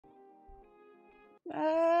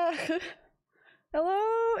Uh,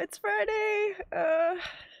 hello, it's Friday.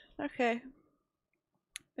 Okay.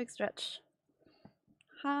 Big stretch.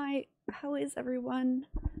 Hi, how is everyone?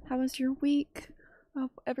 How was your week?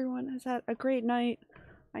 Hope everyone has had a great night.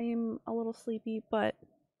 I am a little sleepy, but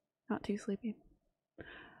not too sleepy.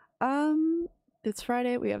 It's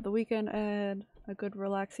Friday, we have the weekend and a good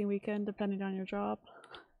relaxing weekend depending on your job.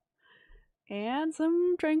 And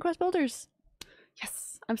some Dragon Quest builders.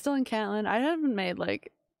 Yes, I'm still in Caitlin. I haven't made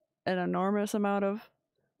like an enormous amount of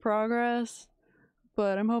progress,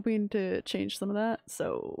 but I'm hoping to change some of that.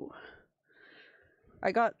 So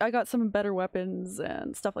I got some better weapons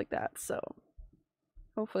and stuff like that. So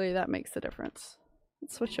hopefully that makes a difference.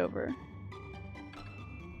 Let's switch over.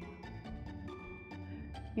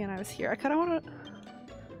 And I was here. I kind of want to.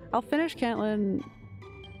 I'll finish Caitlin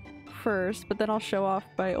first, but then I'll show off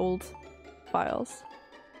my old files.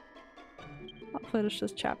 I'll finish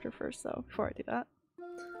this chapter first though, before I do that.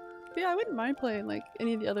 But yeah, I wouldn't mind playing like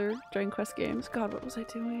any of the other Dragon Quest games. God, what was I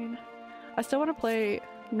doing? I still want to play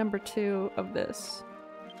number 2 of this.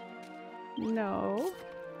 No.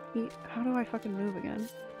 How do I fucking move again?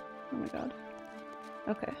 Oh my god.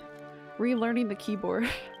 Okay. Relearning the keyboard.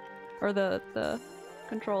 Or the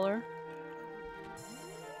controller.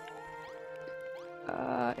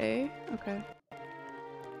 A? Okay.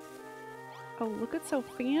 Oh, look, it's so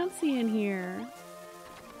fancy in here.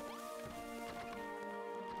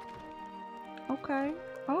 Okay.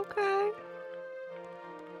 Okay.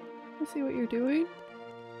 I see what you're doing.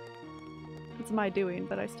 It's my doing,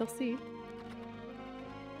 but I still see.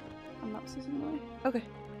 I'm not seasonally. Okay.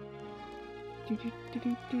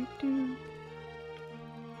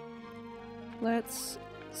 Let's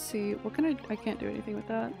see. What can I can't do anything with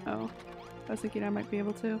that. Oh. I was thinking I might be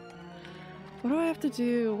able to. What do I have to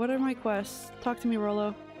do? What are my quests? Talk to me,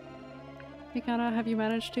 Rollo. Hey Kana, have you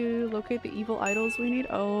managed to locate the evil idols we need?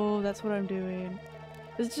 Oh, that's what I'm doing.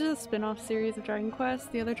 This is just a spin-off series of Dragon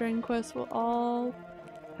Quest. The other Dragon Quests will all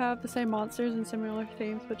have the same monsters and similar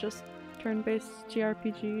themes, but just turn-based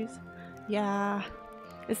JRPGs. Yeah.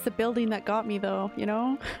 It's the building that got me though, you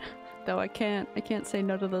know? Though I can't say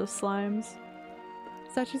no to those slimes.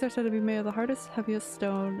 Statues are said to be made of the hardest, heaviest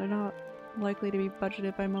stone. They're not likely to be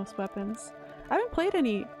budgeted by most weapons. I haven't played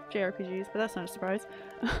any JRPGs, but that's not a surprise.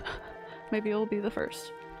 Maybe it'll be the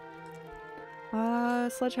first.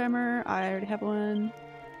 Sledgehammer, I already have one.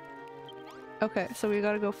 Okay, so we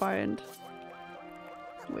gotta go find...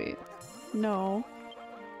 Wait. No.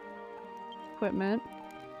 Equipment.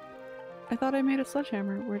 I thought I made a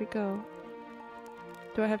sledgehammer. Where'd it go?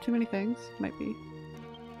 Do I have too many things? Might be.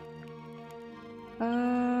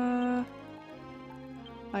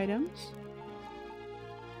 Items.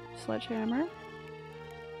 Sledgehammer.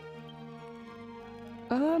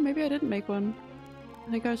 Maybe I didn't make one.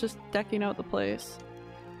 I think I was just decking out the place.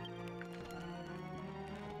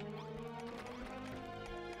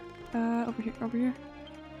 Over here, over here.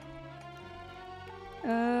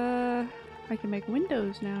 I can make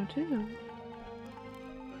windows now too.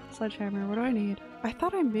 Sledgehammer, what do I need? I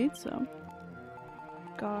thought I made some.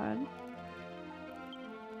 God.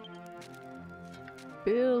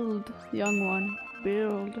 Build, young one.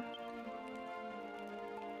 Build.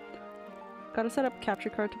 Gotta set up a capture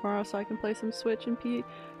card tomorrow so I can play some Switch and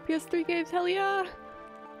PS3 games. Hell yeah!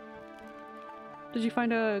 Did you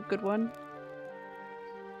find a good one?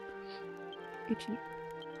 Itchy.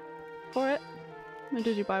 For it? Or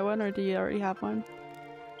did you buy one or do you already have one?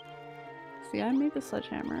 See, I made the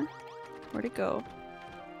sledgehammer. Where'd it go?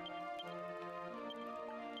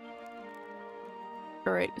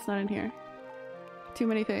 Alright, it's not in here. Too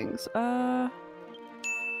many things.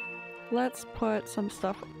 Let's put some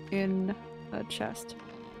stuff in a chest.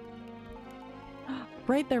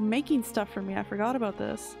 Right, they're making stuff for me. I forgot about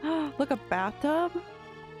this. Look, a bathtub?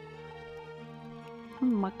 Oh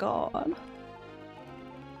my god.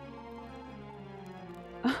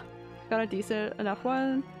 Got a decent enough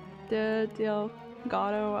one. Did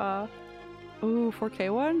Delgado, ooh,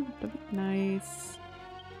 4K one? Nice.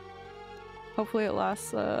 Hopefully it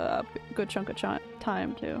lasts a good chunk of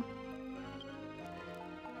time too.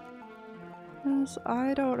 Yes,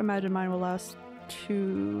 I don't imagine mine will last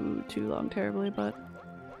too long terribly, but...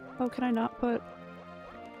 Oh, can I not put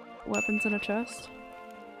weapons in a chest?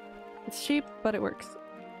 It's cheap, but it works.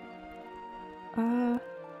 Can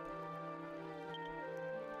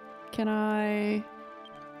I...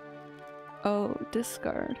 Oh,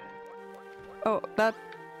 discard. Oh, that...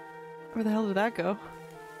 Where the hell did that go?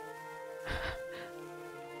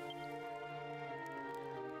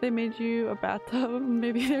 They made you a bathtub.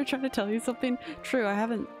 Maybe they're trying to tell you something. True, I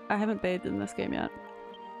haven't bathed in this game yet.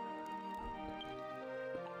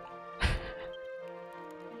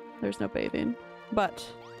 There's no bathing. But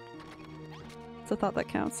it's a thought that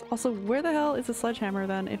counts. Also, where the hell is the sledgehammer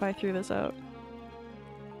then if I threw this out?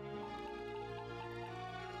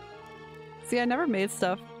 See, I never made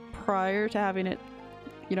stuff prior to having it,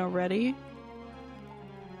 you know, ready.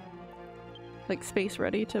 Like space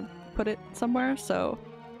ready to put it somewhere, so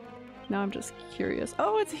now I'm just curious.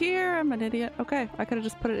 Oh, it's here! I'm an idiot. Okay, I could have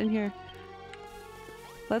just put it in here.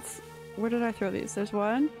 Where did I throw these? There's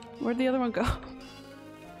one. Where'd the other one go?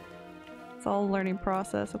 It's all a learning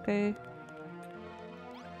process, okay?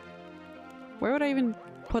 Where would I even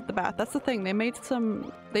put the bath? That's the thing. They make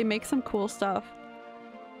some cool stuff,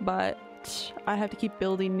 but I have to keep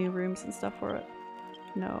building new rooms and stuff for it.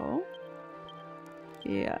 No.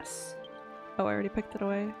 Yes. Oh, I already picked it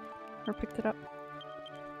away. Or picked it up.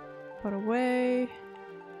 Put away.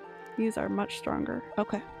 These are much stronger.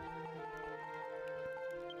 Okay.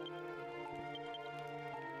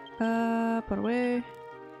 Put away.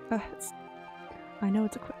 I know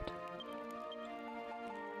it's equipped.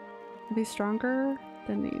 Are these stronger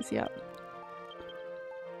than these? Yep.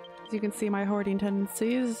 As you can see, my hoarding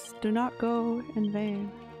tendencies do not go in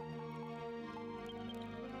vain.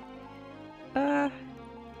 And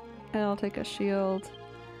I'll take a shield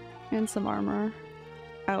and some armor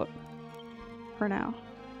out for now.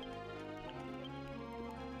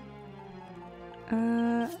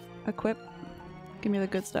 Equip. Give me the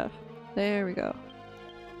good stuff. There we go.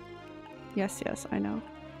 Yes, yes, I know.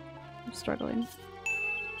 I'm struggling.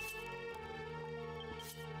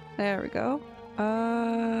 There we go.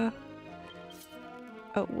 Oh,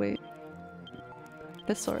 wait.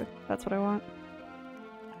 This sword. That's what I want.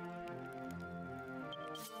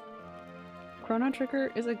 Chrono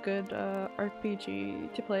Trigger is a good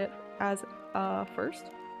RPG to play it as first.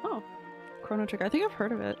 Oh, Chrono Trigger. I think I've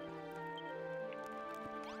heard of it.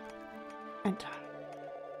 Enter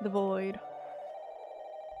the Void.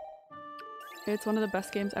 It's one of the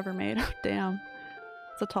best games ever made. Damn.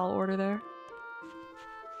 It's a tall order there.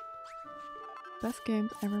 Best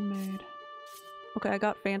games ever made. Okay, I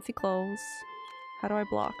got fancy clothes. How do I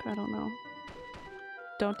block? I don't know.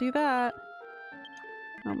 Don't do that.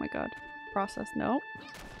 Oh my god. Process. No.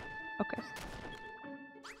 Okay.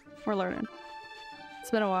 We're learning. It's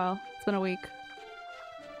been a while. It's been a week.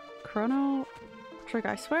 Chrono Trigger.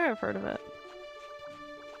 I swear I've heard of it.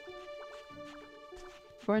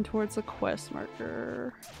 Going towards the quest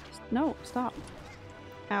marker. No, stop.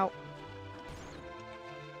 Ow.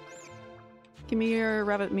 Give me your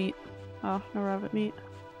rabbit meat. Oh, no rabbit meat.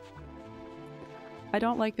 I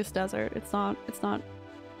don't like this desert. It's not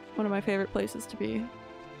one of my favorite places to be.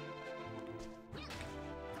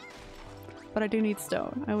 But I do need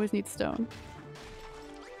stone. I always need stone.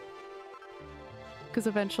 Because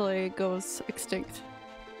eventually it goes extinct.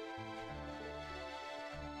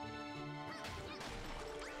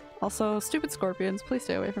 Also, stupid scorpions, please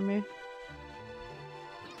stay away from me.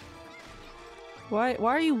 Why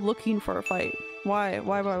are you looking for a fight? Why?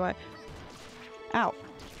 Ow.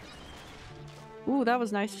 Ooh, that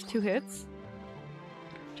was nice. 2 hits.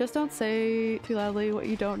 Just don't say too loudly what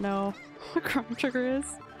you don't know what Chrono Trigger is.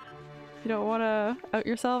 You don't want to out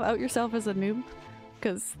yourself. Out yourself as a noob.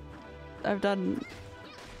 Because I've done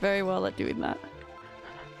very well at doing that.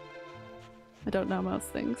 I don't know most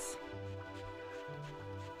things.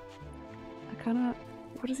 I kinda...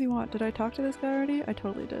 What does he want? Did I talk to this guy already? I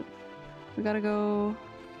totally did. We gotta go...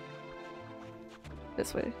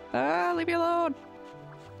 this way. Ah, leave me alone!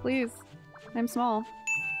 Please. I'm small.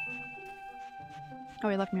 Oh,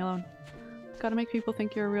 he left me alone. Gotta make people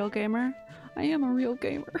think you're a real gamer. I am a real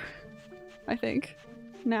gamer. I think.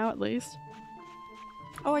 Now at least.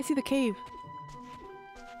 Oh, I see the cave!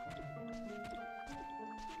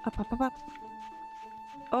 Up, up, up, up.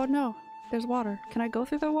 Oh no, there's water. Can I go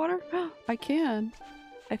through the water? I can.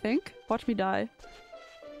 I think. Watch me die.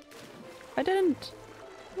 I didn't!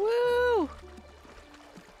 Woo!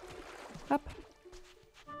 Up.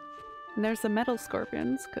 And there's the metal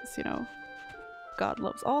scorpions, because, you know, God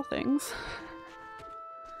loves all things.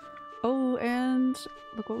 Oh, and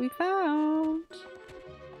look what we found!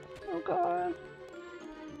 Oh god.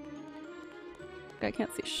 I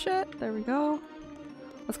can't see shit. There we go.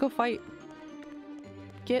 Let's go fight.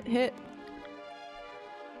 Get hit.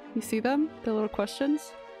 You see them? The little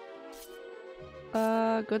questions?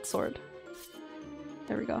 Good sword.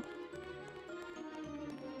 There we go.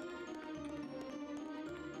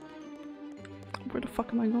 Where the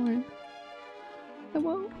fuck am I going?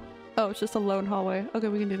 Hello? Oh, it's just a lone hallway. Okay,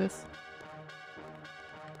 we can do this.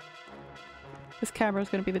 This camera is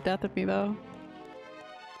gonna be the death of me, though.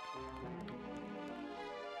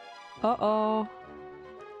 Uh-oh.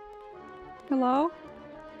 Hello?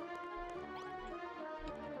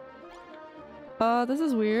 This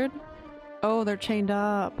is weird. Oh, they're chained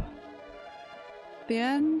up. The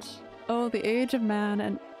end? Oh, the age of man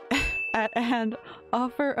and at hand.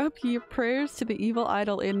 Offer up your prayers to the evil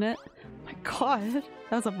idol in it. My god,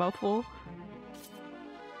 that was a mouthful.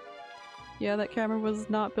 Yeah, that camera was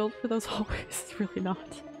not built for those hallways. Really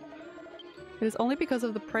not. It is only because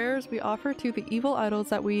of the prayers we offer to the evil idols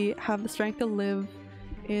that we have the strength to live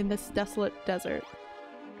in this desolate desert.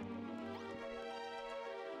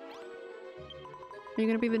 Are you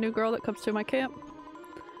gonna be the new girl that comes to my camp?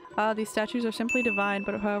 These statues are simply divine,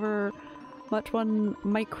 but however much one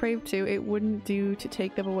might crave to, it wouldn't do to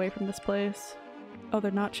take them away from this place. Oh,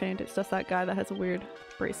 they're not chained, it's just that guy that has a weird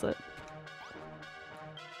bracelet.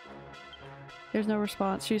 There's no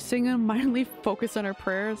response. She's single-mindedly focused on her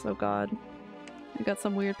prayers. Oh god. We got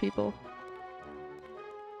some weird people.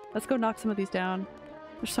 Let's go knock some of these down.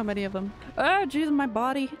 There's so many of them. Ah, jeez, my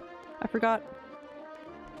body! I forgot.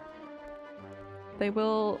 They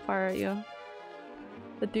will fire at you.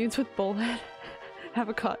 The dudes with bullhead have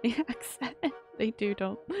a Cockney accent. They do,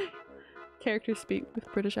 don't. Characters speak with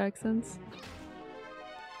British accents.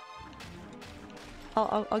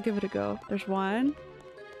 I'll give it a go. There's one.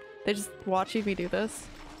 They just watching me do this.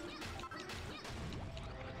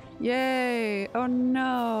 Yay! Oh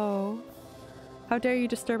no! How dare you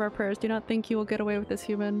disturb our prayers? Do not think you will get away with this,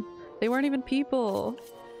 human. They weren't even people!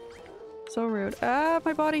 So rude. Ah,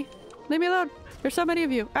 my body! Leave me alone! There's so many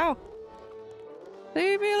of you! Ow!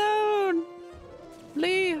 Leave me alone!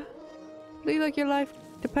 Leave! Leave like your life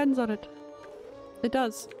depends on it. It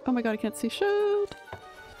does. Oh my god, I can't see. Shoot!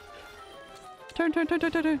 Turn, turn, turn,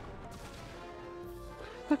 turn, turn, turn!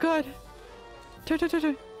 Oh god! Turn, turn, turn,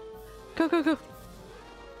 turn! Go, go, go!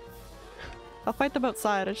 I'll fight them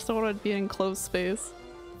outside, I just don't want to be in enclosed space.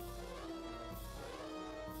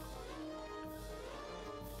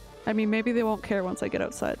 I mean, maybe they won't care once I get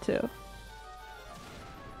outside too.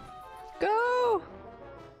 Go!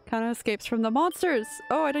 Kind of escapes from the monsters!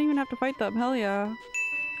 Oh, I don't even have to fight them, hell yeah.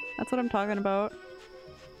 That's what I'm talking about.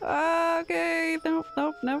 Okay, nope,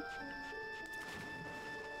 nope, nope.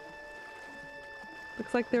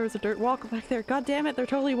 Looks like there was a dirt walk back there. God damn it, there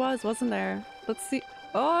totally was, wasn't there? Let's see.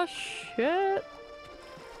 Oh shit!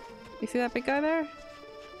 You see that big guy there?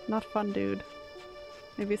 Not fun, dude.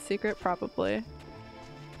 Maybe a secret? Probably.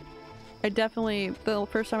 I definitely, the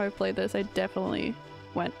first time I played this, I definitely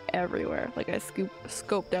went everywhere. Like I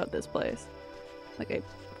scoped out this place. Like I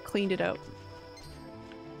cleaned it out.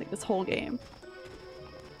 Like this whole game.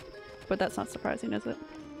 But that's not surprising, is it?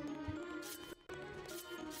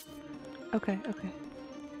 Okay, okay.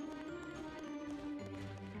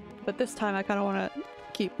 But this time I kind of want to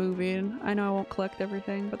keep moving. I know I won't collect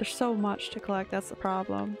everything, but there's so much to collect, that's the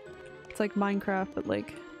problem. It's like Minecraft, but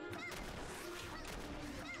like...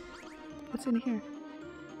 What's in here?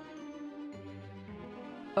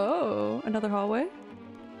 Oh, another hallway?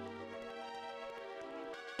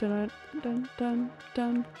 Dun dun dun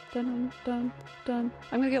dun dun dun dun.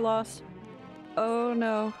 I'm gonna get lost. Oh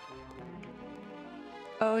no.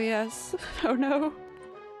 Oh yes. Oh no.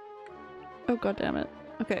 Oh god damn it.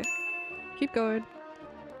 Okay. Keep going.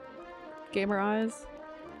 Gamer eyes.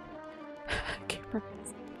 Gamer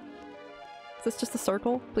eyes. Is this just a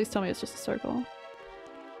circle? Please tell me it's just a circle.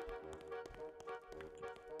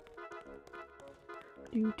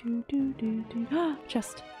 Do do do do do.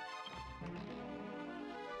 Chest.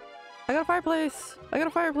 I got a fireplace! I got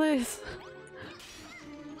a fireplace!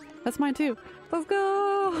 That's mine too. Let's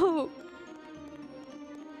go!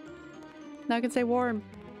 Now I can say warm.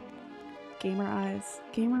 Gamer eyes.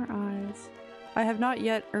 Gamer eyes. I have not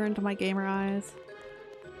yet earned my gamer eyes.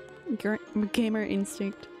 Gamer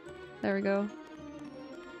instinct. There we go.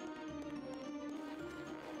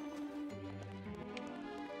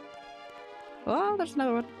 Oh, there's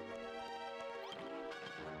another one.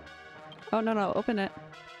 Oh no no, open it.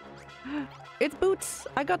 It's boots!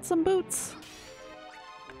 I got some boots!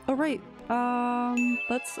 Oh right,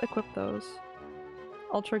 let's equip those.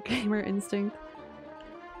 Ultra Gamer Instinct.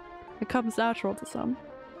 It comes natural to some.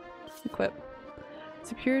 Equip.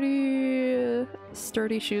 Security...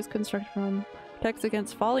 Sturdy shoes constructed from... Protects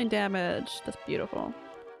against falling damage. That's beautiful.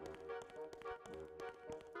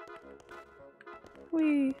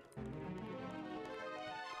 Whee!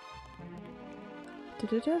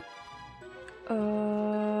 Da-da-da.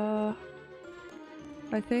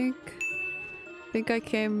 I think I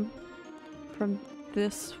came from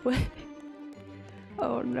this way.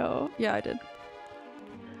 Oh no. Yeah, I did.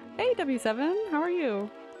 Hey W7, how are you?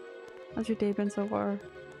 How's your day been so far?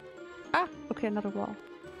 Ah! Okay, another wall.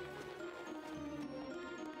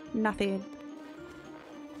 Nothing.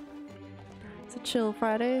 It's a chill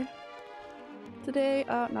Friday. Today,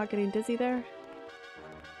 not getting dizzy there.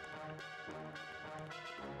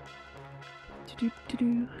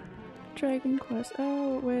 Do. Dragon Quest.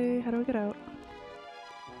 Oh, wait. How do I get out?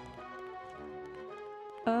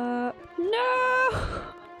 No!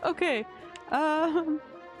 Okay. Oh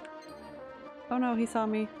no, he saw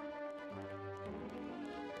me.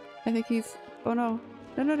 I think he's. Oh no.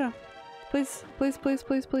 No, no, no. Please, please, please,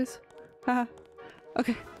 please, please. Haha.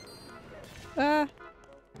 Okay. Ah!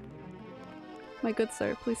 My good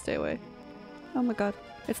sir, please stay away. Oh my god.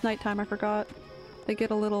 It's nighttime, I forgot. They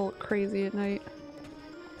get a little crazy at night.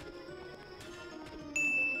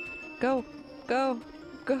 Go! Go!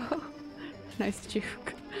 Go! Nice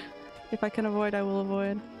juke. If I can avoid, I will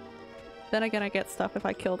avoid. Then again, I get stuff if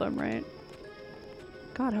I kill them, right?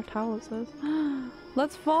 God, how tall is this?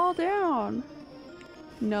 Let's fall down!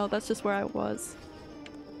 No, that's just where I was.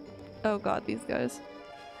 Oh god, these guys.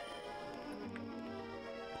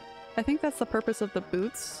 I think that's the purpose of the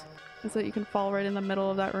boots, is that you can fall right in the middle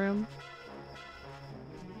of that room.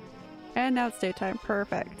 And now it's daytime.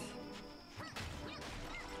 Perfect.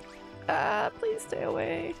 Ah, please stay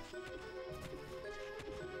away.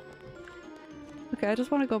 Okay, I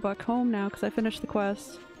just want to go back home now because I finished the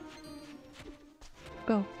quest.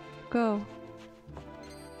 Go. Go.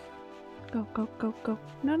 Go, go, go, go.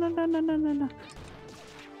 No, no, no, no, no, no, no.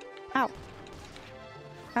 Ow.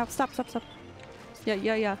 Ow, stop, stop, stop. Yeah,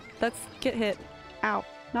 yeah, yeah. Let's get hit. Ow.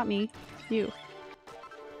 Not me. You.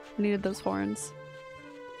 I needed those horns.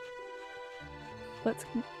 Let's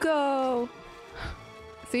go!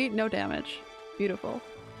 See? No damage. Beautiful.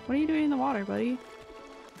 What are you doing in the water, buddy?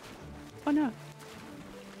 Oh no.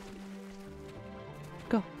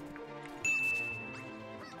 Go.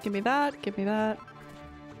 Give me that. Give me that.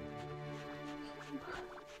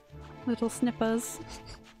 Little snippers.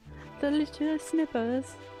 The little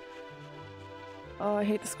snippers. Oh, I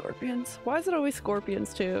hate the scorpions. Why is it always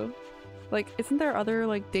scorpions too? Like, isn't there other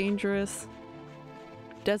like dangerous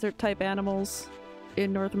desert type animals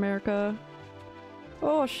in North America?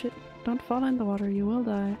 Oh shit. Don't fall in the water, you will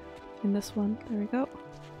die. In this one. There we go.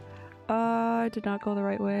 I did not go the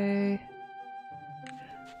right way.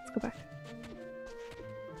 Let's go back.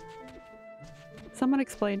 Someone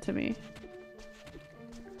explain to me.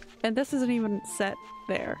 And this isn't even set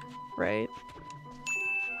there, right?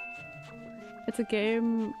 It's a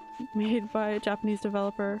game made by a Japanese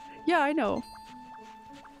developer. Yeah, I know.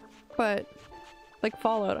 But, like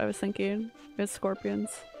Fallout, I was thinking, is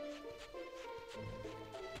scorpions.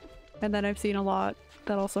 And then I've seen a lot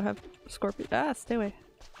that also have scorpions. Ah, stay away.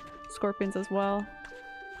 Scorpions as well.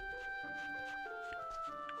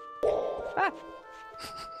 Ah!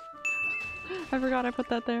 I forgot I put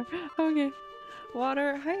that there. Okay.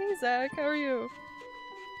 Water. Hi, Zach. How are you?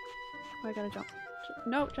 Oh, I gotta jump.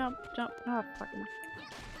 No, jump, jump. Ah, oh, fucking.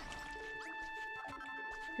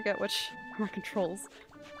 Forget which are controls.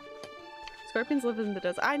 Scorpions live in the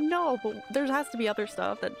desert. I know, but there has to be other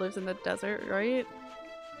stuff that lives in the desert, right?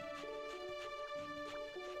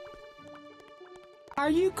 Are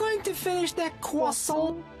you going to finish that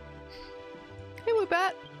croissant? Hey,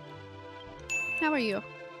 Woobat. How are you?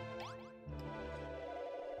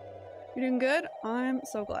 You doing good? I'm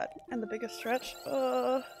so glad. And the biggest stretch?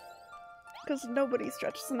 Because nobody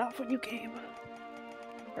stretches enough when you game.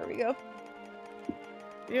 There we go.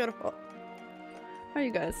 Beautiful. How are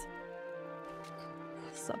you guys?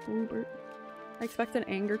 Sup, Woobert? I expect an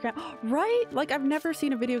anger cam- Right? Like, I've never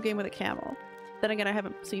seen a video game with a camel. Then again, I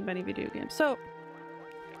haven't seen many video games. So...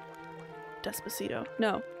 Despacito.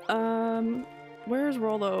 No. Where's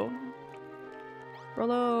Rollo?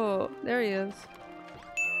 Rollo! There he is.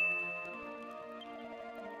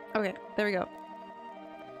 Okay, there we go.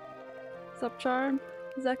 What's up, Charm?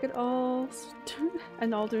 Zach and all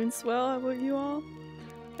and all doing swell. How about you all?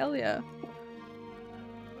 Hell yeah.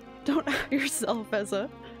 Don't out yourself as a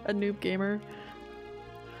noob gamer.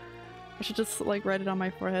 I should just like write it on my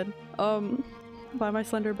forehead. By my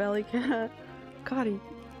slender belly cat. God,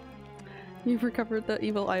 you've recovered the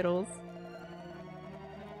evil idols.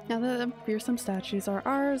 Now the fearsome statues are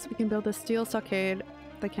ours. We can build a steel stockade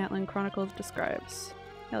the Cantland Chronicles describes.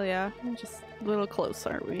 Hell yeah. We're just a little close,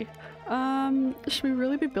 aren't we? Should we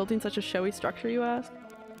really be building such a showy structure, you ask?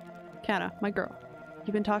 Canna, my girl.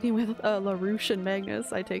 You've been talking with LaRouche and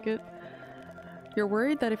Magnus, I take it. You're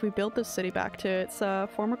worried that if we build this city back to its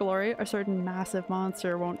former glory, a certain massive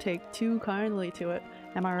monster won't take too kindly to it.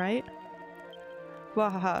 Am I right?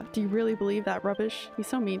 Wahaha, do you really believe that rubbish? He's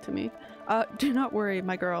so mean to me. Do not worry,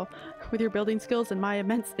 my girl. With your building skills and my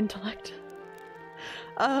immense intellect.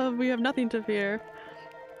 We have nothing to fear.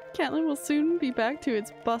 Cantland will soon be back to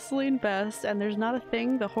its bustling best, and there's not a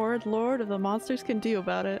thing the horrid lord of the monsters can do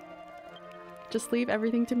about it. Just leave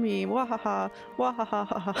everything to me. Wahaha.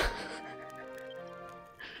 Wahaha.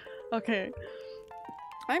 Okay.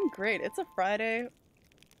 I'm great. It's a Friday.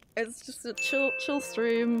 It's just a chill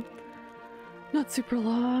stream. Not super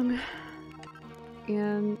long.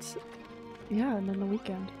 And yeah, and then the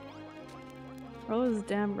weekend. Oh, this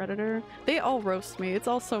damn Redditor. They all roast me. It's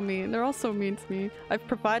all so mean. They're all so mean to me. I've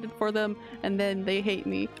provided for them and then they hate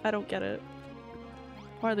me. I don't get it.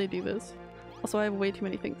 Why do they do this? Also, I have way too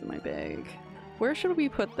many things in my bag. Where should we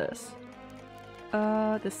put this?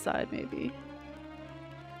 This side maybe.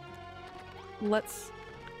 Let's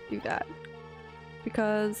do that.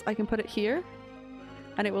 Because I can put it here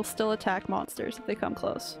and it will still attack monsters if they come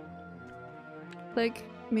close. Like,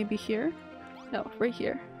 maybe here? No, right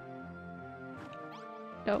here.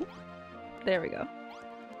 No. There we go.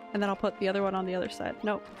 And then I'll put the other one on the other side.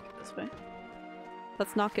 Nope. This way.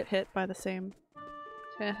 Let's not get hit by the same.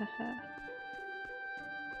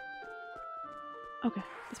 Okay,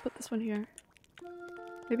 let's put this one here.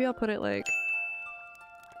 Maybe I'll put it like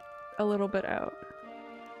a little bit out.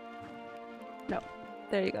 No.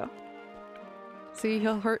 There you go. See,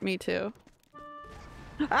 he'll hurt me too.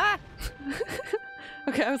 Ah!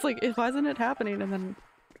 Okay, I was like, why isn't it happening? And then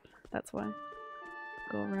that's why.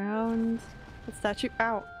 Go around. The statue.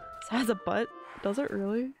 Ow! This has a butt. Does it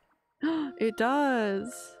really? It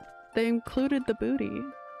does! They included the booty.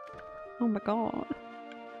 Oh my god.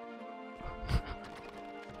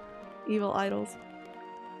 Evil idols.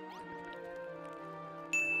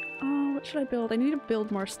 Oh, what should I build? I need to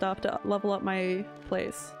build more stuff to level up my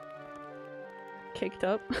place. Caked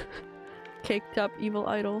up. Caked up evil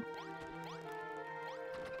idol.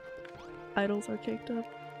 Idols are caked up.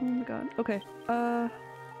 Oh my god. Okay.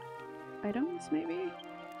 Items maybe?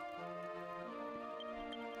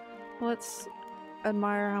 Let's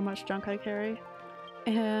admire how much junk I carry.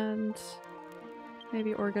 And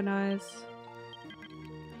maybe organize.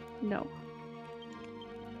 No.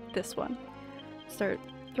 This one. Start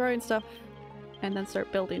throwing stuff and then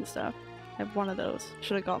start building stuff. I have one of those.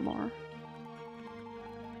 Should have got more.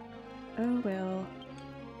 Oh well.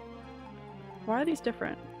 Why are these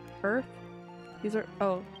different? Earth? These are-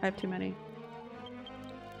 oh, I have too many.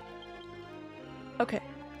 Okay.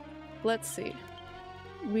 Let's see.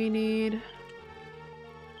 We need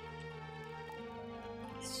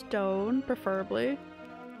stone, preferably.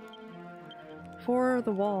 For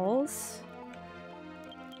the walls.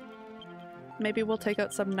 Maybe we'll take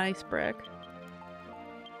out some nice brick.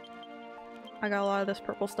 I got a lot of this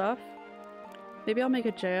purple stuff. Maybe I'll make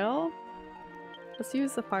a jail. Let's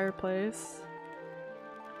use the fireplace.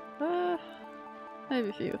 I have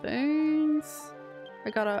a few things.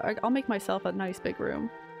 I'll make myself a nice big room.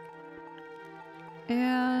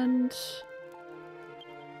 And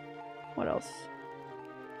what else?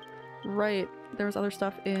 Right, there's other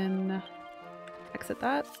stuff in, exit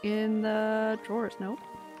that, in the drawers. Nope.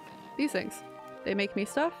 These things. They make me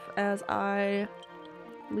stuff as I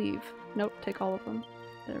leave. Nope, take all of them.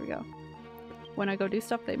 There we go. When I go do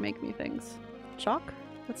stuff, they make me things. Chalk?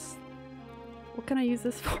 What can I use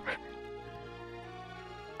this for?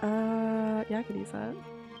 Yeah, I could use that.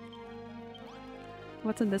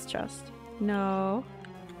 What's in this chest? No.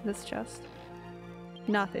 This chest.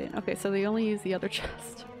 Nothing. Okay, so they only use the other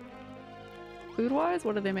chest. Food-wise,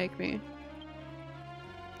 what do they make me?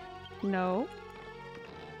 No.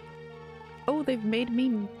 Oh, they've made me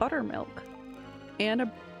buttermilk. And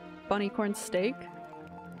a bunny corn steak.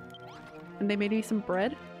 And they made me some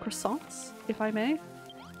bread. Croissants, if I may.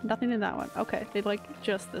 Nothing in that one. Okay, they like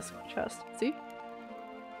just this chest. See?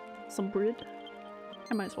 Some bread.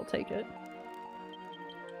 I might as well take it.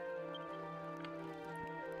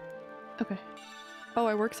 Okay. Oh,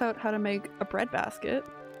 I works out how to make a bread basket.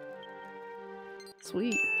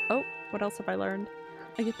 Sweet. Oh, what else have I learned?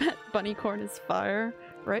 I get that bunny corn is fire,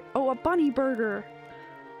 right? Oh, a bunny burger!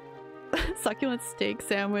 Succulent steak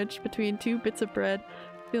sandwich between 2 bits of bread.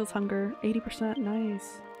 Feels hunger. 80%.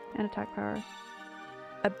 Nice. And attack power.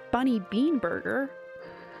 A bunny bean burger?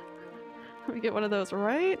 Let me get one of those,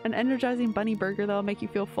 right? An energizing bunny burger that'll make you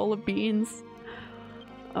feel full of beans.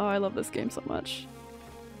 Oh, I love this game so much.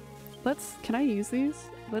 Can I use these?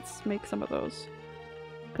 Let's make some of those.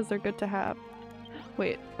 Because they're good to have.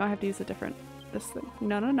 Wait, I have to use this thing.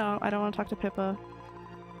 No, I don't want to talk to Pippa.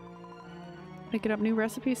 Picking up new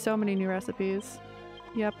recipes? So many new recipes.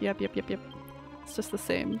 Yep. It's just the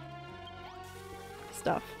same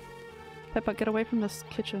stuff. Pippa, get away from this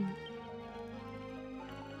kitchen.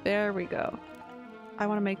 There we go. I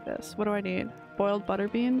want to make this. What do I need? Boiled butter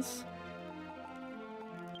beans?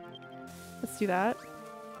 Let's do that.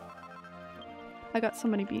 I got so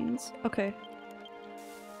many beans. Okay.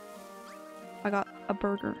 I got a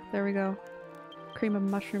burger. There we go. Cream of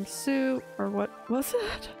mushroom soup, or what was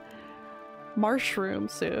it? Mushroom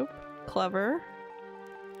soup. Clever.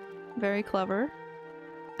 Very clever.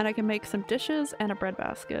 And I can make some dishes and a bread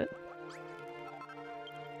basket.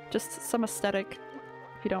 Just some aesthetic,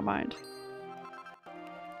 if you don't mind.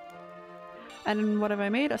 And what have I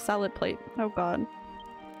made? A salad plate. Oh god.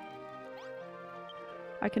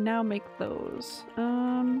 I can now make those.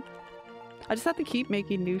 I just have to keep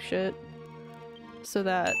making new shit so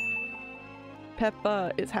that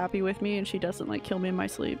Peppa is happy with me and she doesn't like kill me in my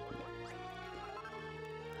sleep.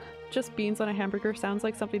 Just beans on a hamburger sounds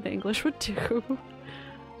like something the English would do.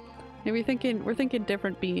 Maybe we're thinking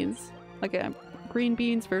different beans. Like green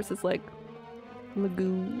beans versus like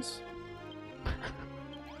legumes.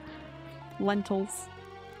 Lentils.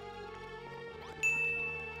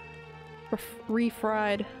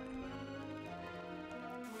 Refried.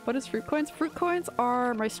 What is fruit coins? Fruit coins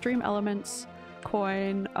are my stream elements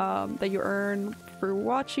coin that you earn for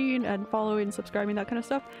watching and following and subscribing, that kind of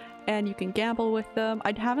stuff. And you can gamble with them.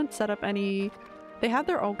 I haven't set up any... They have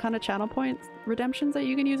their own kind of channel points redemptions that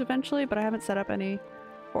you can use eventually, but I haven't set up any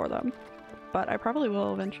for them. But I probably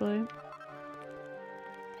will eventually.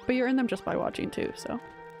 But you earn them just by watching too, so.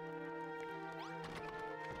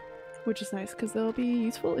 Which is nice because they'll be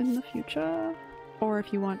useful in the future. Or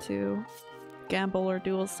if you want to gamble or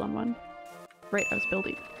duel someone. Right, I was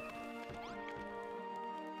building.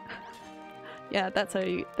 Yeah, that's how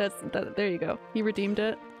you- there you go. You redeemed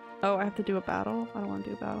it. Oh, I have to do a battle? I don't want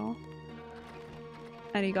to do a battle.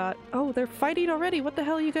 And he got- oh, they're fighting already! What the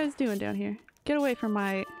hell are you guys doing down here? Get away from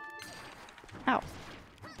my- ow.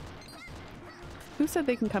 Who said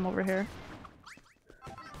they can come over here?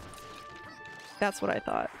 That's what I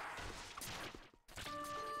thought.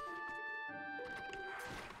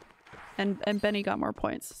 And Benny got more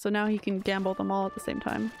points, so now he can gamble them all at the same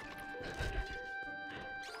time.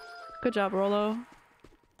 Good job, Rollo.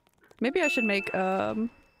 Maybe I should make a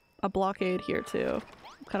blockade here too.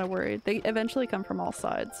 I'm kind of worried. They eventually come from all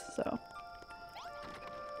sides, so.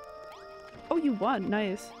 Oh, you won!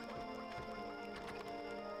 Nice.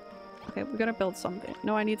 Okay, we're gonna build something.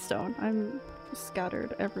 No, I need stone. I'm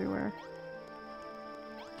scattered everywhere.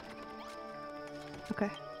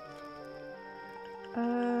 Okay.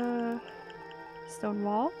 Stone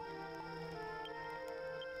wall?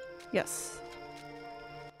 Yes.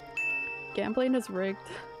 Gambling is rigged.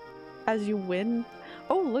 As you win.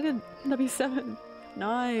 Oh, look at W7.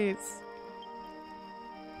 Nice.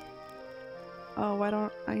 Oh, why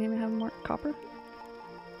don't I even have more copper?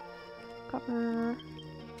 Copper.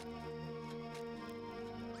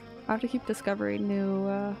 I have to keep discovering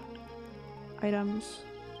new items.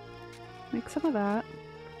 Make some of that.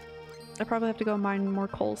 I probably have to go mine more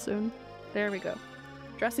coal soon. There we go.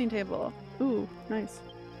 Dressing table. Ooh, nice.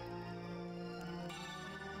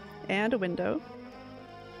 And a window.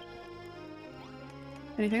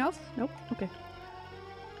 Anything else? Nope. Okay.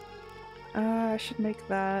 I should make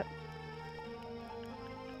that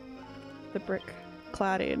the brick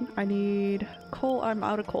cladding. I need coal. I'm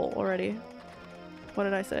out of coal already. What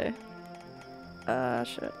did I say?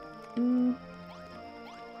 Shit. I'm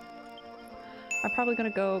probably gonna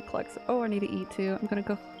go collect some- oh, I need to eat too. I'm gonna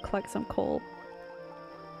go collect some coal.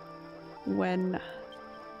 When...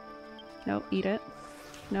 no, eat it.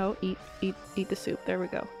 No, eat the soup. There we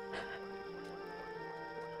go.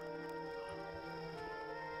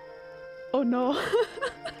 Oh no!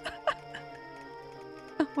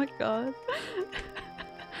 Oh my god.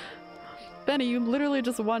 Benny, you literally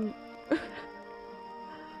just won.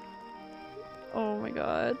 Oh my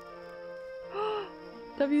god.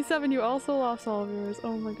 W7, you also lost all of yours.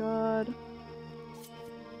 Oh my god.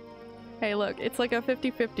 Hey look, it's like a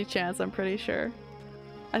 50-50 chance, I'm pretty sure.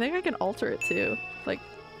 I think I can alter it too. Like,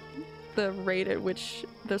 the rate at which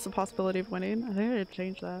there's a possibility of winning. I think I could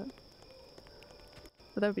change that.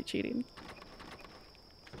 But that would be cheating.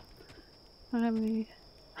 I don't have any...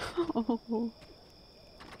 oh.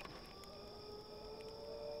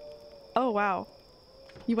 Oh wow.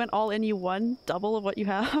 You went all in, you won double of what you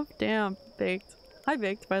have? Damn, Baked. Hi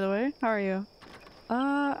Baked, by the way. How are you?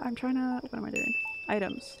 I'm trying to... what am I doing?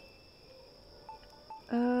 Items.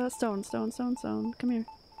 Stone. Come here.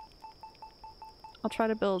 I'll try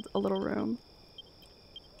to build a little room.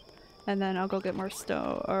 And then I'll go get more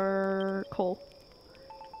stone or coal.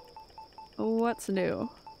 What's new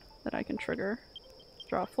that I can trigger?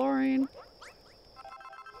 Draw flooring.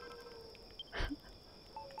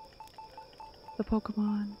 The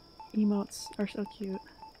Pokemon emotes are so cute.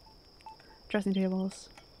 Dressing tables.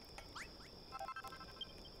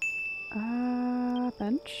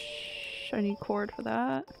 Bench. I need cord for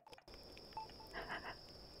that.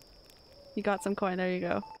 You got some coin, there you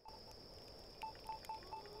go.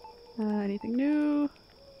 Anything new?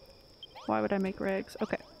 Why would I make rags?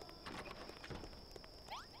 Okay.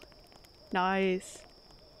 Nice.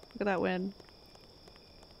 Look at that win.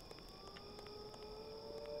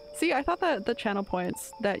 See, I thought that the channel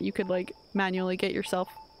points that you could like manually get yourself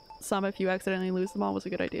some if you accidentally lose them all was a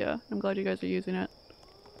good idea. I'm glad you guys are using it.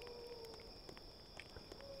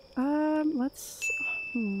 Let's...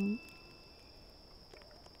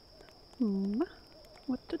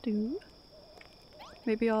 What to do?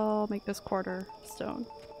 Maybe I'll make this quarter stone.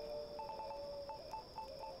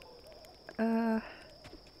 There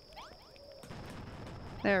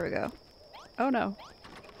we go. Oh no.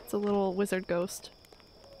 It's a little wizard ghost.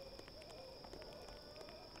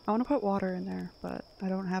 I want to put water in there, but I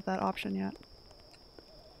don't have that option yet.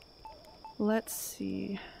 Let's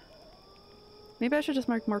see. Maybe I should just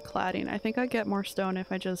make more cladding. I think I get more stone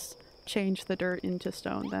if I just change the dirt into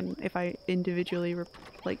stone than if I individually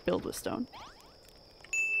like build with stone.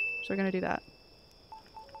 So we're gonna do that.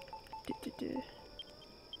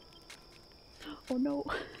 Oh no.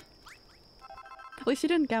 At least you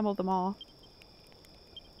didn't gamble them all.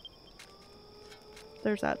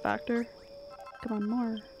 There's that factor. Come on,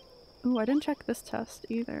 more. Ooh, I didn't check this test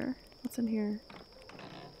either. What's in here?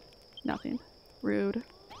 Nothing. Rude.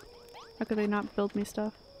 How could they not build me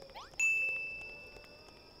stuff?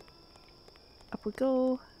 Up we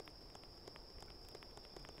go.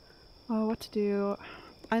 Oh, what to do?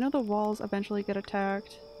 I know the walls eventually get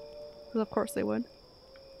attacked. Because of course they would.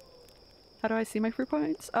 How do I see my fruit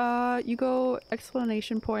points? You go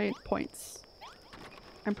exclamation point points.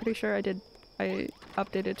 I'm pretty sure I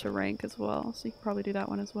updated to rank as well, so you can probably do that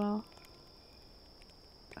one as well.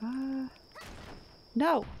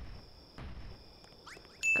 No!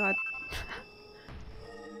 God.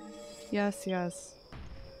 Yes, yes.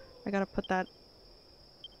 I gotta put that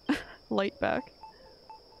light back.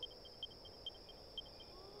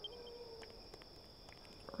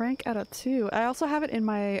 Rank at a 2. I also have it in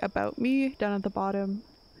my about me down at the bottom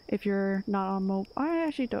if you're not on mobile. I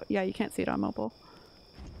actually don't. Yeah, you can't see it on mobile.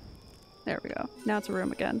 There we go. Now it's a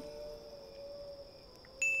room again.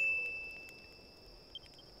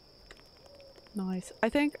 Nice. I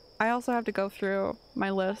think I also have to go through my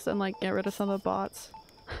list and like get rid of some of the bots.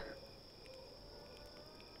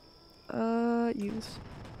 Use.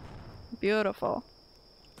 Beautiful.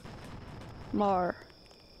 More.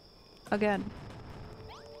 Again.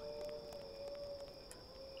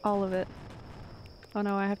 All of it. Oh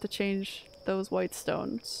no, I have to change those white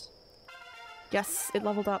stones. Yes, it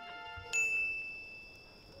leveled up.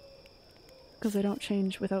 Because they don't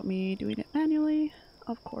change without me doing it manually.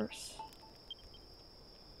 Of course.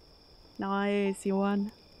 Nice, you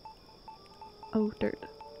won. Oh, dirt.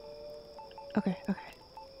 Okay, okay.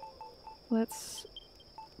 Let's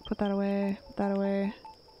put that away, put that away.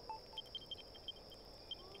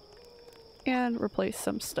 And replace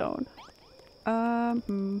some stone.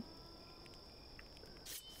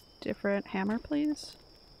 Different hammer, please.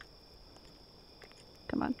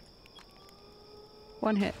 Come on.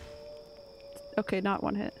 One hit. Okay, not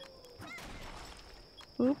one hit.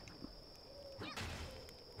 Oop.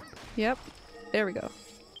 Yep. There we go.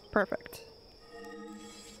 Perfect.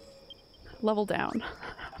 Level down.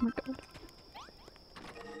 Oh my god.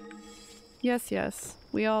 Yes, yes.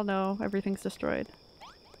 We all know everything's destroyed.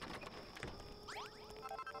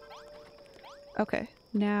 Okay,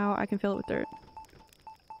 now I can fill it with dirt.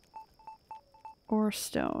 Or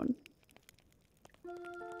stone.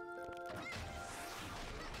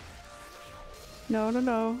 No, no,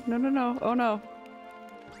 no. No, no, no. Oh no.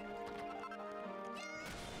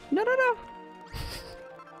 No, no, no!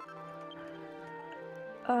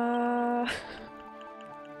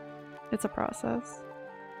 It's a process.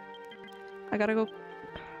 I gotta go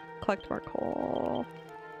collect more coal.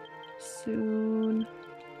 Soon.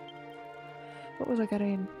 What was I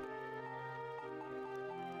getting?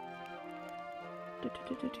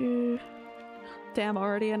 Damn,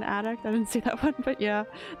 already an addict? I didn't see that one, but yeah.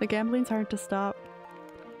 The gambling's hard to stop.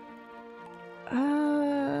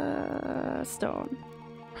 Stone.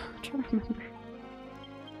 I'm trying to remember.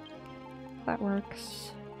 That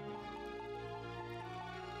works.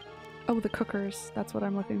 Oh, the cookers. That's what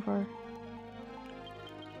I'm looking for.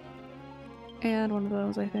 And one of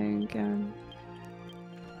those, I think, and...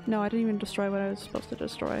 No, I didn't even destroy what I was supposed to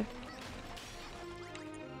destroy.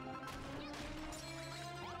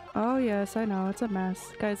 Oh yes, I know, it's a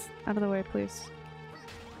mess. Guys, out of the way, please.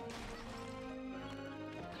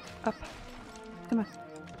 Up. Come on.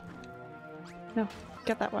 No,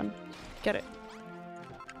 get that one. Get it.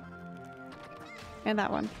 And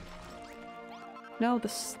that one. No,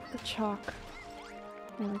 the chalk.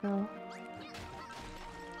 There we go.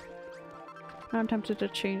 Now I'm tempted to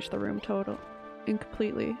change the room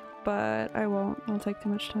incompletely, but I won't. It'll take too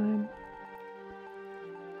much time.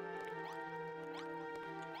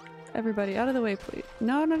 Everybody, out of the way, please.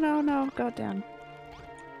 No, no, no, no. Goddamn.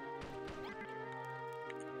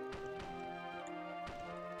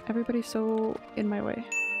 Everybody's so in my way.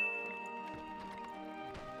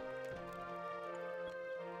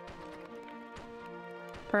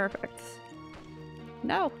 Perfect.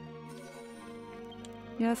 No!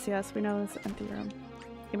 Yes, yes, we know this empty room.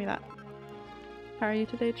 Give me that. How are you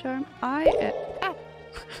today, Charm? I am- Ah!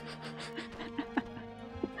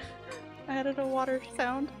 I added a water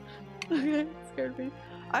sound. Okay, it scared me.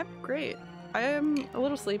 I'm great. I am a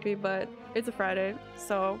little sleepy, but it's a Friday,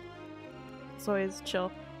 so it's always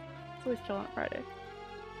chill. It's always chill on a Friday.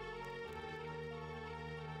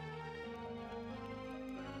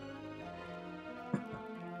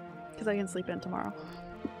 Because I can sleep in tomorrow.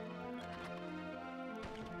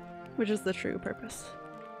 Which is the true purpose.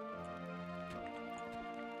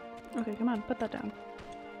 Okay, come on, put that down.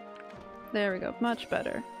 There we go, much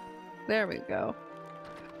better. There we go.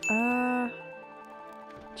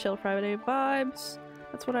 Chill Friday vibes.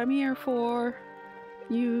 That's what I'm here for.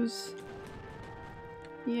 Use.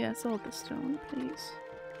 Yeah, sell the stone, please.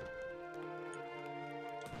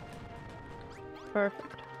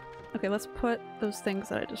 Perfect. Okay, let's put those things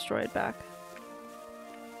that I destroyed back.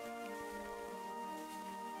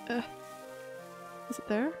 Is it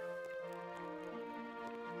there?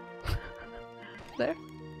 There?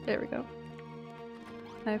 There we go.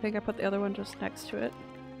 I think I put the other one just next to it.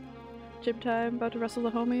 Gym time, about to wrestle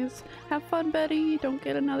the homies. Have fun, Betty! Don't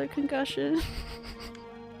get another concussion.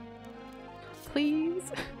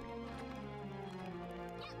 Please?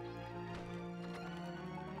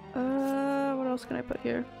 What else can I put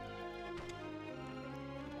here?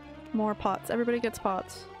 More pots. Everybody gets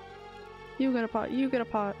pots. You get a pot. You get a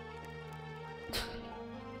pot.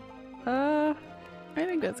 I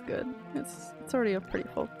think that's good. It's already a pretty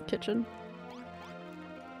full kitchen.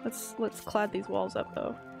 Let's clad these walls up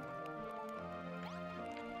though.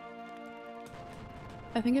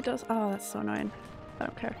 I think it does. Oh, that's so annoying. I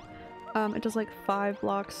don't care. It does like 5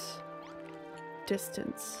 blocks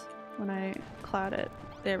distance when I clad it.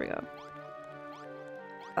 There we go.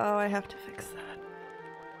 Oh, I have to fix that.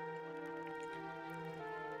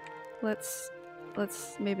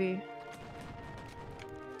 Let's maybe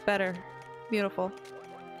better. Beautiful.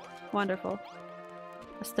 Wonderful.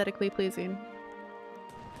 Aesthetically pleasing.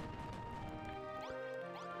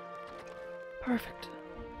 Perfect.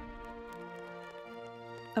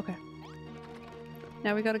 Okay.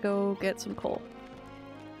 Now we gotta go get some coal.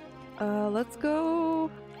 Let's go...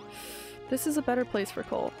 This is a better place for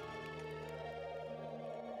coal.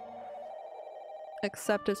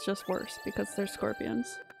 Except it's just worse because there's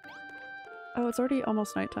scorpions. Oh, it's already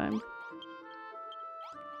almost nighttime.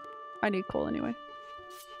 I need coal anyway.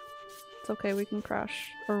 It's okay, we can crash.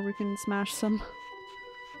 Or we can smash some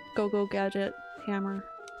go-go gadget hammer.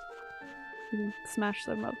 We can smash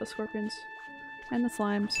some of the scorpions. And the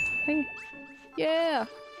slimes. Hey! Yeah!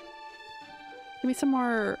 Give me some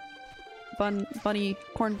more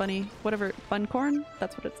corn bunny, whatever, bun corn?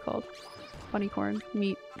 That's what it's called. Bunny corn,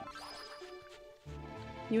 meat.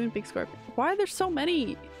 You and Big Scorpion. Why are there so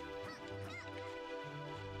many?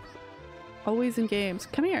 Always in games.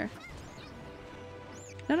 Come here!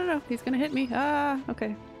 No, no, no, he's gonna hit me. Ah,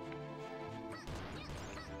 okay.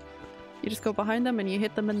 You just go behind them and you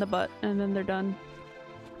hit them in the butt and then they're done.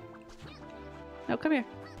 No, come here.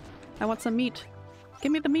 I want some meat.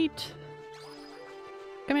 Give me the meat!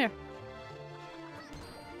 Come here.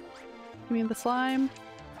 Give me the slime.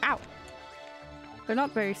 Ow! They're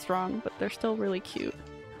not very strong, but they're still really cute.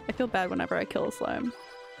 I feel bad whenever I kill a slime.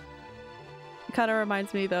 It kind of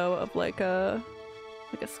reminds me though of like a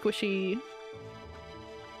squishy...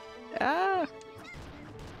 Ah!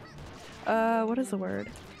 What is the word?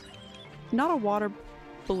 Not a water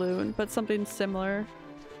balloon, but something similar.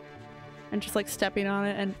 And just like stepping on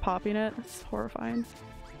it and popping it. It's horrifying.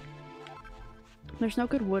 There's no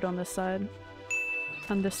good wood on this side.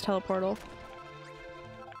 On this teleportal.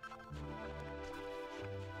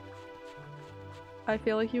 I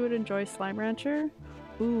feel like you would enjoy Slime Rancher.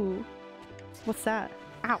 Ooh. What's that?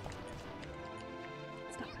 Ow!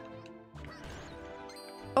 Stop.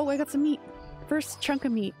 Oh, I got some meat. First chunk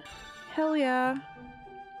of meat. Hell yeah.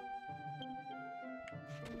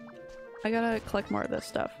 I gotta collect more of this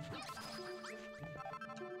stuff.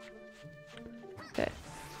 Okay.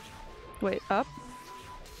 Wait, up?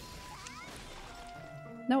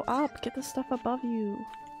 No, up! Get the stuff above you!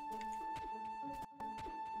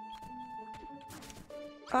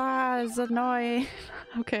 Ah, it's annoying!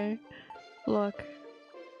 Okay. Look.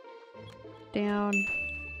 Down.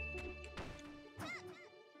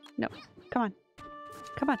 No. Come on.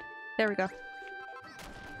 Come on. There we go.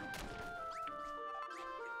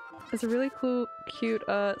 It's a really cool, cute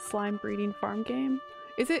slime breeding farm game.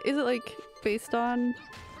 Is it like based on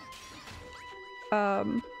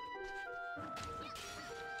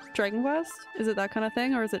Dragon Quest? Is it that kind of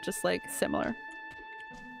thing, or is it just like similar?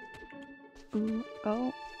 Ooh,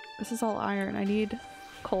 oh, this is all iron. I need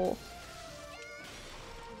coal.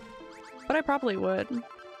 But I probably would,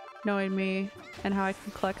 knowing me and how I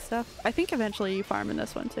can collect stuff. I think eventually you farm in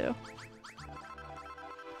this one too.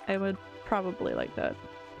 I would probably like that.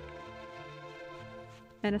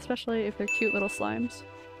 And especially if they're cute little slimes.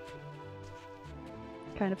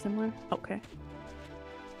 Kind of similar. Okay.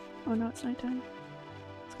 Oh no, it's nighttime.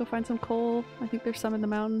 Let's go find some coal. I think there's some in the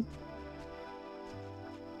mountain.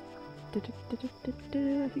 I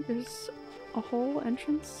think there's a whole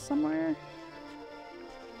entrance somewhere.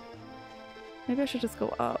 Maybe I should just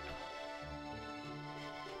go up.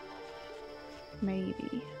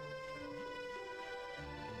 Maybe.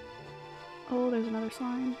 Oh, there's another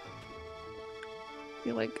slime. I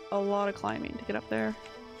feel like a lot of climbing to get up there.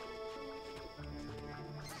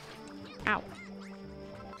 Ow.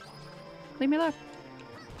 Leave me alone.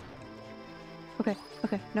 Okay,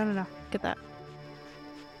 okay. No. Get that.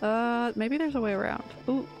 Maybe there's a way around.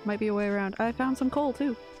 Ooh, might be a way around. I found some coal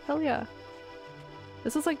too. Hell yeah.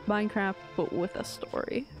 This is like Minecraft, but with a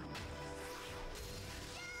story.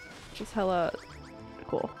 Which is hella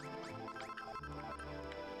cool.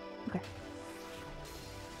 Okay.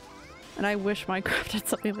 And I wish Minecraft had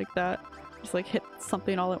something like that. Just like hit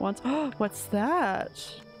something all at once. Oh, what's that?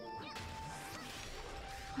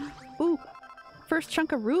 Ooh, first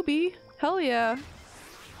chunk of ruby. Hell yeah.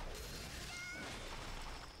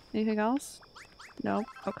 Anything else? No?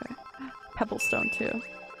 Okay. Pebblestone too.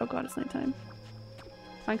 Oh god, it's nighttime.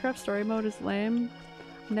 Minecraft story mode is lame.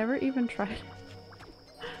 Never even tried it.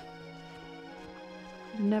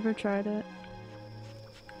 Never tried it.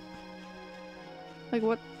 Like,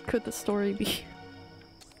 what could the story be?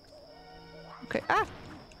 Okay. Ah!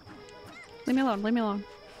 Leave me alone, leave me alone.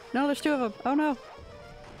 No, there's two of them. Oh no!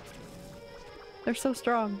 They're so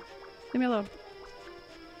strong. Leave me alone.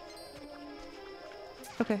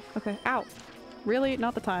 Okay, okay. Ow! Really?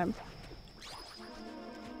 Not the time.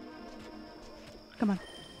 Come on.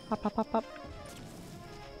 Hop, hop, hop, hop.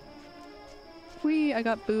 Whee! I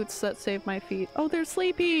got boots that save my feet. Oh, they're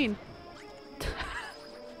sleeping!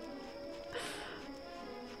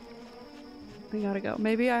 We gotta go.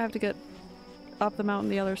 Maybe I have to get up the mountain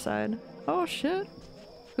the other side. Oh shit!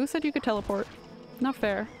 Who said you could teleport? Not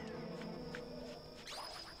fair.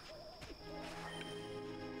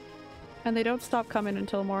 And they don't stop coming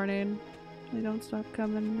until morning. They don't stop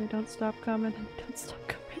coming, they don't stop coming, they don't stop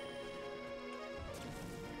coming.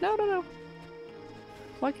 No, no, no!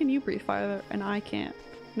 Why can you breathe fire and I can't?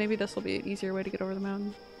 Maybe this will be an easier way to get over the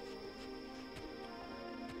mountain.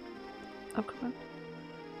 Oh, come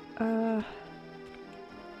on.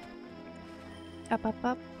 Up, up,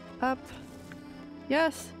 up, up.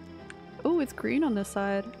 Yes! Ooh, it's green on this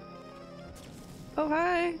side. Oh,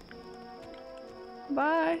 hi!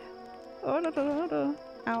 Bye! Oh, no, no, no, no.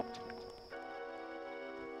 Ow.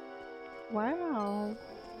 Wow.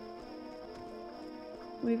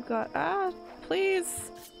 We've got- ah!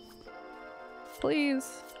 Please!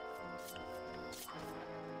 Please!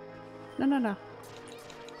 No, no, no.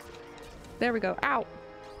 There we go. Ow!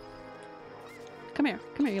 Come here.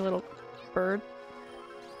 Come here, you little bird.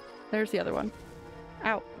 There's the other one.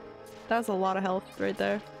 Ow. That was a lot of health right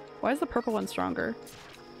there. Why is the purple one stronger?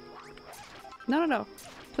 No, no, no.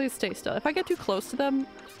 Please stay still. If I get too close to them,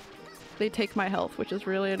 they take my health, which is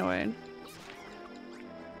really annoying.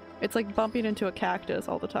 It's like bumping into a cactus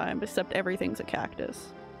all the time, except everything's a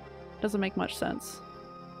cactus. Doesn't make much sense.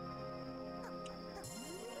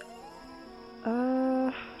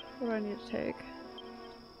 What do I need to take?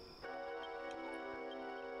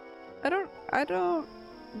 I don't...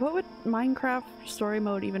 What would Minecraft story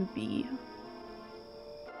mode even be?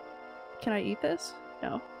 Can I eat this?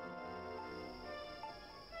 No.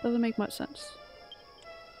 Doesn't make much sense.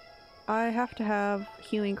 I have to have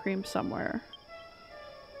healing cream somewhere.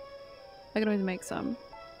 I can always make some.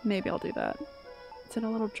 Maybe I'll do that. It's in a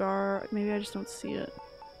little jar. Maybe I just don't see it.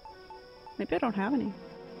 Maybe I don't have any.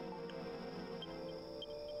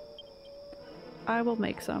 I will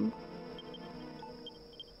make some.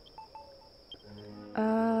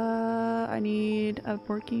 I need a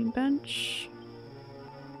working bench.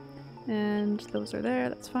 And those are there,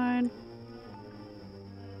 that's fine.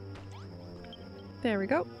 There we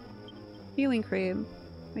go. Healing cream.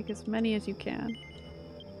 Make as many as you can.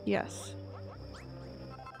 Yes.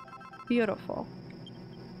 Beautiful.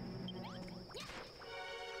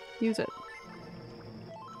 Use it.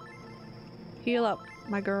 Heal up,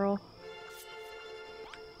 my girl.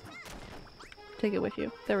 Take it with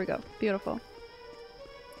you. There we go. Beautiful.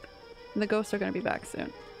 And the ghosts are gonna be back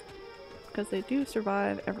soon. Because they do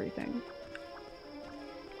survive everything.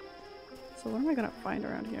 So what am I gonna find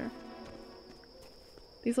around here?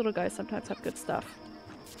 These little guys sometimes have good stuff.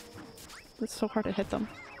 It's so hard to hit them.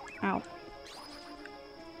 Ow.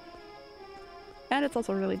 And it's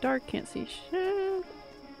also really dark, can't see shit.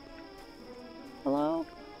 Hello?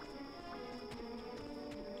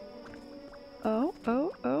 Oh,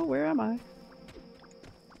 oh, oh, where am I?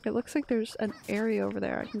 It looks like there's an area over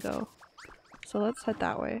there I can go. So let's head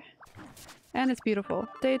that way. And it's beautiful.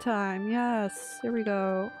 Daytime, yes! Here we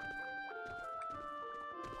go.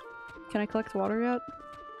 Can I collect water yet?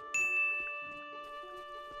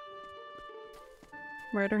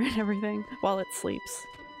 Murder and everything. While it sleeps,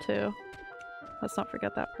 too. Let's not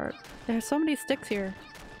forget that part. There's so many sticks here.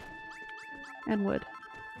 And wood.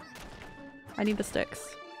 I need the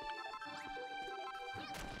sticks.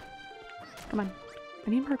 Come on. I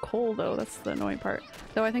need more coal though, that's the annoying part.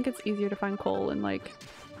 Though I think it's easier to find coal in like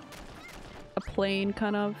a plain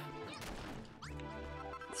kind of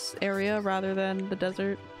area rather than the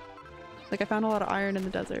desert. Like I found a lot of iron in the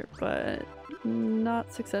desert, but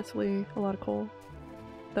not successfully a lot of coal.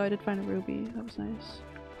 Though I did find a ruby, that was nice.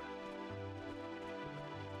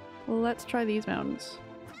 Let's try these mountains.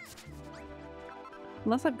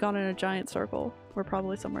 Unless I've gone in a giant circle, we're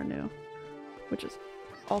probably somewhere new. Which is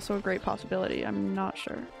also a great possibility, I'm not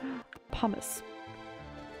sure. Pumice.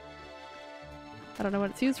 I don't know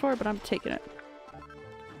what it's used for, but I'm taking it.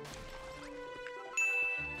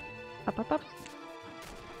 Up, up, up.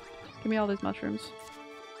 Give me all these mushrooms.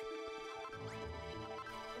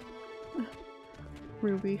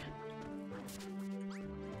 Ruby.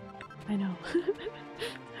 I know.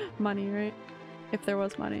 Money, right? If there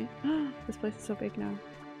was money. This place is so big now.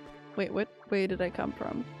 Wait, what way did I come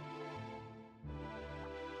from?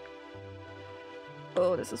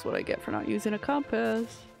 Oh, this is what I get for not using a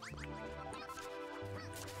compass.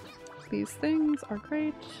 These things are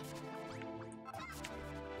great.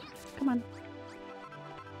 Come on.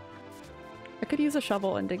 I could use a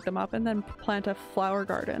shovel and dig them up and then plant a flower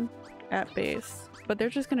garden at base. But they're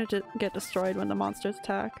just gonna get destroyed when the monsters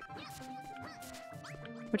attack.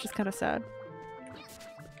 Which is kind of sad.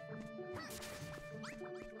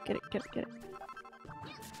 Get it, get it, get it.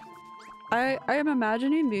 I am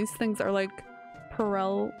imagining these things are like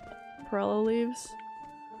Perella leaves.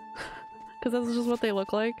 Because that's just what they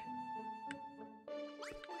look like.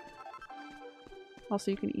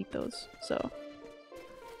 Also, you can eat those, so.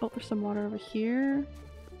 Oh, there's some water over here.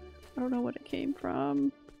 I don't know what it came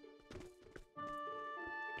from.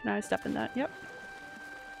 Can I step in that? Yep.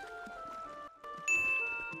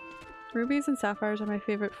 Rubies and sapphires are my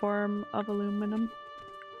favorite form of aluminum.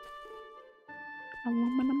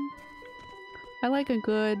 Aluminum? I like a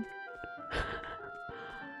good...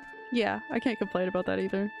 Yeah, I can't complain about that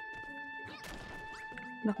either.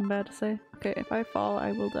 Nothing bad to say. Okay, if I fall,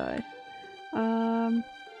 I will die.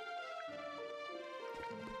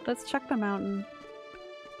 Let's check the mountain.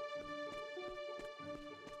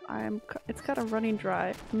 It's kind of running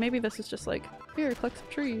dry. Maybe this is just like, here, collect some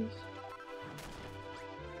trees.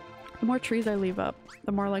 The more trees I leave up,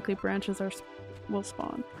 the more likely branches will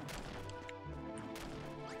spawn.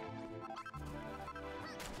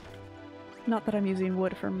 Not that I'm using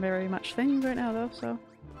wood for very much things right now though, so.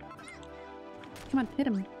 Come on, hit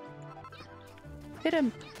him. Hit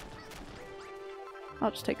him!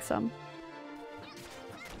 I'll just take some.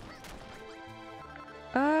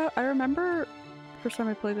 I remember first time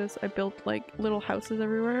I played this, I built like little houses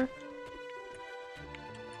everywhere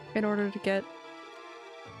in order to get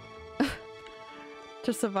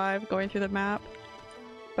to survive going through the map.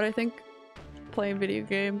 But I think playing video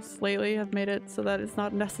games lately have made it so that it's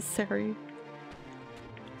not necessary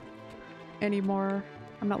anymore.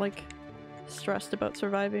 I'm not like stressed about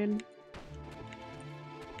surviving,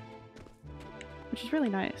 which is really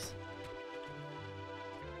nice.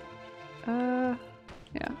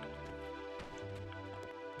 Yeah.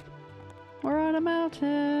 We're on a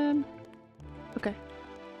mountain! Okay.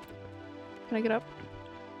 Can I get up?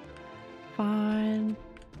 Fine.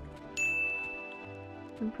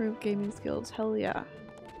 Improve gaming skills. Hell yeah.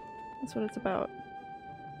 That's what it's about.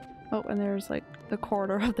 Oh, and there's like the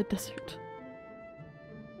corridor of the desert.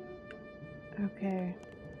 Okay.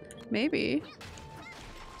 Maybe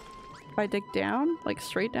if I dig down, like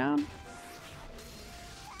straight down,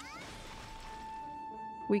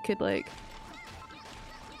 we could like,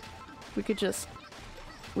 we could just,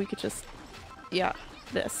 yeah,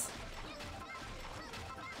 this.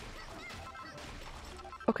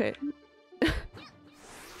 Okay.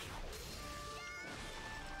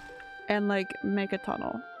 And like make a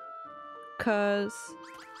tunnel because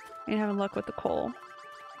I ain't having luck with the coal.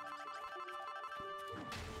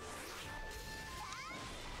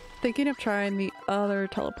 Thinking of trying the other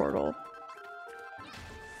teleportal.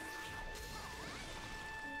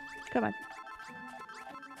 Come on.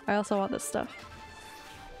 I also want this stuff.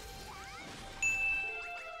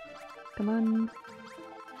 Come on.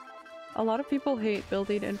 A lot of people hate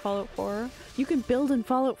building in Fallout 4. You can build in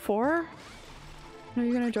Fallout 4? No,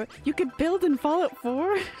 you're gonna enjoy it. You can build in Fallout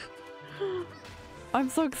 4?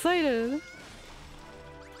 I'm so excited!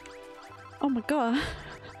 Oh my god.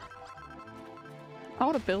 I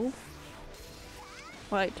wanna build.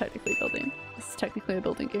 Well, I'm technically building. This is technically a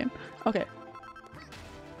building game. Okay.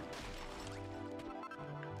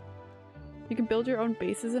 You can build your own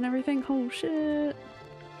bases and everything? Oh shit.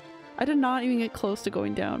 I did not even get close to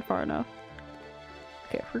going down far enough.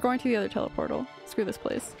 Okay, we're going to the other teleportal. Screw this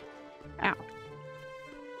place. Ow.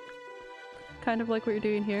 Kind of like what you're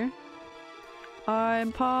doing here.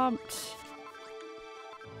 I'm pumped!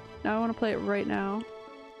 Now I want to play it right now.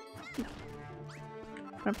 No.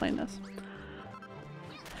 I'm playing this.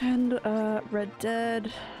 And, Red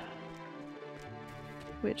Dead.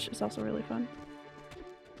 Which is also really fun.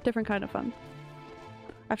 Different kind of fun.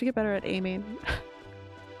 I have to get better at aiming.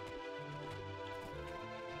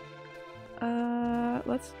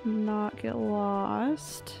 Let's not get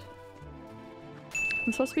lost.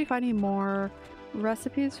 I'm supposed to be finding more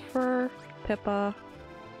recipes for Pippa.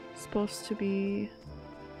 Supposed to be...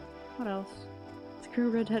 what else? Screw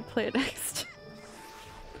Red Dead, play it next.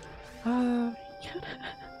 I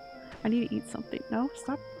need to eat something. No,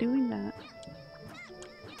 stop doing that.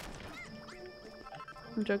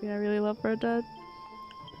 I'm joking, I really love Red Dead.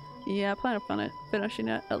 Yeah, I plan on finishing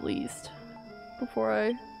it at least. Before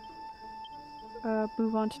I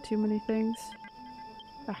move on to too many things.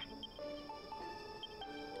 Ah.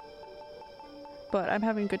 But I'm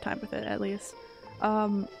having a good time with it, at least.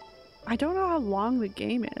 I don't know how long the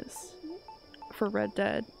game is for Red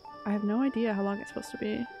Dead. I have no idea how long it's supposed to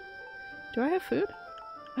be. Do I have food?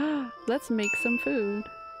 Let's make some food.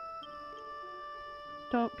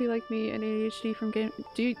 Don't be like me and ADHD from game-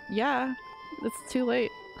 Dude, yeah! It's too late.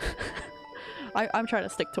 I'm trying to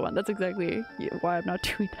stick to one. That's exactly why I'm not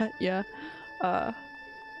doing that, yeah.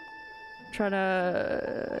 Trying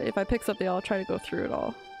to... if I pick something, I'll try to go through it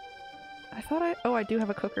all. I thought I- oh, I do have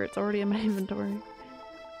a cooker. It's already in my inventory.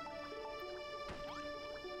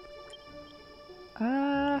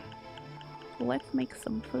 Let's make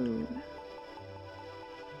some food.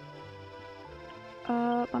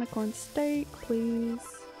 On a corn steak, please.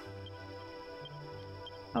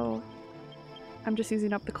 Oh. I'm just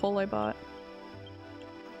using up the coal I bought.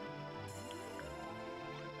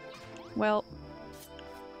 Well.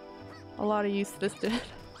 A lot of use this did.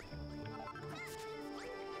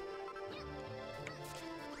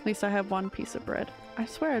 At least I have one piece of bread. I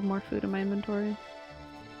swear I had more food in my inventory.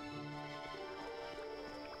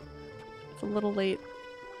 It's a little late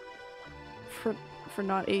for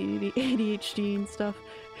not ADHD and stuff.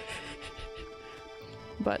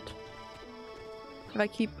 But if I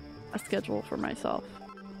keep a schedule for myself,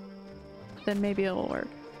 then maybe it'll work.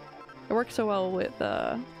 It works so well with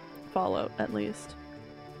Fallout, at least.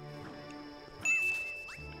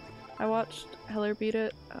 I watched Heller beat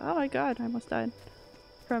it. Oh my god, I almost died.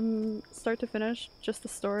 From start to finish, just the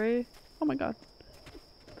story. Oh my god.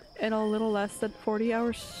 In a little less than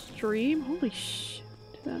 40-hour stream? Holy shit.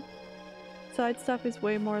 Side stuff is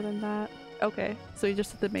way more than that. Okay, so you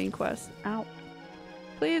just did the main quest. Ow.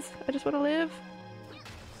 Please, I just want to live.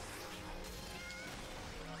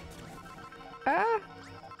 Ah!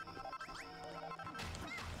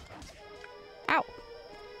 Ow!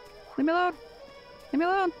 Leave me alone! Leave me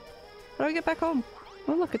alone! How do I get back home?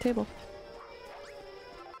 Oh look, a table.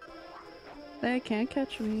 They can't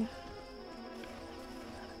catch me.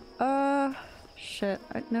 Shit.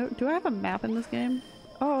 No, do I have a map in this game?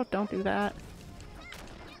 Oh, don't do that.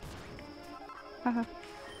 Haha.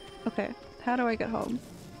 Okay, how do I get home?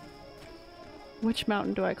 Which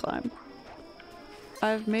mountain do I climb?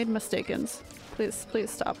 I've made mistakes. Please, please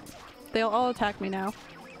stop. They'll all attack me now.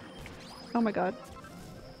 Oh my god.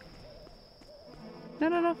 No,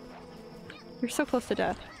 no, no. You're so close to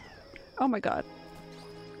death. Oh my god.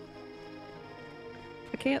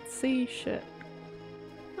 I can't see shit.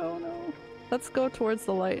 Oh no. Let's go towards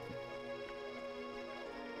the light.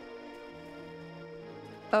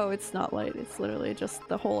 Oh, it's not light. It's literally just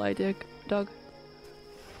the hole I dug.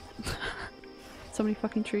 So many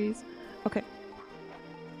fucking trees. Okay.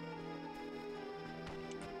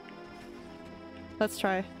 Let's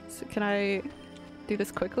try. So can I do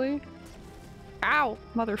this quickly? Ow!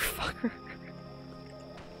 Motherfucker.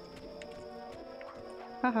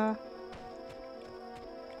 Haha.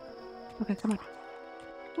 Okay, come on.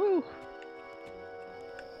 Woo!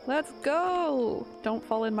 Let's go! Don't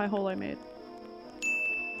fall in my hole I made.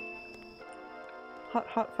 Hot,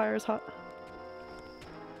 hot, fire is hot.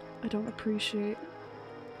 I don't appreciate.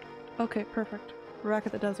 Okay, perfect. We're back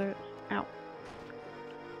at the desert. Ow.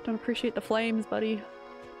 Don't appreciate the flames, buddy.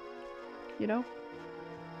 You know?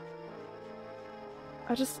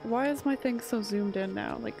 Why is my thing so zoomed in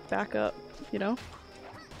now? Like, back up, you know?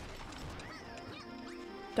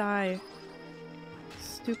 Die.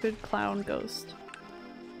 Stupid clown ghost.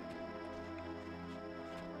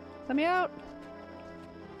 Let me out!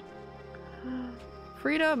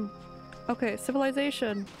 Freedom! Okay,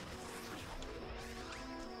 civilization.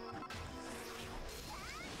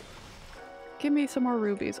 Give me some more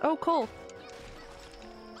rubies. Oh, cool!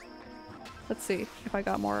 Let's see if I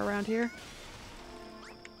got more around here.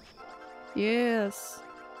 Yes!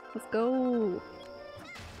 Let's go!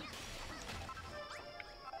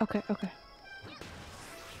 Okay, okay.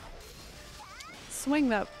 Swing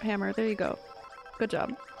that hammer. There you go. Good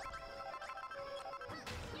job.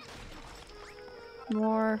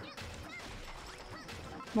 More.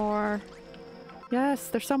 More. Yes,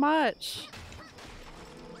 there's so much!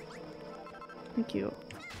 Thank you.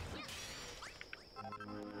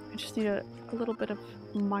 I just need a little bit of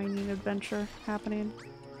mining adventure happening.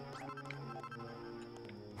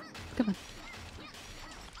 Come on.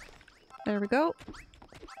 There we go.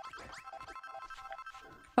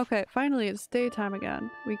 Okay, finally it's daytime again.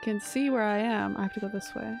 We can see where I am. I have to go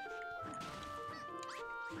this way.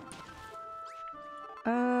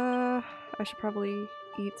 I should probably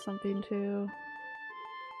eat something too.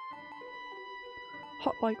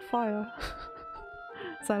 Hot like fire.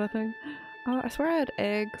 Is that a thing? I swear I had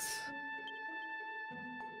eggs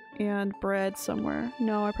and bread somewhere.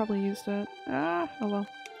 No, I probably used it. Oh well.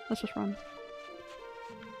 Let's just run.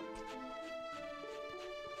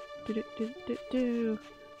 Do.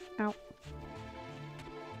 Ow.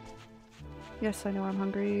 Yes, I know I'm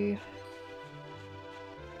hungry.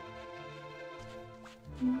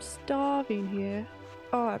 I'm starving here.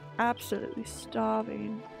 Oh, I'm absolutely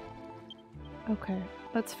starving. Okay,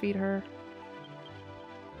 let's feed her.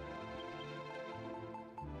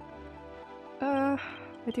 I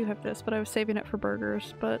do have this, but I was saving it for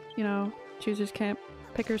burgers, but, you know, pickers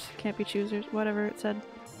can't be choosers, whatever it said.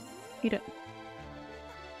 Eat it.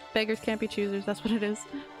 Beggars can't be choosers, that's what it is.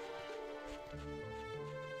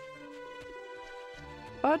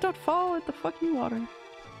 Oh, don't fall at the fucking water.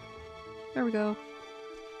 There we go.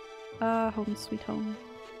 Home sweet home.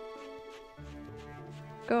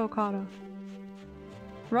 Go, Kana.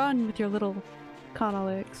 Run with your little Kana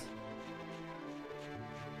legs.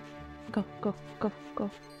 Go, go, go,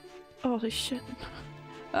 go. Oh, holy shit.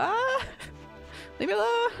 Ah! Leave me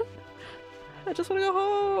alone! I just want to go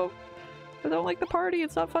home! I don't like the party,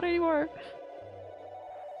 it's not fun anymore!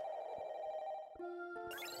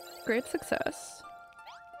 Great success.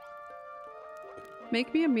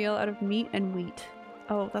 Make me a meal out of meat and wheat.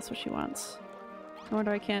 Oh, that's what she wants. No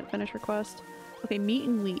wonder I can't finish her quest. Okay, meat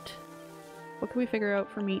and wheat. What can we figure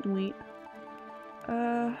out for meat and wheat?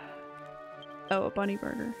 Oh, a bunny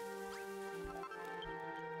burger.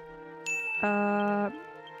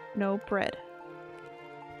 No, bread.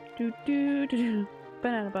 Do.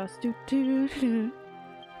 Banana bus. Do.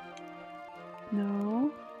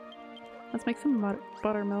 No. Let's make some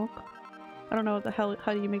buttermilk. I don't know what the hell,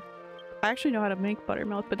 how do you make— I actually know how to make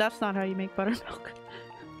buttermilk, but that's not how you make buttermilk.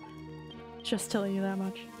 Just telling you that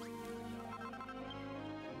much.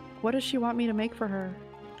 What does she want me to make for her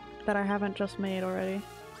that I haven't just made already?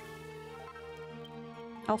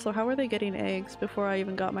 Also, how are they getting eggs before I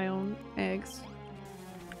even got my own eggs?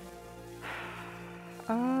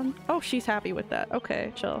 Oh, she's happy with that.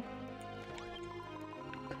 Okay, chill.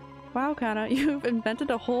 Wow, Kana, you've invented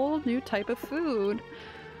a whole new type of food.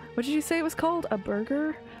 What did you say it was called? A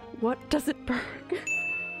burger? What does it burg?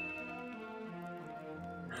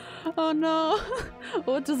 Oh no!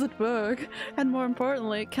 What does it burg? And more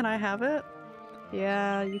importantly, can I have it?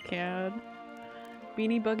 Yeah, you can.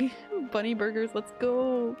 Bunny burgers, let's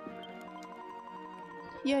go!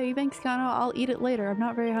 Yay, thanks Kana, I'll eat it later. I'm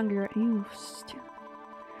not very hungry. Ew, stupid.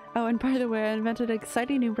 Oh, and by the way, I invented an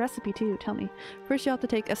exciting new recipe too, tell me. First you have to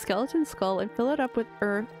take a skeleton skull and fill it up with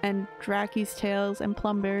earth and drake's tails and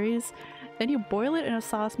plum berries. Then you boil it in a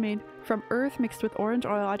sauce made from earth mixed with orange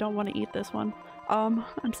oil. I don't want to eat this one. I'm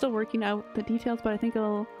still working out the details, but I think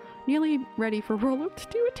it'll nearly ready for Rollo to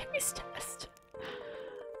do a taste test.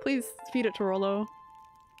 Please feed it to Rollo.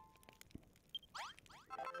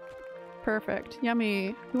 Perfect.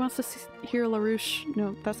 Yummy. Who wants to hear LaRouche?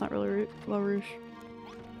 No, that's not really LaRouche.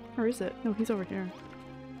 Where is it? No, he's over here.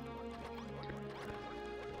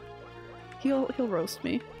 He'll roast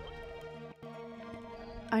me.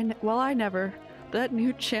 Well, I never. That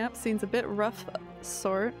new champ seems a bit rough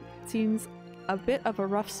sort. Seems a bit of a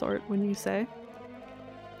rough sort, wouldn't you say?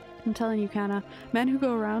 I'm telling you, Kana. Men who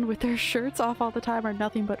go around with their shirts off all the time are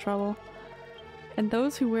nothing but trouble. And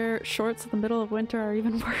those who wear shorts in the middle of winter are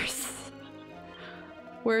even worse.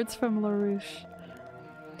 Words from LaRouche.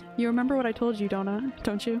 You remember what I told you,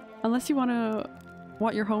 don't you? Unless you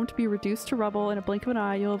want your home to be reduced to rubble in a blink of an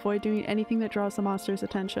eye, you'll avoid doing anything that draws the monster's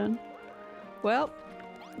attention. Well,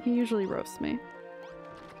 he usually roasts me.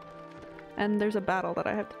 And there's a battle that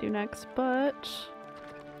I have to do next, but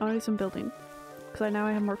I want to do some building. Because now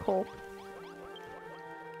I have more coal.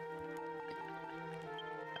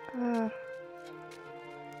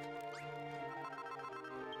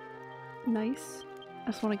 Nice. I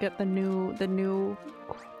just want to get the new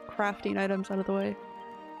crafting items out of the way.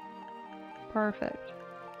 Perfect.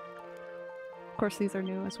 Of course these are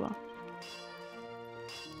new as well.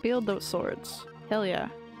 Build those swords. Hell yeah.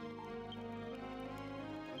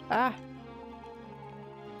 Ah!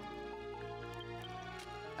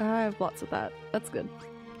 I have lots of that. That's good.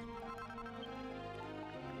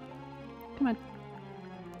 Come on.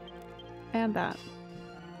 And that.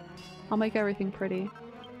 I'll make everything pretty.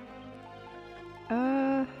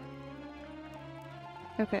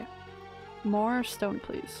 Okay. More stone,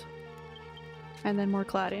 please. And then more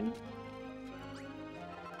cladding.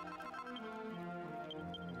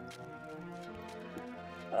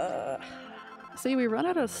 See, we run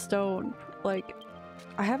out of stone. Like,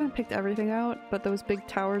 I haven't picked everything out, but those big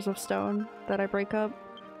towers of stone that I break up,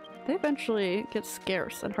 they eventually get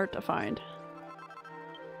scarce and hard to find.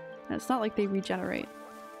 And it's not like they regenerate,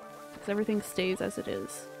 because everything stays as it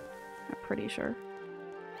is. I'm pretty sure.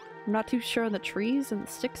 I'm not too sure on the trees and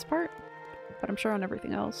the sticks part, but I'm sure on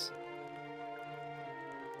everything else.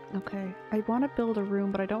 Okay, I want to build a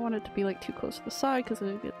room, but I don't want it to be like too close to the side because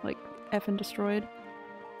it'll get like effing destroyed.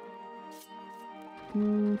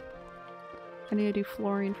 I need to do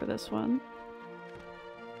flooring for this one.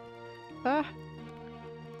 Ah!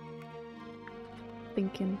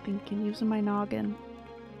 Thinking, using my noggin.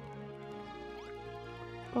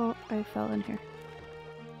 Oh, I fell in here.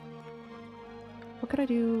 What could I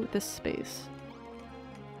do this space?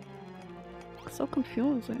 It's so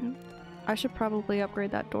confusing. I should probably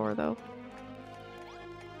upgrade that door though.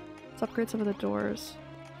 Let's upgrade some of the doors.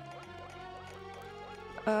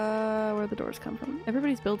 Where'd the doors come from?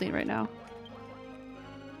 Everybody's building right now.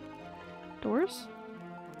 Doors?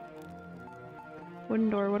 Wooden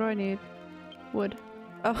door, what do I need? Wood.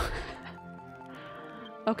 Oh.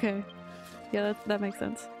 Okay. Yeah, that makes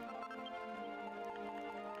sense.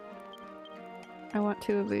 I want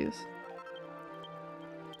 2 of these.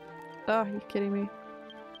 Oh, you kidding me?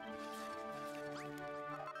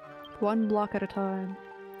 1 block at a time.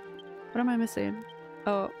 What am I missing?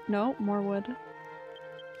 Oh, no, more wood.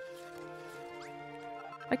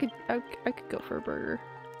 I could go for a burger.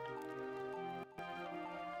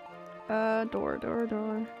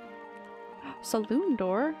 Door. Saloon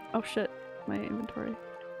door? Oh shit, my inventory.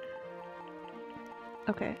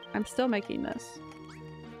 Okay, I'm still making this.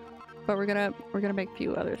 But we're gonna make a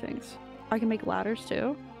few other things. I can make ladders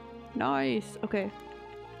too. Nice! Okay.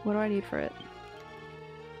 What do I need for it?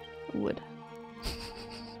 Wood.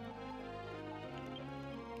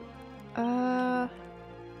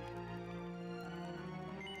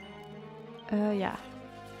 Yeah.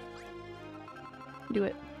 Do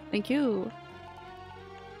it. Thank you!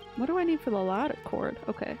 What do I need for the ladder cord?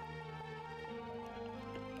 Okay.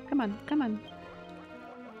 Come on, come on.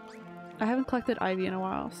 I haven't collected ivy in a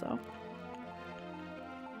while, so.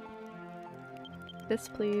 This,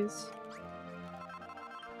 please.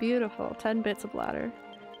 Beautiful. 10 bits of ladder.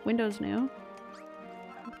 Windows new.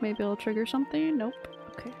 Maybe it'll trigger something? Nope.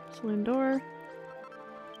 Okay. Saloon door.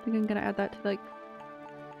 I think I'm gonna add that to like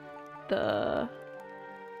the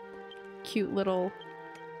cute little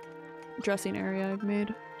dressing area I've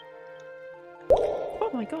made. Oh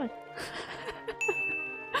my god.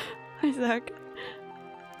 Hi, Zach.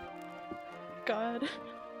 God.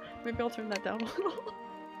 Maybe I'll turn that down a little.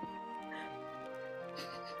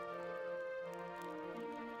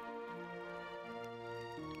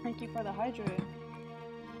 Thank you for the hydrate.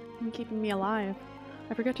 And keeping me alive.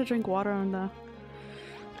 I forget to drink water on the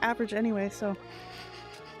average anyway, so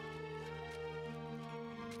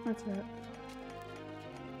that's it.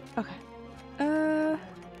 Okay.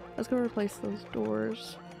 Let's go replace those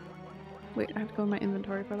doors. Wait, I have to go in my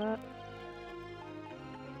inventory for that.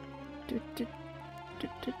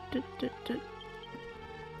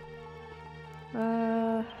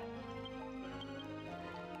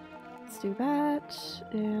 Let's do that,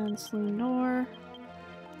 and saloon door.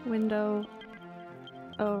 Window.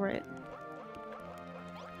 Oh, right.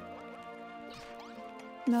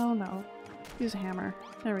 No, no. Use a hammer.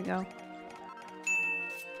 There we go.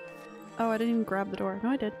 Oh, I didn't even grab the door. No,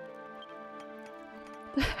 I did.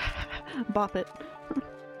 Bop it.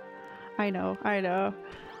 I know, I know.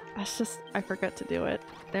 That's just, I forget to do it.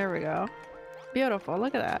 There we go. Beautiful,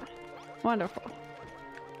 look at that. Wonderful.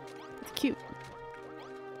 It's cute.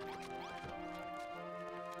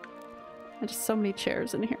 And just so many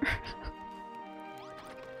chairs in here.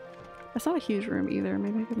 That's not a huge room either.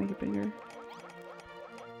 Maybe I could make it bigger.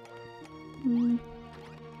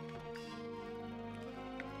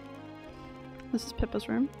 This is Pippa's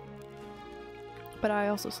room. But I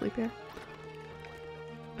also sleep here.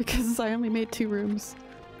 Because I only made 2 rooms.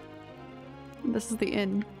 And this is the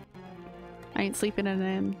inn. I ain't sleeping in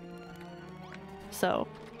an inn. So.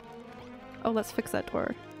 Oh, let's fix that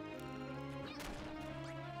door.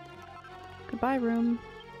 Goodbye, room.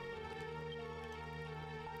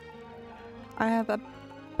 I have a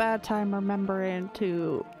bad time remembering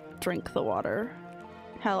to drink the water.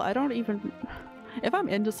 Hell, I don't even... If I'm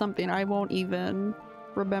into something, I won't even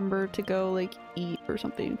remember to go like eat or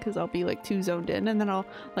something because I'll be like too zoned in, and then I'll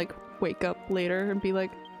like wake up later and be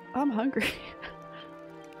like, I'm hungry.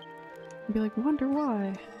 And be like, wonder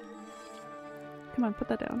why. Come on, put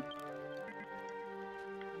that down.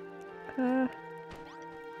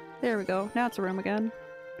 There we go. Now it's a room again.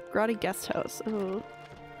 Grotty guest house. Oh.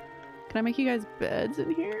 Can I make you guys beds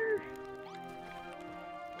in here?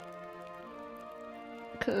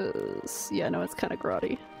 Cause yeah, no, it's kind of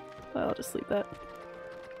grotty. I'll just leave that.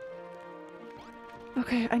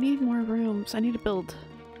 Okay, I need more rooms. I need to build.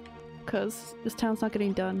 Cause this town's not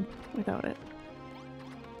getting done without it.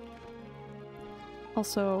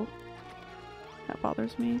 Also, that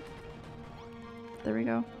bothers me. There we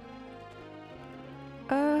go.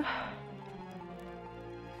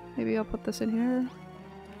 Maybe I'll put this in here.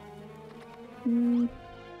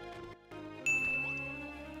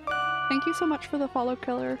 Thank you so much for the follow,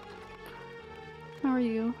 killer. How are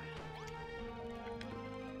you?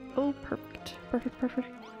 Oh, perfect. Perfect, perfect.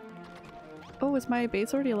 Oh, is my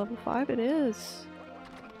base already a level 5? It is.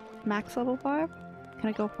 Max level 5? Can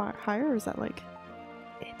I go higher, or is that like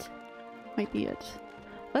it? Might be it.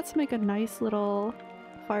 Let's make a nice little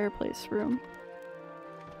fireplace room.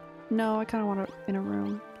 No, I kind of want it in a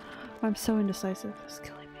room. I'm so indecisive. It's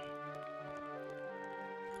killing me.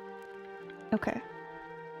 Okay.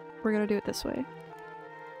 We're gonna do it this way.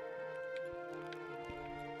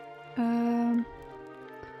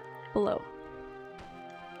 Below.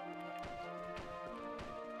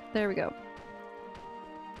 There we go.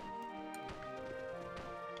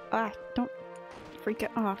 Ah, don't freak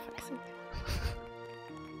it off.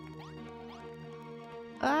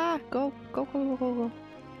 Ah, go, go, go, go, go, go.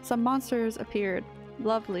 Some monsters appeared.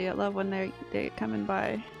 Lovely. I love when they coming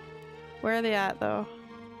by. Where are they at though?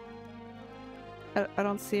 I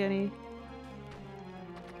don't see any.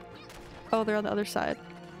 Oh, they're on the other side.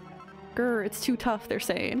 Grr, it's too tough, they're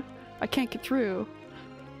saying. I can't get through.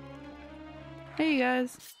 Hey, you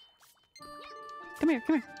guys. Come here,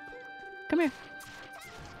 come here. Come here.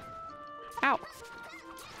 Ow.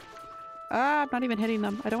 Ah, I'm not even hitting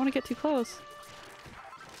them. I don't want to get too close.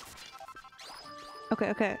 Okay,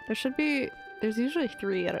 okay. There's usually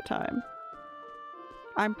 3 at a time.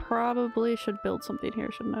 I probably should build something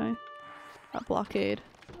here, shouldn't I? A blockade.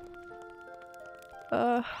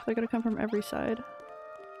 They're gonna come from every side.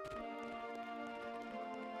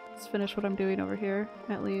 Let's finish what I'm doing over here,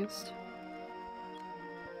 at least.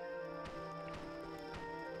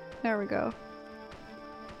 There we go.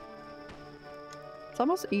 It's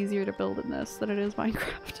almost easier to build in this than it is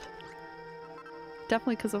Minecraft.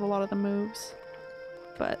 Definitely because of a lot of the moves.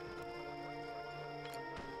 But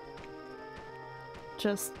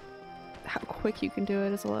just how quick you can do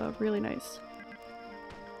it is really nice.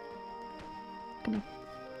 Come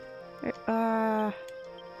on.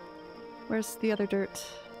 Where's the other dirt?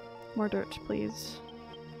 More dirt, please.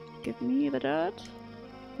 Give me the dirt.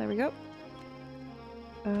 There we go.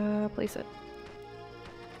 Place it.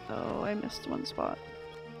 Oh, I missed one spot.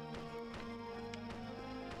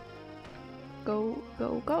 Go,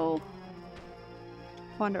 go, go!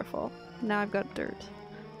 Wonderful. Now I've got dirt.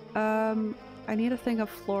 I need a thing of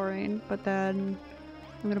flooring, but then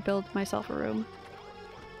I'm gonna build myself a room.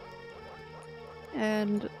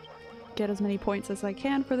 And get as many points as I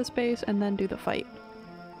can for the space, and then do the fight.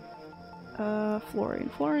 Flooring,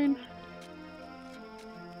 flooring.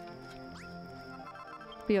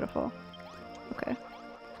 Beautiful. Okay.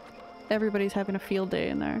 Everybody's having a field day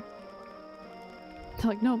in there. They're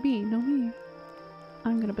like, no me, no me.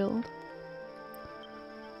 I'm gonna build.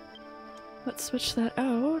 Let's switch that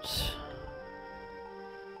out.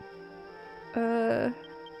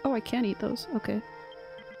 Oh, I can eat those. Okay.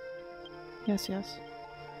 Yes, yes.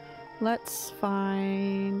 Let's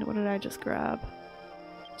find... What did I just grab?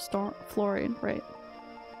 Fluorine, right.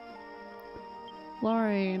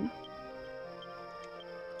 Fluorine.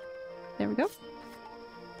 There we go.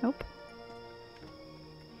 Nope.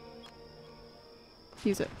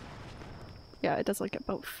 Use it. Yeah, it does like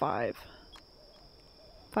about 5.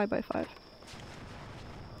 5 by 5.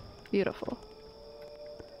 Beautiful.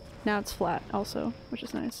 Now it's flat also, which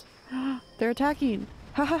is nice. They're attacking!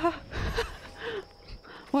 Ha ha ha!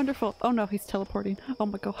 Wonderful! Oh no, he's teleporting. Oh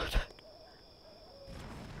my god.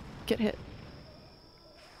 Get hit.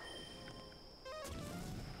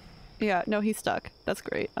 Yeah, no, he's stuck. That's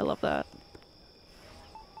great. I love that.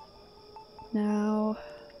 Now...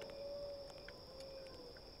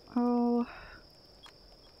 Oh...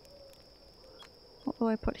 What will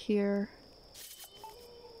I put here?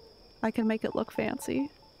 I can make it look fancy.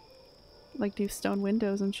 Like do stone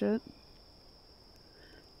windows and shit.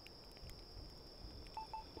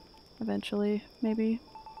 Eventually, maybe.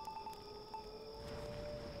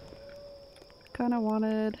 Kinda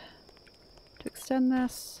wanted to extend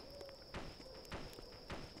this.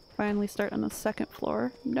 Finally start on the second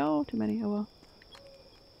floor. No, too many, oh well.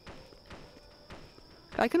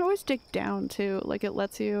 I can always dig down too, like it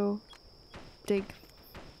lets you dig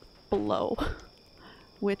below.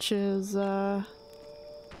 Which is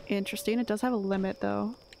interesting. It does have a limit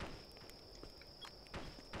though.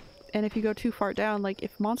 And if you go too far down, like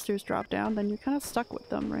if monsters drop down, then you're kind of stuck with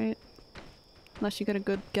them, right? Unless you get a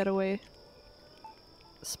good getaway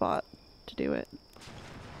spot to do it.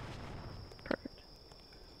 Perfect.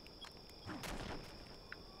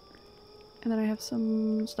 And then I have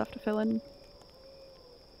some stuff to fill in.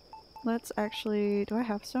 Let's actually... Do I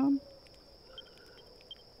have stone?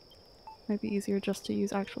 Might be easier just to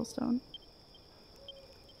use actual stone.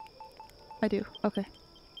 I do. Okay.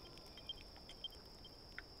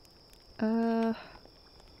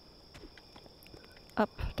 Up.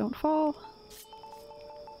 Don't fall.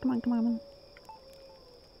 Come on, come on, come on.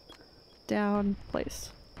 Down. Place.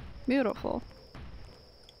 Beautiful.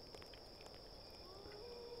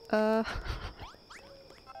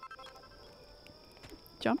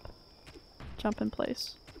 Jump. Jump in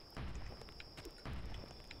place.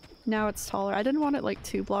 Now it's taller. I didn't want it like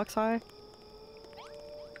 2 blocks high.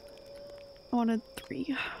 I wanted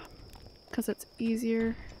 3. Because it's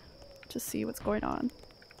easier to see what's going on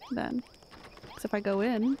then. Because if I go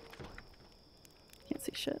in, can't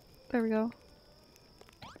see shit. There we go.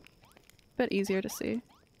 Bit easier to see,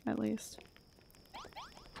 at least.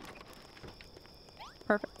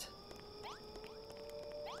 Perfect.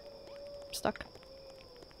 Stuck.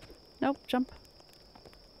 Nope, jump.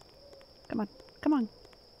 Come on, come on.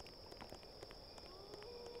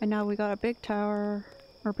 And now we got a big tower,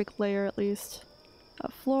 or big layer at least. A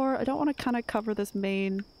floor. I don't want to kind of cover this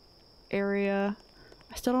main area.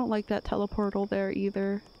 I still don't like that teleportal there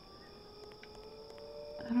either.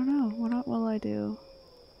 I don't know. What will I do?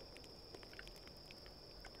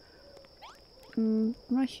 I'm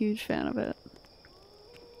not a huge fan of it.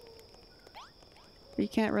 But you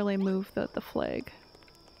can't really move the flag.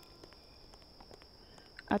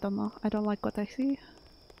 I don't know. I don't like what I see.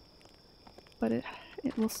 But it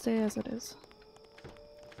will stay as it is.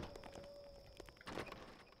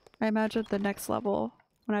 I imagine the next level,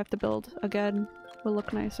 when I have to build again, will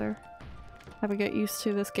look nicer. Have to get used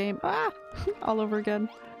to this game. Ah! All over again.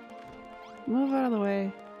 Move out of the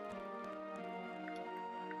way.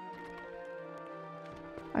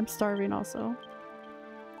 I'm starving also.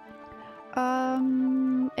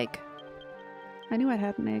 Egg. I knew I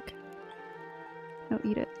had an egg. No,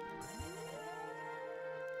 eat it.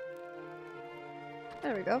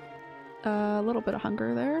 There we go. A little bit of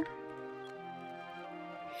hunger there.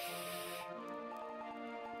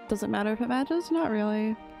 Does it matter if it matches? Not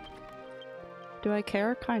really. Do I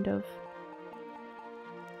care? Kind of.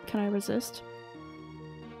 Can I resist?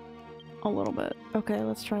 A little bit. Okay,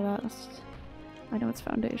 let's try that. I know it's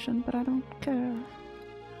foundation, but I don't care.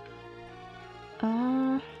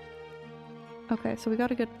 Okay, so we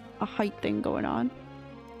gotta get a height thing going on.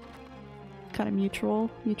 Kind of mutual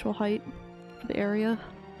height for the area.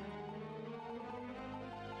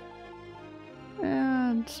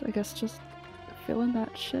 And I guess just filling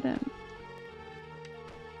that shit in.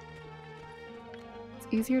 It's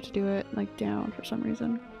easier to do it like down for some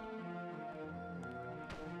reason.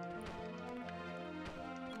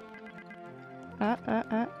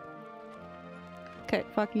 Okay,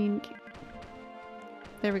 fucking...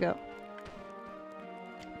 There we go.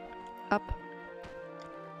 Up.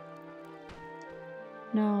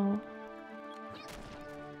 No.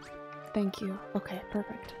 Thank you. Okay,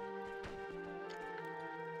 perfect.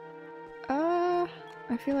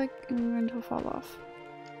 I feel like I'm going to fall off.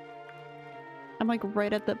 I'm like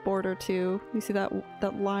right at that border too. You see that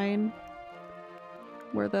line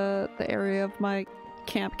where the area of my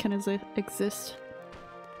camp can exist?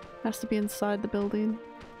 Has to be inside the building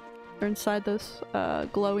or inside this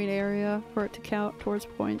glowing area for it to count towards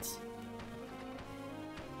points.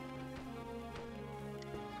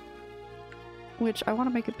 Which I want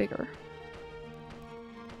to make it bigger.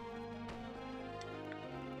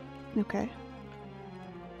 Okay.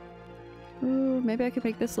 Ooh, maybe I could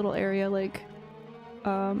make this little area like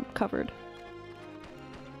covered.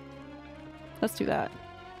 Let's do that.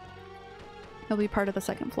 It'll be part of the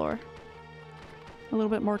second floor. A little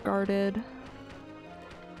bit more guarded. A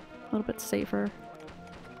little bit safer.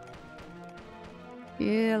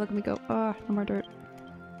 Yeah, look at me go. Ah, no more dirt.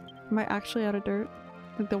 Am I actually out of dirt?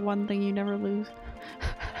 Like the one thing you never lose.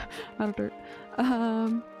 Out of dirt.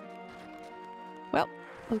 Well,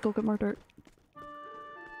 let's go get more dirt.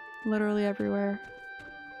 Literally everywhere.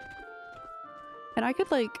 And I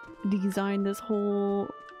could like design this whole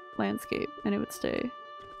landscape and it would stay,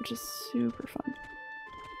 which is super fun.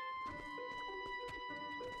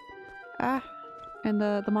 Ah! And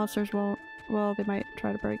the monsters won't, well, they might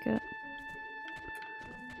try to break it.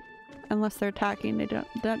 Unless they're attacking, they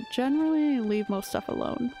don't generally leave most stuff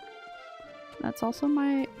alone. That's also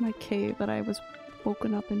my cave that I was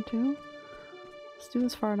woken up into. Let's do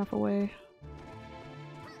this far enough away.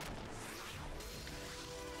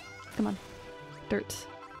 Come on. Dirt.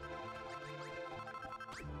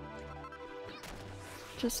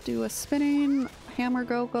 Just do a spinning hammer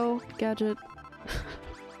go-go gadget.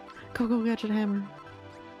 Go-go gadget hammer.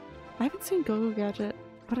 I haven't seen go-go gadget.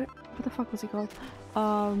 What the fuck was he called?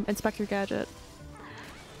 Inspector Gadget.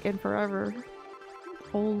 In forever.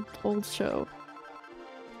 Old show.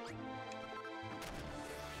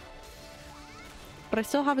 But I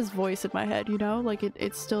still have his voice in my head, you know? Like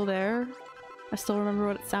it's still there. I still remember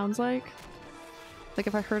what it sounds like. Like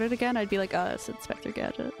if I heard it again, I'd be like, it's Inspector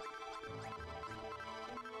Gadget.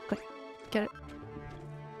 Okay, get it.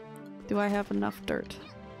 Do I have enough dirt?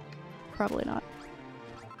 Probably not.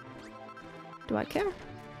 Do I care?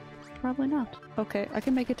 Probably not. Okay, I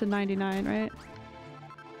can make it to 99, right?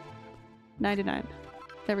 99.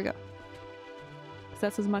 There we go. 'Cause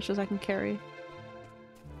that's as much as I can carry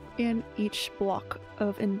in each block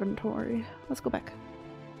of inventory. Let's go back.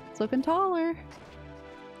 It's looking taller.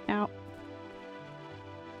 Ow.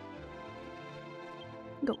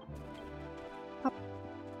 Go. Up.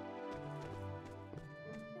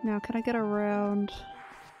 Now, can I get around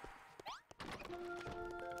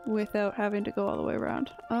without having to go all the way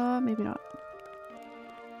around? Maybe not.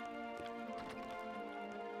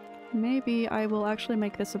 Maybe I will actually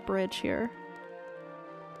make this a bridge here.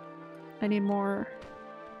 I need more.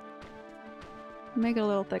 Make it a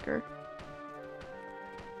little thicker.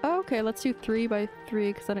 Okay, let's do 3 by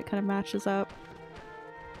 3 because then it kind of matches up.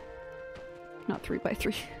 Not 3 by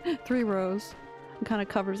 3. 3 rows. It kind of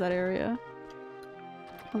covers that area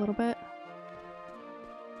a little bit.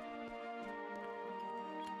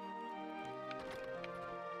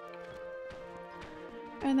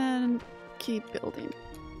 And then keep building.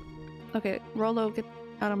 Okay, Rollo, get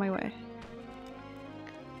out of my way.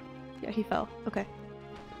 Yeah, he fell. Okay.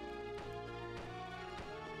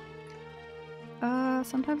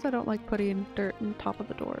 Sometimes I don't like putting dirt on top of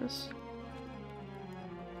the doors.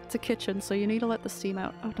 It's a kitchen, so you need to let the steam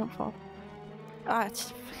out. Oh, don't fall. Ah,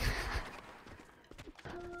 it's...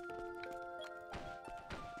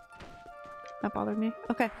 That bothered me.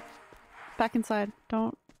 Okay. Back inside.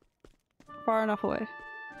 Don't... Far enough away.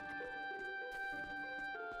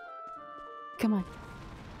 Come on.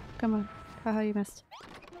 Come on. Haha, you missed.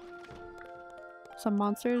 Some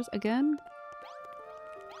monsters again?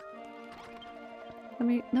 Let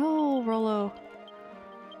me- No, Rollo!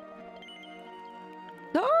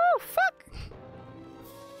 No! Fuck!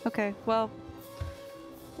 Okay, well...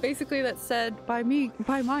 Basically that said, by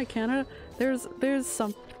my Canada, there's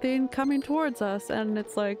something coming towards us, and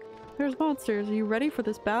it's like, there's monsters, are you ready for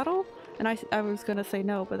this battle? And I was gonna say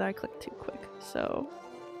no, but I clicked too quick, so...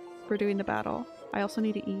 We're doing the battle. I also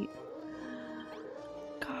need to eat.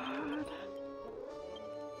 God.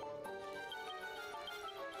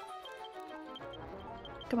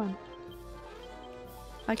 Come on.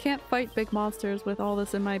 I can't fight big monsters with all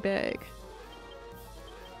this in my bag.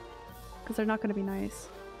 Because they're not gonna be nice.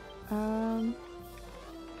 Come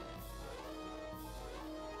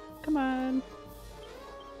on.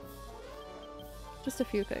 Just a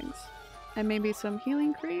few things. And maybe some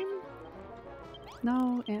healing cream?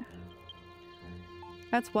 No, yeah.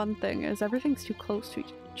 That's one thing, is everything's too close to each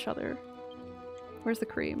other. each other. Where's the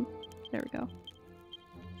cream? There we go.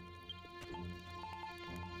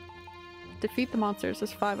 Defeat the monsters.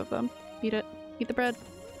 There's 5 of them. Eat it. Eat the bread.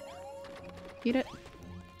 Eat it.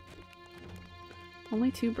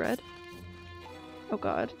 Only 2 bread? Oh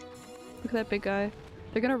god. Look at that big guy.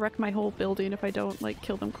 They're gonna wreck my whole building if I don't, like,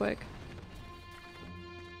 kill them quick.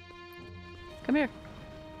 Come here.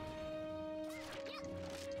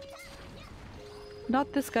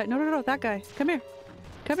 Not this guy. No, no, no, that guy. Come here.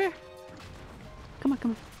 Come here. Come on,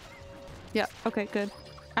 come on. Yeah, okay, good.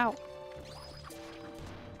 Ow.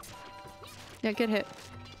 Yeah, get hit.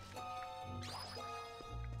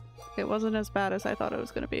 It wasn't as bad as I thought it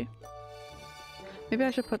was gonna be. Maybe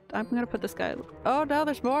I should put- I'm gonna put this guy- Oh no,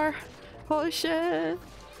 there's more! Holy shit!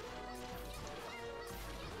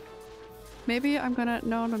 Maybe I'm gonna-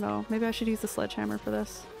 no, no, no. Maybe I should use the sledgehammer for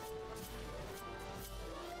this.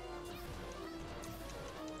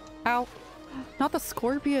 Ow! Not the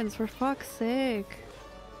scorpions, for fuck's sake!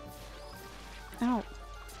 Ow.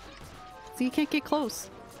 See, you can't get close.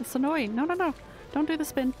 It's annoying. No, no, no. Don't do the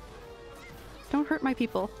spin. Don't hurt my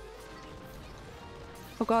people.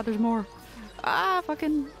 Oh god, there's more. Ah,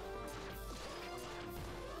 fucking...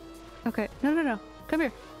 Okay. No, no, no. Come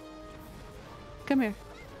here. Come here.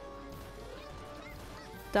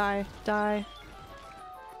 Die. Die.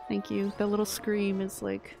 Thank you. The little scream is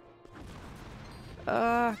like...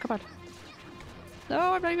 come on.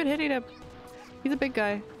 No, I'm not even hitting him. He's a big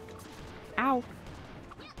guy. Ow.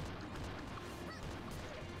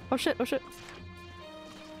 Oh shit, oh shit.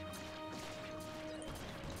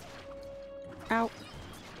 Ow.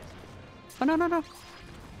 Oh no, no, no.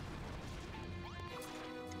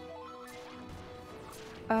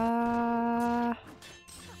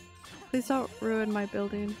 Please don't ruin my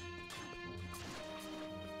building.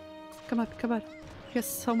 Come on, come on. He has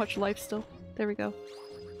so much life still. There we go.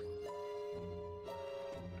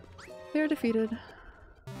 They are defeated.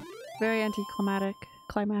 Very anticlimactic.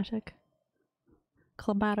 Climatic.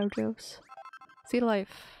 Clamato-dose. Seed of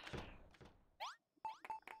life.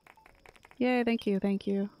 Yay, thank you, thank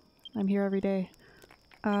you. I'm here every day.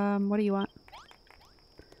 What do you want?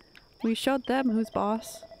 We showed them who's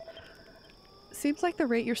boss. Seems like the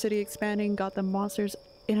rate your city expanding got the monsters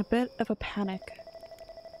in a bit of a panic.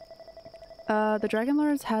 The Dragon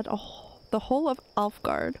Lords had the whole of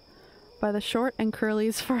Alfgard by the short and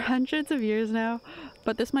curlies for hundreds of years now,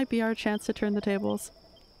 but this might be our chance to turn the tables.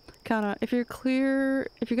 Kana, if you're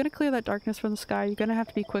gonna clear that darkness from the sky, you're gonna have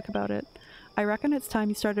to be quick about it. I reckon it's time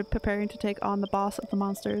you started preparing to take on the boss of the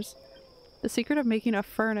monsters. The secret of making a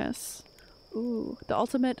furnace. Ooh, the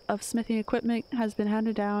ultimate of smithing equipment has been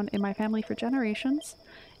handed down in my family for generations.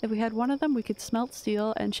 If we had one of them, we could smelt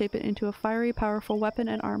steel and shape it into a fiery, powerful weapon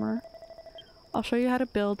and armor. I'll show you how to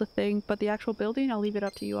build the thing, but the actual building, I'll leave it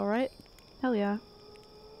up to you, alright? Hell yeah.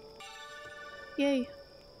 Yay.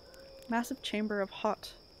 Massive chamber of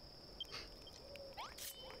hot.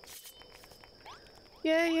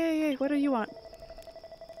 Yay, yay, yay. What do you want?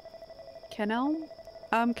 Kenelm?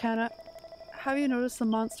 Kana, have you noticed the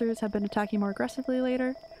monsters have been attacking more aggressively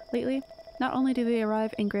lately? Not only do they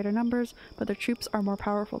arrive in greater numbers, but their troops are more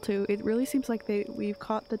powerful too. It really seems like we've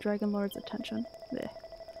caught the Dragon Lord's attention. Blech.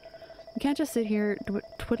 We can't just sit here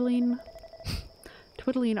twiddling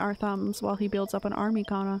our thumbs while he builds up an army,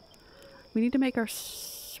 Kana. We need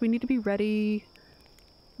to be ready.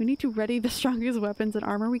 We need to ready the strongest weapons and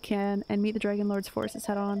armor we can and meet the Dragon Lord's forces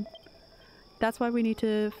head on. That's why we need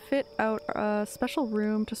to fit out a special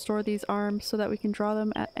room to store these arms so that we can draw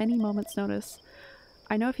them at any moment's notice.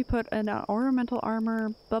 I know if you put an ornamental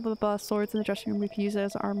armor, blah blah blah, swords in the dressing room, we can use it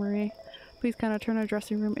as an armory. Please kind of turn our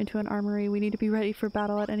dressing room into an armory. We need to be ready for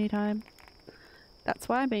battle at any time. That's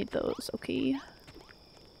why I made those, okay?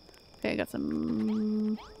 Okay, I got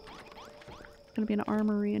some... Gonna be an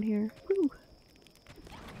armory in here. Woo!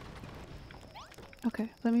 Okay,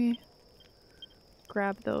 let me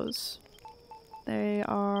grab those. They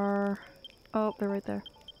are... Oh, they're right there.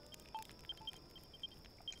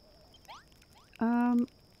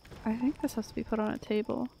 I think this has to be put on a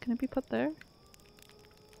table. Can it be put there?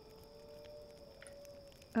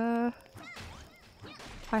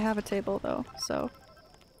 I have a table though, so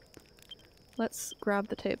let's grab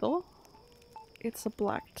the table. It's a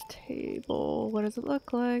black table. What does it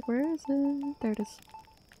look like? Where is it? There it is.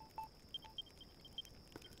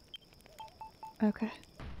 Okay.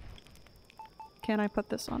 Can I put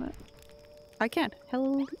this on it? I can.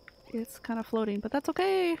 Hell, it's kind of floating, but that's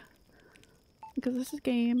okay! Because this is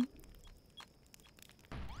game.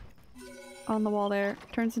 On the wall there.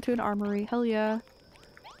 Turns into an armory. Hell yeah.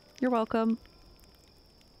 You're welcome.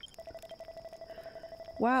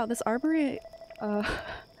 Wow, this armory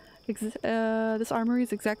This armory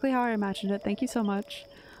is exactly how I imagined it. Thank you so much.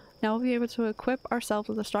 Now we'll be able to equip ourselves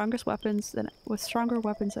with stronger weapons than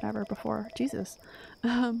ever before. Jesus.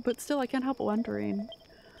 But still, I can't help wondering.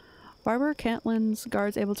 Why were Cantlin's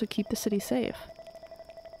guards able to keep the city safe?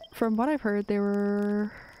 From what I've heard,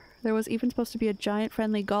 there was even supposed to be a giant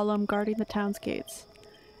friendly golem guarding the town's gates.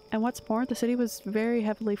 And what's more, the city was very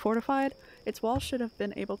heavily fortified. Its walls should have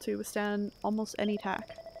been able to withstand almost any attack.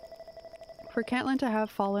 For Cantlin to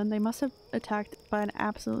have fallen, they must have attacked by an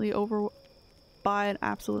absolutely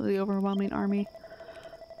overwhelming army.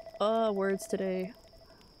 Words today.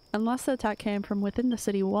 Unless the attack came from within the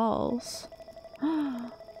city walls.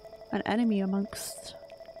 An enemy amongst...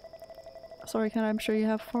 Sorry, Ken, I'm sure you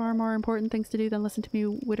have far more important things to do than listen to me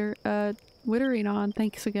wittering on.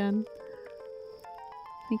 Thanks again.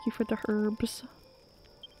 Thank you for the herbs.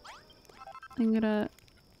 I'm gonna...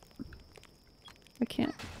 I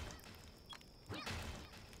can't.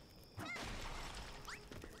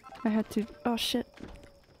 I had to- oh shit.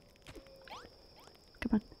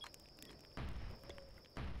 Come on.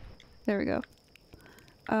 There we go.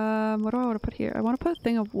 What do I want to put here? I want to put a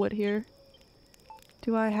thing of wood here.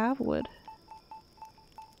 Do I have wood?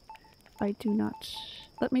 I do not.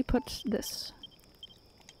 Let me put this.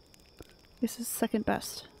 This is second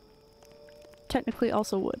best. Technically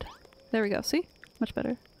also wood. There we go, see? Much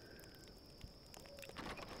better.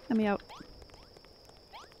 Let me out.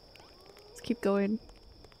 Let's keep going.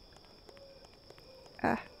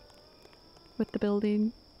 With the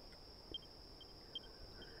building.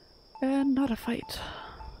 And not a fight.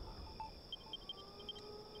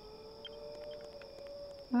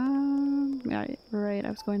 Yeah, right, I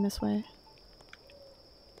was going this way.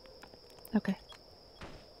 Okay.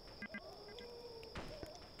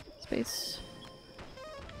 Space.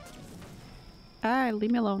 Ah,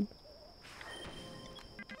 leave me alone.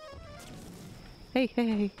 Hey, hey,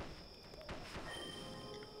 hey.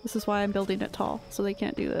 This is why I'm building it tall, so they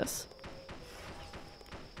can't do this.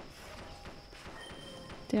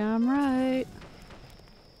 Damn right.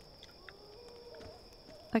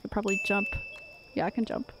 I could probably jump. Yeah, I can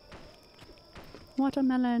jump.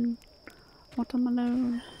 Watermelon.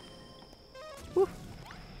 Watermelon. Woo.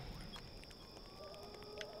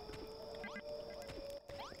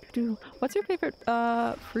 What's your favorite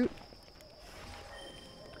fruit?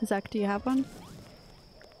 Zach, do you have one?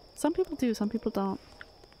 Some people do, some people don't.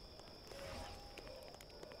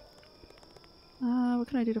 What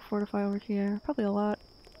can I do to fortify over here? Probably a lot.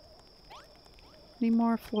 Need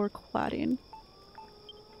more floor cladding.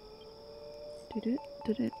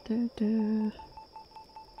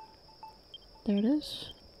 There it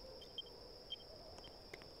is.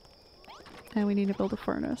 And we need to build a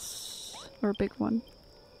furnace. Or a big one.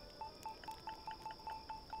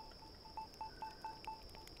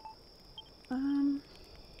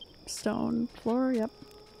 Stone floor, yep.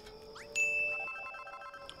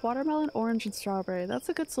 Watermelon, orange, and strawberry. That's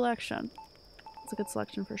a good selection. That's a good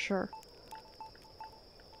selection for sure.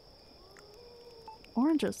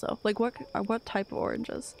 Oranges though. Like what type of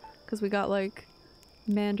oranges? Because we got like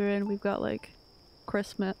mandarin, we've got like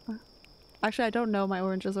Christmas. Actually, I don't know my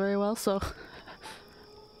oranges very well, so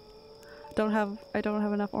I don't have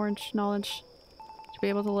enough orange knowledge to be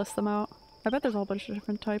able to list them out. I bet there's a whole bunch of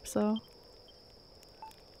different types though.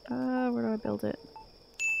 Where do I build it?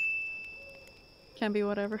 Can be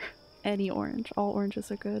whatever. Any orange. All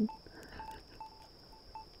oranges are good.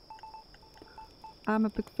 I'm a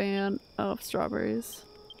big fan of strawberries.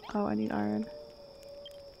 Oh, I need iron.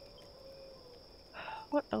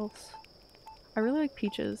 What else? I really like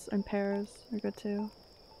peaches and pears are good too.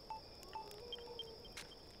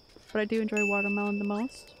 But I do enjoy watermelon the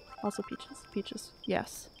most. Also peaches. Peaches,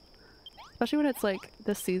 yes. Especially when it's like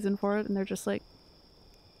the season for it and they're just like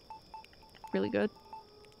really good.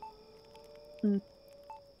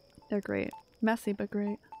 They're great. Messy, but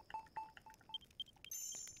great.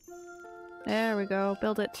 There we go.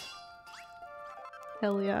 Build it.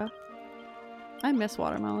 Hell yeah. I miss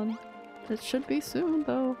watermelon. It should be soon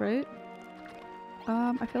though, right?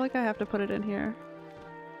 I feel like I have to put it in here.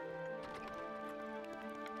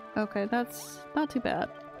 Okay, that's not too bad.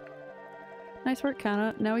 Nice work,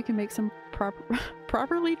 Kana. Now we can make some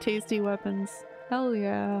properly tasty weapons. Hell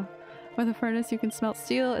yeah. With a furnace you can smelt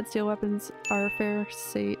steel, and steel weapons are a fair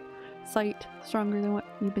sight stronger than what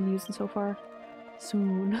you've been using so far.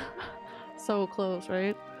 Soon. So close,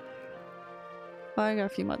 right? Well, I got a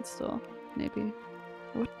few months still, maybe.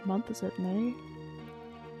 What month is it? May?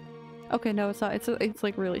 Okay, no, it's not. It's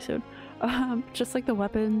like really soon. Just like the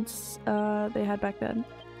weapons they had back then.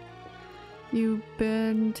 You've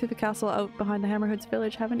been to the castle out behind the Hammerhoods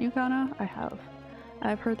village, haven't you, Kana? I have.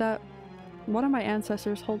 I've heard that One of my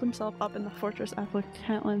ancestors holed himself up in the fortress after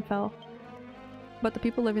Catelyn fell. But the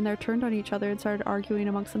people living there turned on each other and started arguing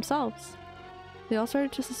amongst themselves. They all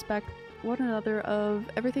started to suspect one another of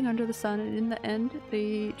everything under the sun, and in the end,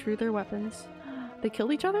 they drew their weapons. They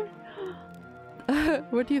killed each other?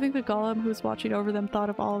 What do you think the golem who's watching over them thought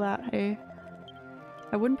of all that, hey?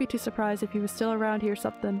 I wouldn't be too surprised if he was still around here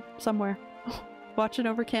somewhere. Watching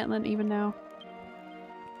over Catelyn even now.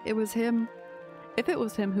 It was him. If it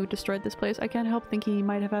was him who destroyed this place, I can't help thinking he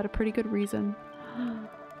might have had a pretty good reason.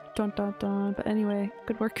 Dun dun dun. But anyway,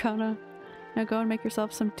 good work, Kana. Now go and make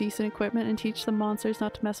yourself some decent equipment and teach the monsters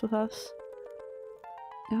not to mess with us.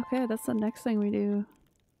 Okay, that's the next thing we do.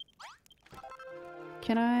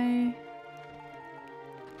 Can I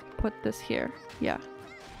put this here? Yeah.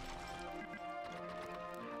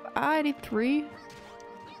 I need 3?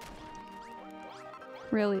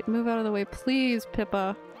 Really? Move out of the way, please,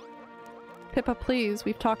 Pippa. Pippa, please.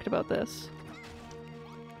 We've talked about this.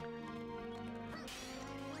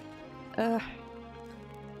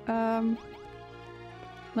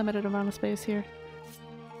 Limited amount of space here.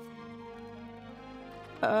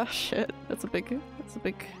 Shit. That's a big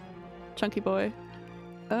chunky boy.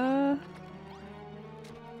 It's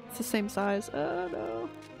the same size. No.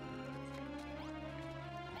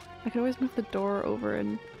 I could always move the door over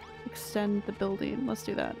and extend the building. Let's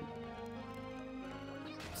do that.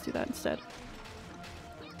 Let's do that instead.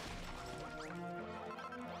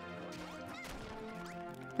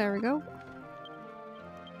 There we go.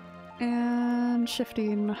 And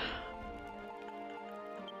shifting.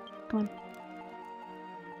 Come on.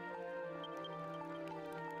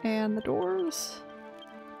 And the doors.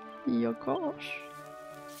 Yo gosh.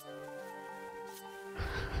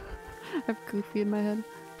 I have Goofy in my head.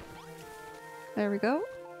 There we go.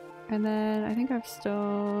 And then I think I have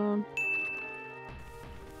stone.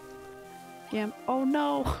 Damn. Oh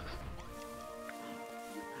no!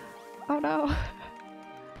 Oh no!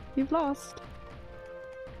 You've lost.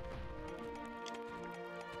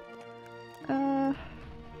 I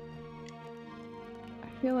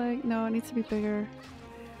feel like no, it needs to be bigger.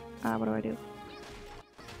 What do I do?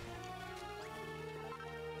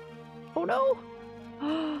 Oh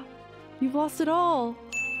no! You've lost it all!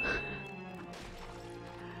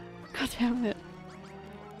 God damn it.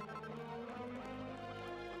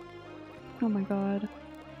 Oh my god.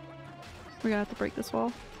 We're gonna have to break this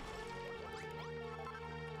wall.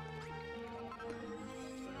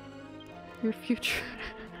 Your future.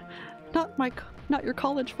 Not your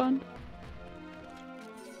college fund.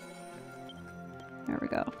 There we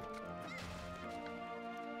go.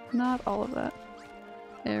 Not all of that.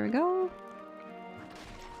 There we go.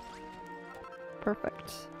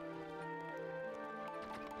 Perfect.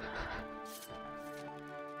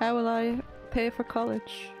 How will I pay for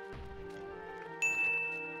college?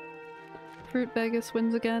 Fruit Vegas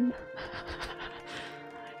wins again.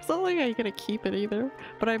 It's not like I'm gonna keep it either,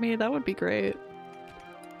 but I mean that would be great.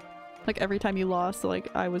 Like every time you lost,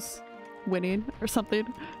 like I was winning or something.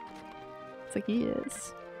 It's like,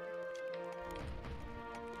 yes.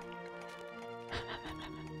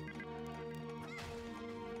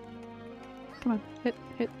 Come on,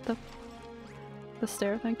 hit the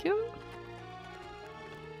stair, thank you.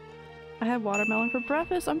 I had watermelon for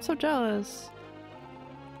breakfast, I'm so jealous.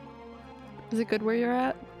 Is it good where you're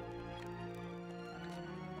at?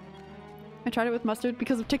 I tried it with mustard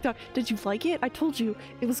because of TikTok. Did you like it? I told you.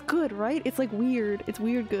 It was good, right? It's like weird. It's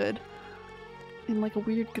weird good. In like a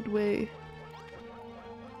weird good way.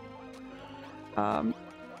 I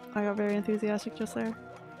got very enthusiastic just there.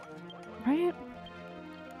 Right?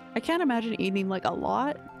 I can't imagine eating like a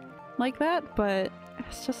lot like that, but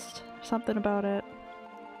it's just something about it.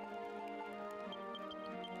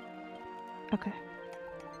 Okay.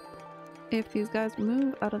 If these guys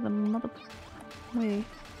move out of the mother way.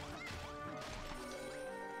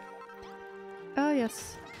 Oh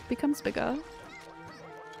yes, becomes bigger.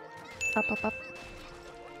 Up, up, up.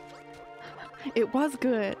 It was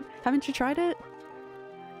good. Haven't you tried it?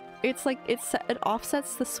 It's like it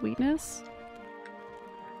offsets the sweetness.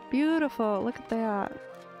 Beautiful. Look at that.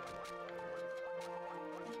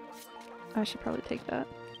 I should probably take that.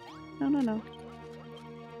 No, no, no.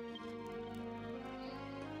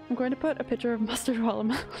 I'm going to put a picture of mustard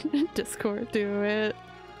watermelon in Discord. Do it.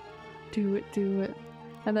 Do it, do it.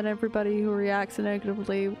 And then everybody who reacts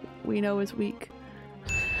negatively we know is weak.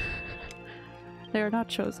 They are not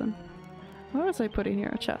chosen. What was I putting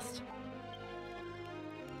here? A chest.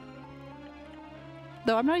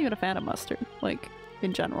 Though I'm not even a fan of mustard, like,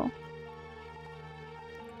 in general.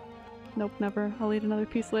 Nope, never. I'll eat another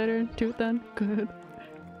piece later. Do it then. Good.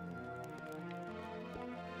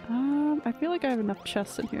 I feel like I have enough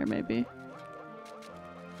chests in here, maybe.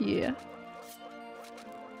 Yeah.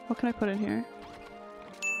 What can I put in here?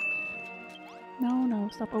 No,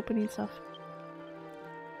 stop opening stuff.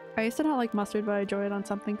 I used to not like mustard, but I enjoy it on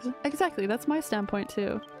something. Exactly, that's my standpoint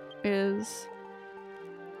too. Is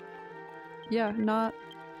yeah, not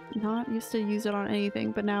used to use it on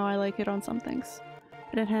anything, but now I like it on some things.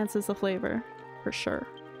 It enhances the flavor, for sure.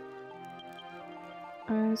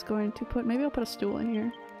 I was going to put, maybe I'll put a stool in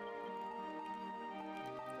here.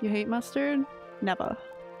 You hate mustard? Never.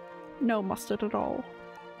 No mustard at all.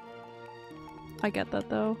 I get that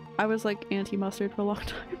though. I was like anti-mustard for a long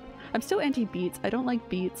time. I'm still anti-beets. I don't like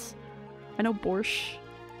beets. I know borscht.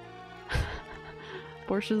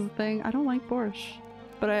 Borscht is the thing. I don't like borscht.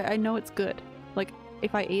 But I know it's good. Like,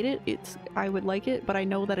 if I ate it, I would like it, but I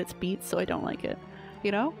know that it's beets, so I don't like it.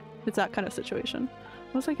 You know? It's that kind of situation.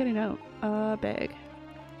 What was I getting out? Bag.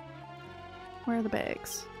 Where are the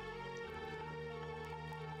bags?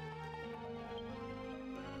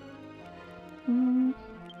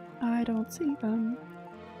 I don't see them.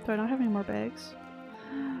 Do I not have any more bags?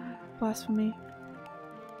 Blasphemy.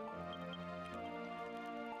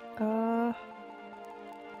 No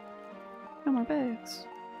more bags.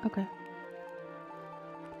 Okay.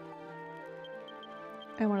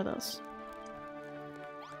 And one of those.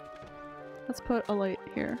 Let's put a light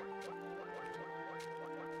here.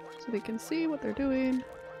 So they can see what they're doing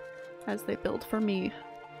as they build for me.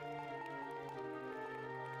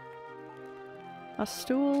 A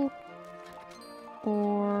stool,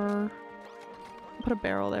 or put a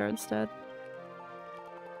barrel there instead.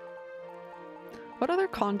 What other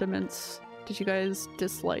condiments did you guys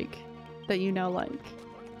dislike that you now like?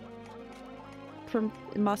 From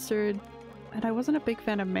mustard, and I wasn't a big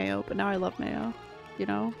fan of mayo, but now I love mayo, you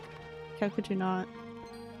know? How could you not?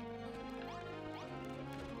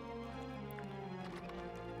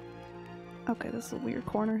 Okay, this is a weird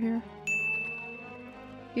corner here.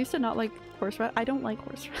 I used to not like horseradish. I don't like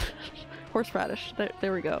horseradish. Horseradish.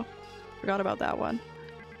 There we go. Forgot about that one.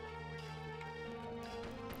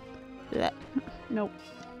 Blech. Nope.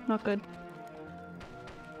 Not good.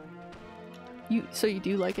 So you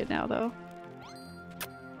do like it now, though?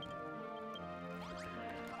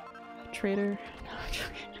 Traitor.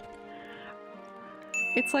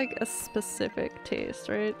 It's like a specific taste,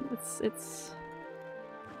 right? It's...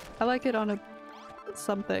 I like it on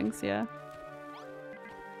some things, yeah.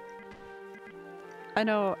 I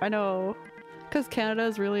know, because Canada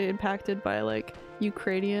is really impacted by like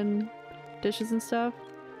Ukrainian dishes and stuff.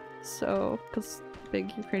 So, because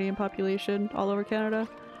big Ukrainian population all over Canada.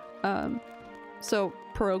 So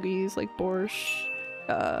pierogies, like borscht,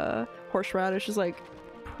 horseradish is like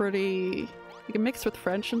pretty, like mixed with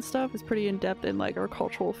French and stuff is pretty in-depth in like our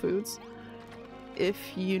cultural foods. If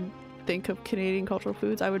you think of Canadian cultural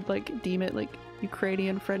foods, I would like deem it like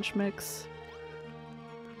Ukrainian French mix.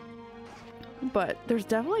 But there's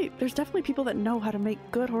definitely people that know how to make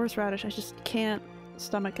good horseradish. I just can't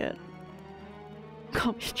stomach it.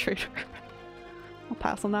 Call me a traitor. I'll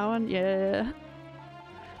pass on that one. Yeah.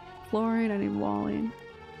 Flooring, I need walling.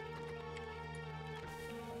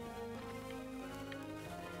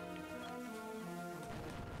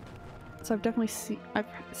 So I've definitely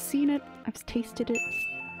seen it, I've tasted it.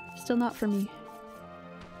 Still not for me.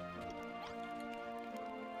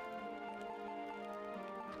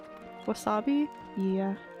 Wasabi?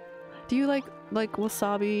 Yeah. Do you like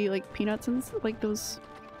wasabi, like peanuts and like those?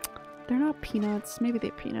 They're not peanuts. Maybe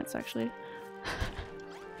they're peanuts actually.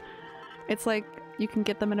 It's like you can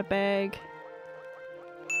get them in a bag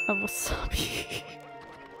of wasabi.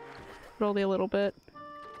 But only a little bit.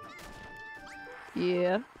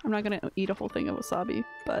 Yeah. I'm not gonna eat a whole thing of wasabi,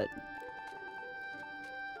 but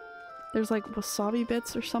there's like wasabi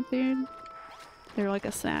bits or something. They're like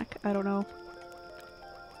a snack. I don't know.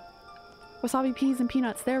 Wasabi peas and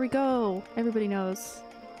peanuts. There we go. Everybody knows.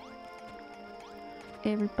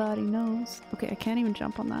 Everybody knows. Okay, I can't even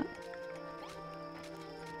jump on that.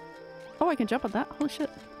 Oh, I can jump on that. Holy shit.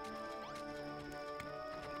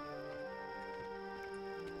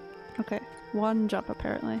 Okay, one jump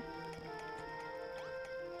apparently.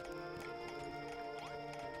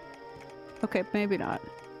 Okay, maybe not.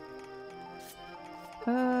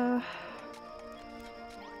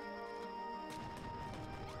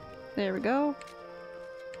 There we go.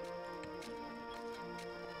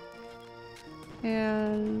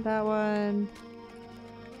 And that one.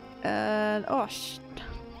 And oh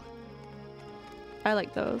I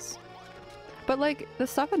like those. But like the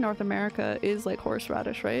stuff in North America is like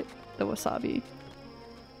horseradish, right? The wasabi.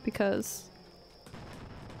 Because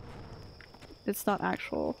it's not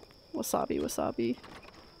actual wasabi.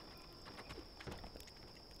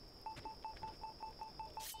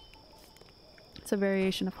 It's a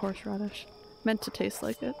variation of horseradish. Meant to taste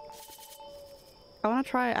like it. I want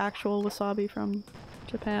to try actual wasabi from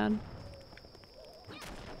Japan.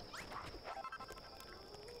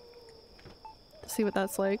 To see what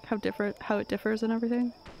that's like, how it differs and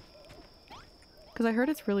everything. Because I heard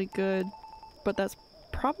it's really good, but that's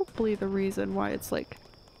probably the reason why it's like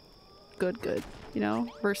good, you know,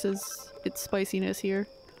 versus its spiciness here.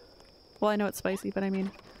 Well, I know it's spicy, but I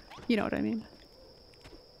mean, you know what I mean.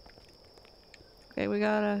 Okay, we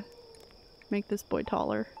gotta make this boy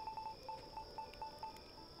taller.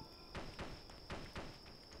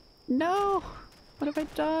 No! What have I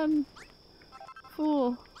done?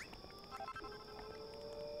 Fool.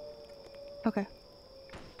 Okay.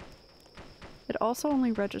 It also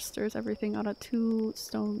only registers everything on a 2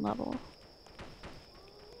 stone level.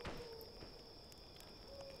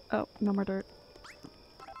 Oh, no more dirt.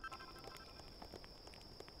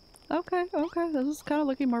 Okay, okay, this is kind of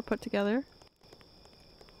looking more put together.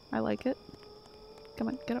 I like it. Come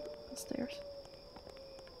on, get up the stairs.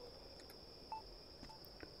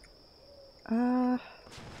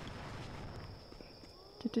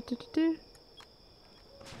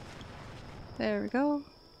 There we go.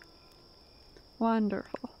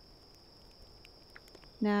 Wonderful.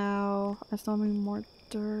 Now, I still need more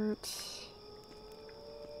dirt.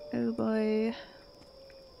 Oh boy.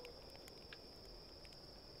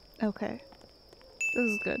 Okay. This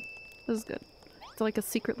is good. This is good. It's like a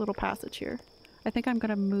secret little passage here. I think I'm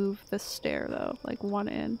gonna move this stair though, like one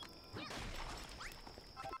in.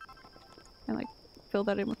 And like fill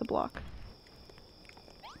that in with a block.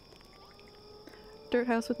 Dirt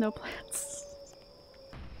house with no plants.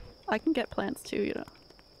 I can get plants too, you know.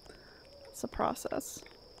 It's a process.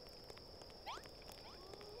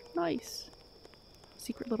 Nice.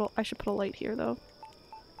 Secret little- I should put a light here though.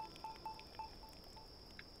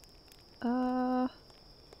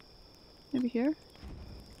 Maybe here?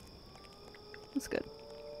 That's good.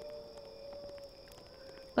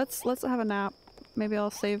 Let's have a nap. Maybe I'll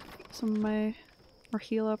save some of my- or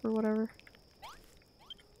heal up or whatever.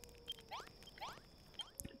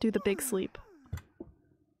 Do the big sleep.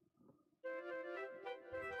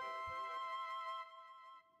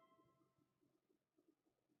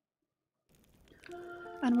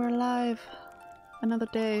 And we're alive. Another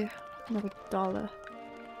day. Another dollar.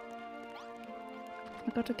 I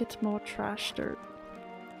gotta get more trash dirt.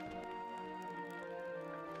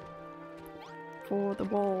 For the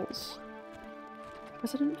walls.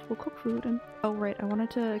 Resident will cook food and- oh right, I wanted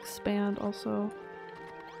to expand also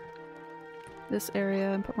this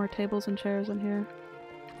area and put more tables and chairs in here.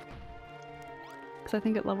 Because I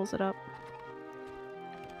think it levels it up.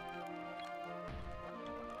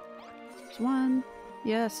 There's one.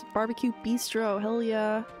 Yes, barbecue bistro, hell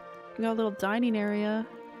yeah. We got a little dining area.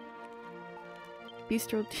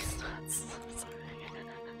 Bistro nuts.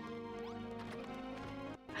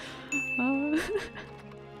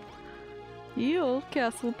 Ye old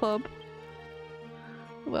castle pub.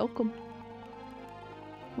 Welcome.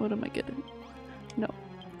 What am I getting? No,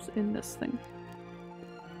 it's in this thing.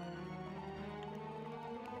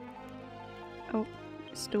 Oh,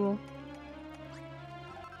 stool.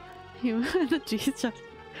 You the cheese chest.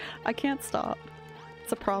 I can't stop.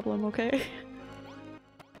 It's a problem, okay?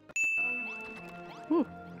 Ooh.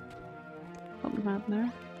 Something happened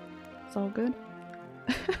there. It's all good.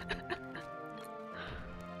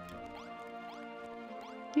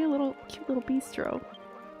 Yeah, little cute little bistro.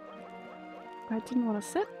 I didn't want to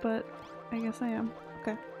sit, but I guess I am.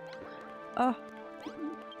 Okay. Oh,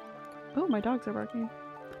 my dogs are barking.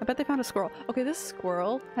 I bet they found a squirrel. Okay, this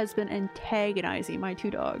squirrel has been antagonizing my 2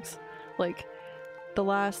 dogs. Like, the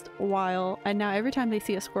last while, and now every time they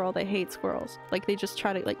see a squirrel, they hate squirrels. Like, they just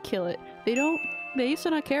try to, like, kill it. They used to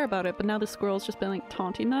not care about it, but now the squirrel's just been, like,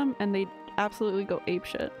 taunting them, and they absolutely go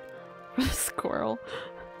apeshit for the squirrel.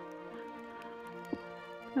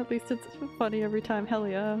 At least it's funny every time. Hell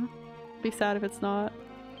yeah. Be sad if it's not.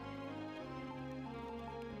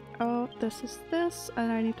 Oh, this is this, and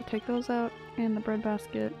I need to take those out, and the bread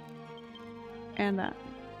basket, and that.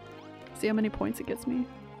 See how many points it gets me.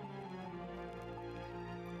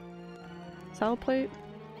 Salad plate?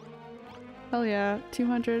 Hell yeah,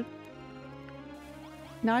 200.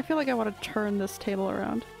 Now I feel like I want to turn this table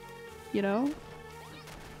around. You know?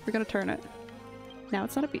 We're gonna turn it. Now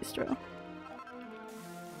it's not a bistro.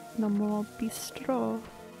 No more bistro.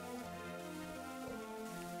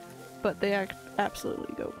 But they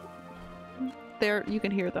absolutely go. There, you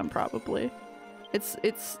can hear them probably. It's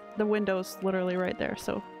the window's literally right there,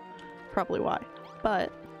 so probably why.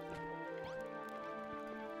 But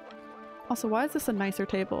also, why is this a nicer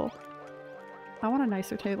table? I want a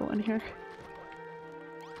nicer table in here.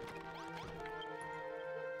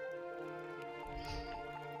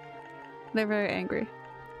 They're very angry.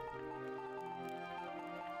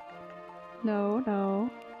 No, no.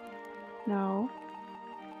 No.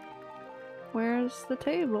 Where's the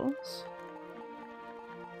tables?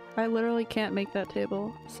 I literally can't make that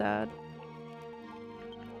table. Sad.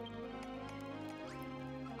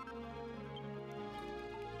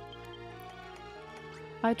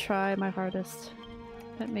 I try my hardest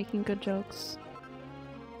at making good jokes.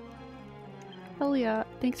 Hell yeah.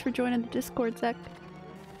 Thanks for joining the Discord, Zach.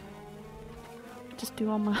 Just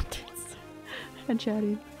do all my updates and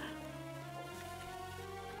chatting.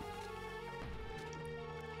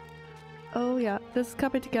 Oh yeah, this is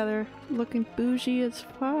coming together. Looking bougie as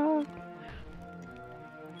fuck.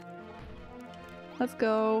 Let's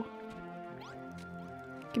go.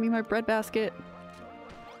 Give me my bread basket.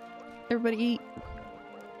 Everybody eat.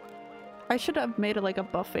 I should have made it like a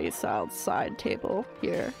buffet style side table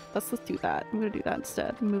here. Let's do that. I'm gonna do that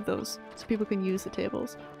instead. Move those so people can use the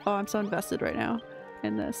tables. Oh, I'm so invested right now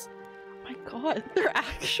in this. Oh my god, they're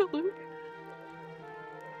actually...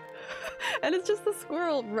 And it's just the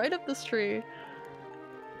squirrel right up this tree.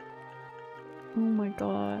 Oh my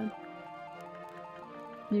god.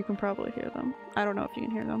 You can probably hear them. I don't know if you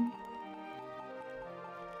can hear them.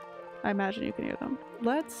 I imagine you can hear them.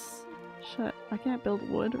 Let's... Shit, I can't build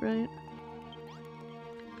wood, right?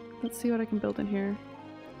 Let's see what I can build in here.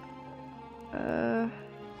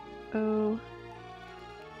 Oh,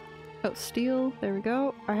 steel. There we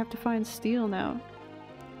go. I have to find steel now.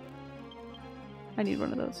 I need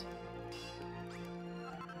one of those.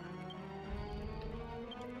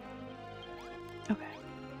 Okay.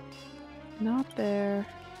 Not there.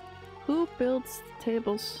 Who builds the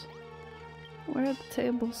tables? Where are the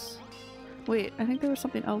tables? Wait, I think there was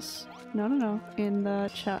something else. No, no, no. In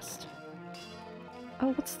the chest.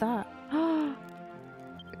 Oh, what's that?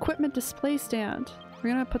 Equipment display stand. We're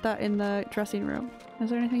gonna put that in the dressing room. Is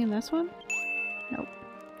there anything in this one? Nope.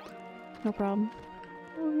 No problem.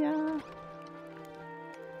 Oh yeah.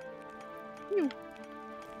 Ew.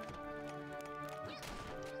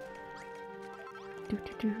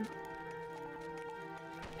 Do.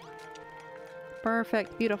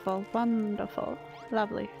 Perfect. Beautiful. Wonderful.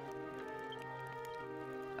 Lovely.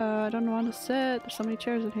 I don't want to sit. There's so many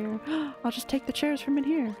chairs in here. I'll just take the chairs from in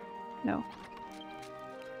here. No.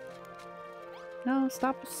 No,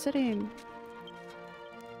 stop sitting.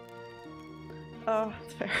 Oh,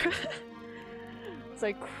 it's fair. It's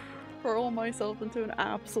like curl myself into an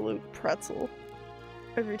absolute pretzel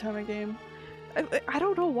every time I game. I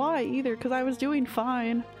don't know why either, because I was doing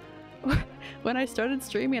fine. When I started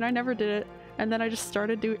streaming, I never did it. And then I just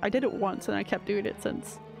started doing- I did it once and I kept doing it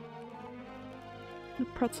since. The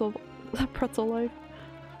pretzel life.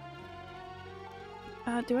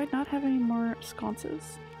 Do I not have any more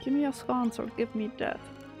sconces? Give me a sconce or give me death.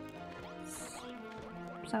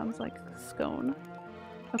 Sounds like scone.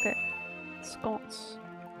 Okay. Sconce.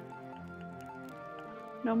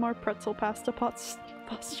 No more pretzel pasta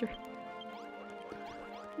posture.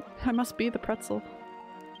 I must be the pretzel.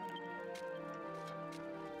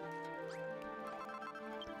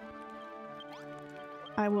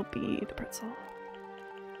 I will be the pretzel.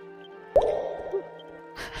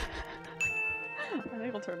 I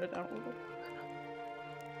think I'll turn it down a little bit.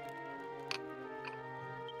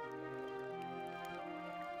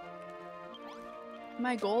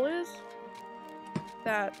 My goal is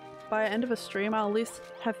that by the end of a stream I'll at least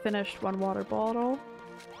have finished one water bottle.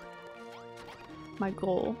 My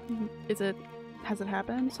goal. Has it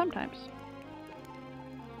happened? Sometimes.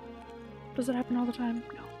 Does it happen all the time?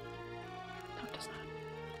 No. No, it does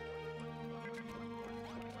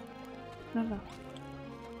not. No.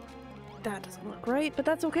 That doesn't look right, but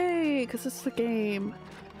that's okay, because it's the game.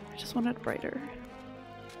 I just want it brighter.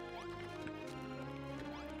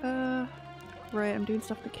 Right, I'm doing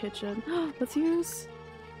stuff in the kitchen. Let's use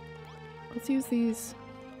these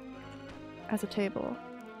as a table.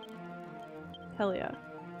 Hell yeah.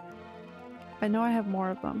 I know I have more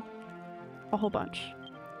of them. A whole bunch.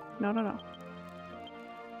 No.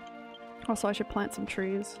 Also, I should plant some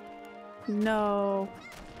trees. No.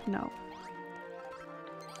 No.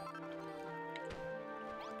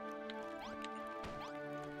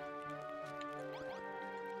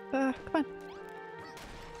 Come on.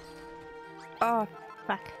 Oh,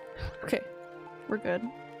 fuck. Okay. We're good.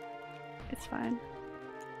 It's fine.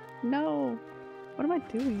 No! What am I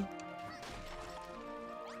doing?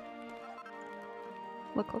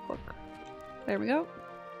 Look. There we go.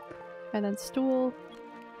 And then stool.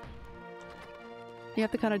 You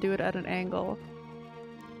have to kind of do it at an angle.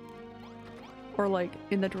 Or like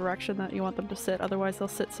in the direction that you want them to sit, otherwise they'll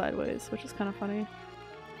sit sideways, which is kind of funny.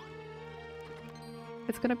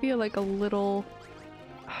 It's gonna be like a little...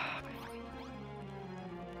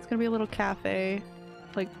 gonna be a little cafe,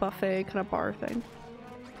 like buffet kind of bar thing.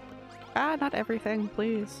 Ah, not everything,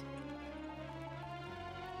 please.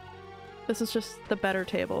 This is just the better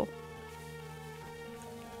table.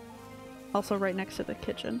 Also right next to the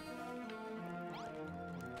kitchen.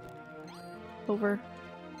 Over.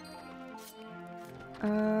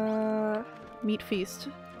 Meat feast.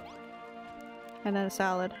 And then a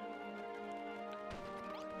salad.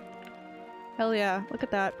 Hell yeah, look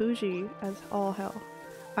at that. Bougie as all hell.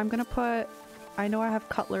 I'm gonna put... I know I have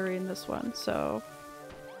cutlery in this one, so...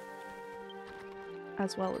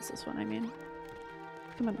 As well as this one, I mean.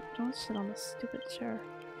 Come on, don't sit on this stupid chair.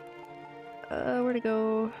 Where to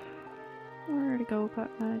go? Where to go,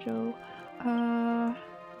 Cotton Eye Joe?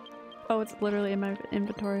 Oh, it's literally in my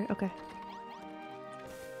inventory. Okay.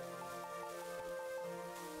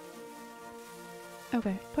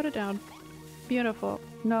 Okay, put it down. Beautiful.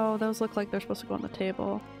 No, those look like they're supposed to go on the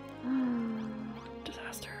table.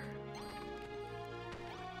 Disaster.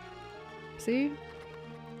 See?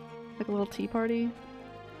 Like a little tea party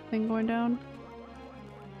thing going down.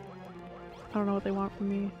 I don't know what they want from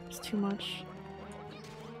me. It's too much.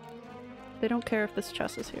 They don't care if this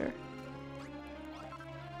chest is here.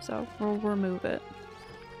 So, we'll remove it.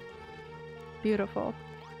 Beautiful.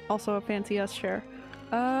 Also a fancy ass chair.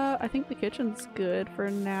 I think the kitchen's good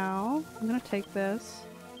for now. I'm gonna take this.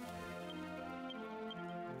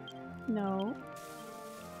 No.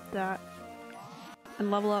 That.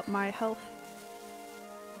 And level up my health.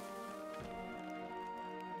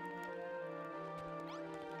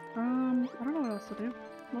 I don't know what else to do.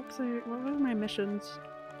 What were my missions?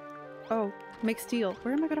 Oh, make steel.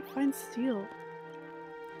 Where am I gonna find steel?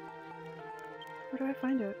 Where do I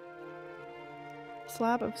find it?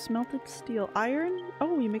 Slab of smelted steel. Iron?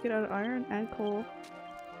 Oh, you make it out of iron and coal.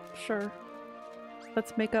 Sure.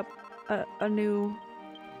 Let's make up a new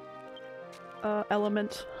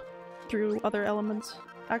element through other elements.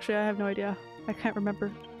 Actually, I have no idea. I can't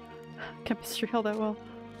remember chemistry all that well.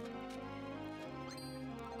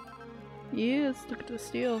 Yes, look at the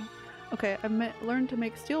steel. Okay, I learned to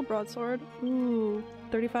make steel broadsword. Ooh,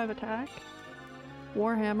 35 attack.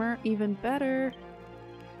 Warhammer, even better.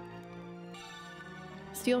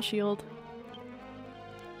 Steel shield.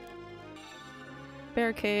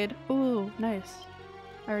 Barricade. Ooh, nice.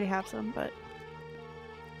 I already have some, but...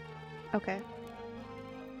 Okay.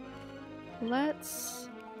 Let's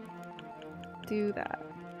do that.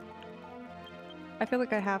 I feel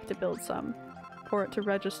like I have to build some for it to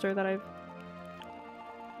register that I've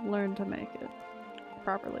learned to make it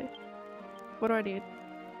properly. What do I need?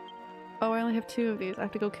 Oh, I only have 2 of these. I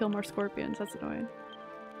have to go kill more scorpions. That's annoying.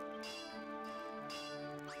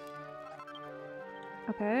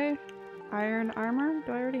 Okay. Iron armor?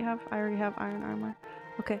 Do I already have? I already have iron armor.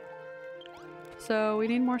 Okay. So we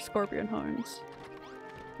need more scorpion horns.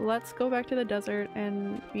 Let's go back to the desert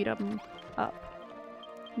and beat them up.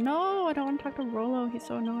 No, I don't want to talk to Rollo. He's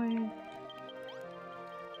so annoying.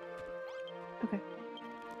 Okay.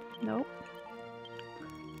 Nope.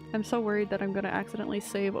 I'm so worried that I'm gonna accidentally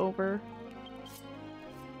save over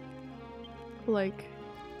like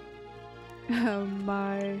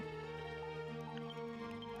my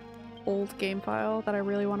old game file that I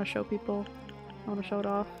really want to show people. I want to show it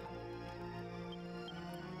off.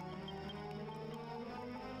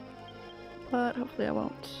 But hopefully I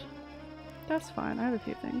won't. That's fine, I have a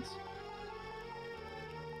few things.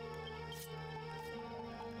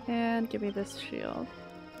 And give me this shield.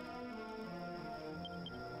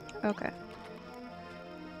 Okay.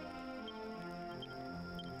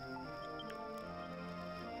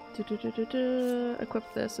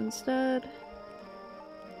 Equip this instead.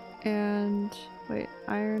 And wait,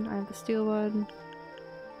 iron, I have the steel one.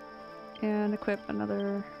 And equip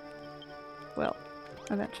another, well,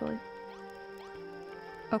 eventually.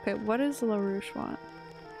 Okay, what does LaRouche want?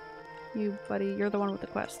 You buddy, you're the one with the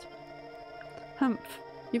quest. Humph,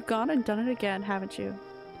 you've gone and done it again, haven't you?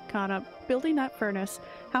 Kana, building that furnace.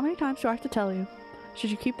 How many times do I have to tell you?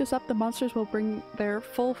 Should you keep this up, the monsters will bring their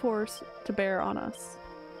full force to bear on us.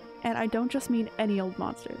 And I don't just mean any old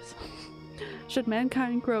monsters. Should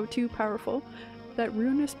mankind grow too powerful, that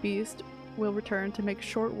ruinous beast will return to make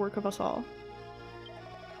short work of us all.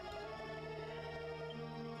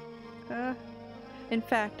 In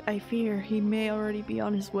fact, I fear he may already be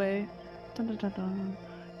on his way. Dun dun dun dun.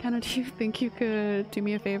 Kana, do you think you could do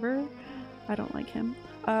me a favor? I don't like him.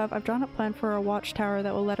 I've drawn up a plan for a watchtower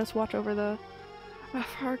that will let us watch over the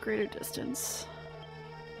far greater distance.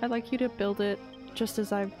 I'd like you to build it just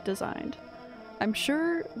as I've designed. I'm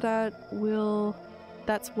sure that's well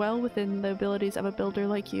within the abilities of a builder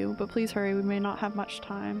like you, but please hurry, we may not have much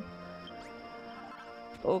time.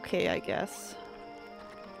 Okay, I guess.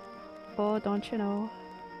 beautiful, don't you know?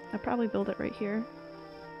 I'd probably build it right here.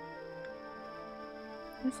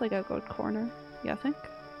 It's like a good corner. Yeah, I think.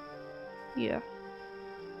 Yeah.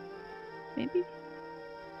 Maybe?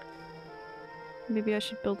 Maybe I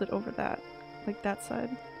should build it over that. Like that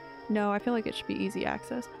side. No, I feel like it should be easy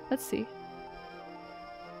access. Let's see.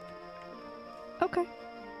 Okay.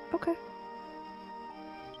 Okay.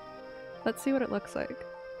 Let's see what it looks like.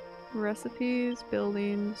 Recipes,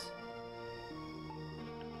 buildings,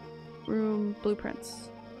 room, blueprints,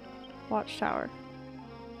 watchtower,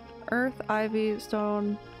 earth, ivy,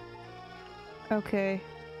 stone. Okay.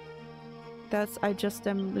 That's, I just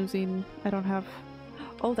am losing, I don't have,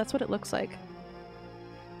 oh, that's what it looks like.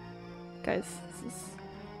 Guys, this is...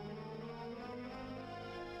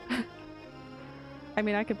 I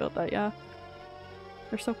mean, I could build that, yeah.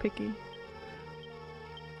 They're so picky.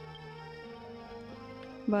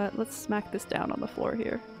 But let's smack this down on the floor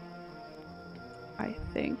here. I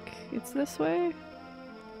think it's this way?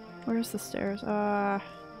 Where's the stairs? We're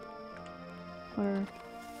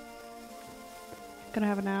gonna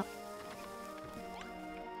have a nap.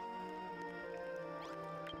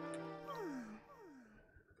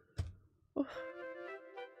 Oof.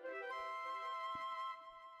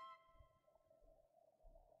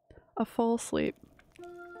 A full sleep.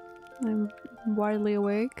 I'm widely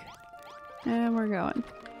awake. And we're going.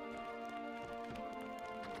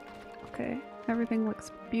 Okay, everything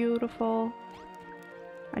looks beautiful.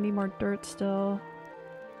 I need more dirt still.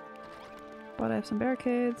 But I have some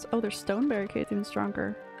barricades. Oh, there's stone barricades, even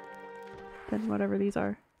stronger than whatever these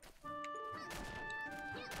are.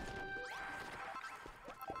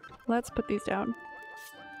 Let's put these down.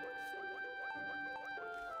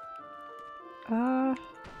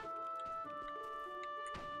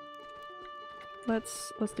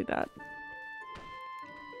 Let's do that.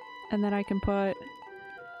 And then I can put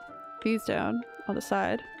these down on the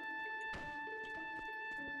side.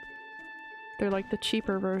 They're like the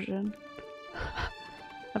cheaper version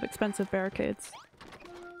of expensive barricades.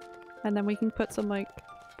 And then we can put some like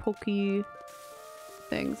pokey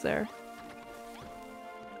things there.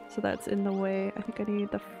 So that's in the way. I think I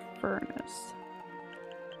need the furnace.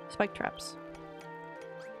 Spike traps.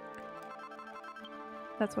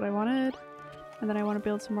 That's what I wanted. And then I want to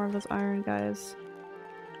build some more of those iron guys.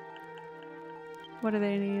 What do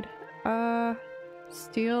they need?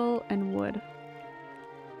 Steel and wood.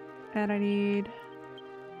 And I need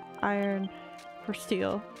iron for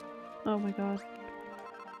steel. Oh my god.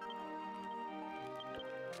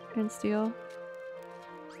 And steel.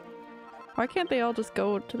 Why can't they all just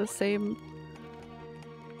go to the same...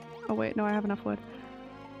 Oh wait, no, I have enough wood.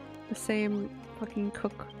 The same fucking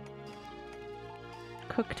cook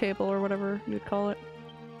table or whatever you'd call it.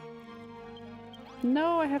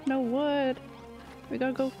 No, I have no wood! We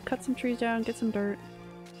gotta go cut some trees down, get some dirt.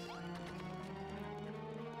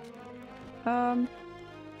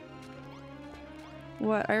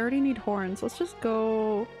 What? I already need horns. Let's just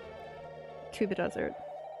go to the desert.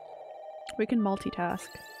 We can multitask.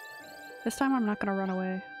 This time I'm not gonna run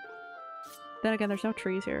away. Then again, there's no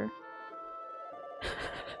trees here.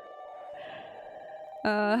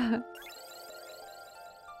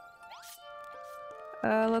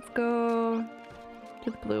 Let's go to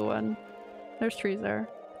the blue one. There's trees there.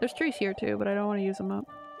 There's trees here too, but I don't want to use them up.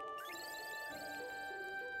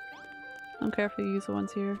 I don't care if you use the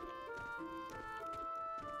ones here.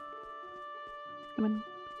 Come on.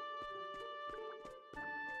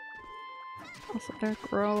 Also, they're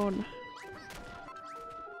grown.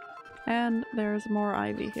 And there's more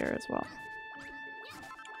ivy here as well.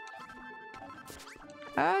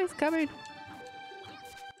 Ah, he's coming!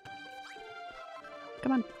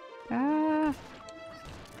 Come on. Ah!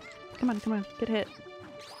 Come on, come on. Get hit.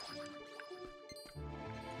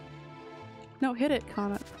 No, hit it,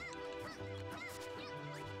 Comet.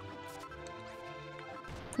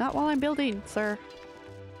 Not while I'm building, sir.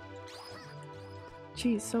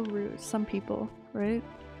 Jeez, so rude. Some people, right?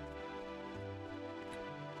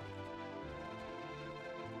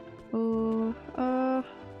 Oh,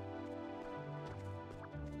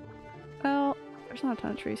 well, there's not a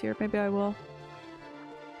ton of trees here. Maybe I will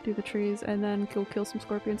do the trees and then go kill some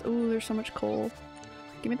scorpions. Oh, there's so much coal.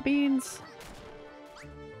 Give me the beans!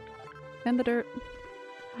 And the dirt.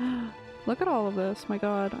 Look at all of this. My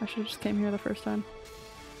god, I should have just came here the first time.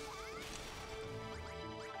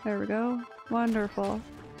 There we go. Wonderful.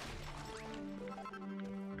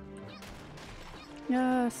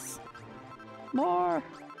 Yes! More!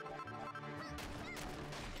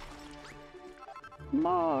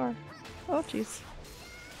 More! Oh jeez.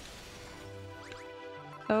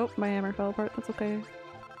 Oh, my hammer fell apart. That's okay.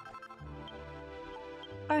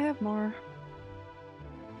 I have more.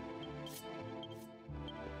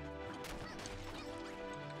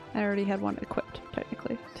 I already had one equipped,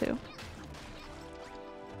 technically, too.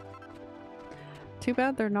 Too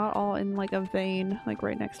bad they're not all in like a vein, like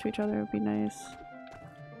right next to each other. It would be nice.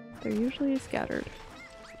 They're usually scattered.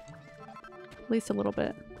 At least a little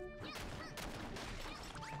bit.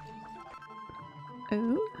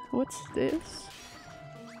 Oh, what's this?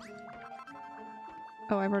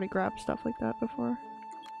 Oh, I've already grabbed stuff like that before.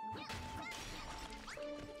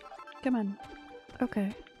 Come on.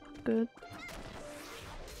 Okay, good.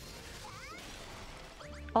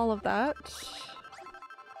 All of that.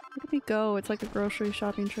 Look at me go, it's like a grocery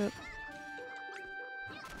shopping trip.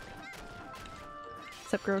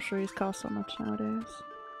 Except groceries cost so much nowadays.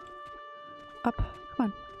 Up, come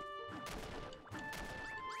on.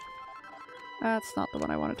 That's not the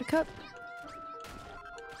one I wanted to cut.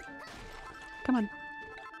 Come on.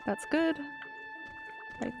 That's good.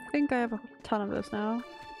 I think I have a ton of this now.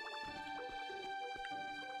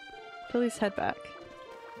 Please head back.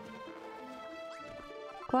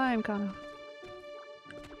 Climb, Kana.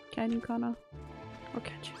 Can you, Kana? Or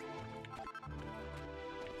can't you?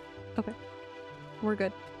 Okay. We're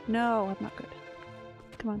good. No, I'm not good.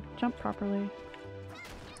 Come on, jump properly.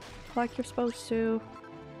 Like you're supposed to.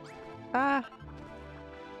 Ah!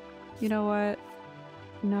 You know what?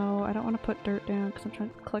 No, I don't want to put dirt down because I'm trying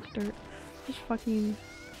to collect dirt. Just fucking...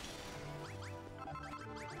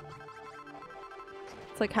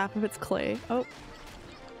 It's like half of it's clay. Oh.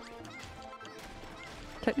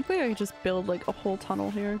 Technically I could just build like a whole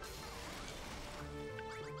tunnel here.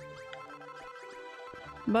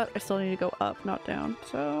 But I still need to go up, not down,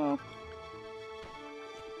 so...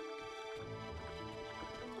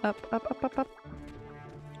 Up, up, up, up, up.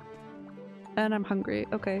 And I'm hungry.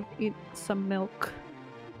 Okay, eat some milk.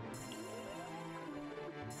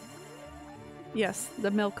 Yes,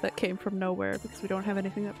 the milk that came from nowhere because we don't have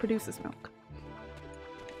anything that produces milk.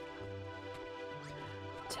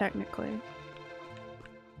 Technically.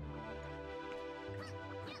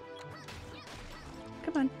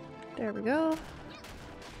 Come on. There we go.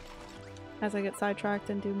 As I get sidetracked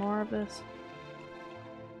and do more of this.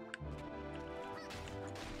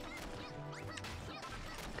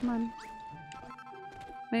 Come on.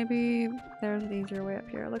 Maybe there's an easier way up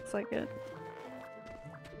here. Looks like it.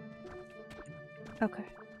 Okay.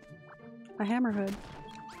 A hammer hood.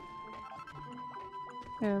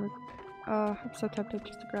 There we go. Oh, I'm so tempted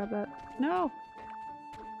just to grab that. No!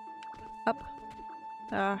 Up.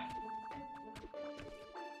 Ah.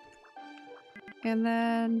 And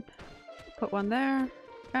then put one there.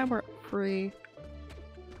 And we're free.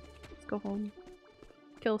 Let's go home.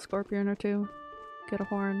 Kill a scorpion or two. Get a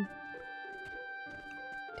horn.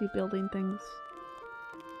 Do building things.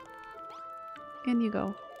 In you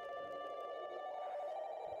go.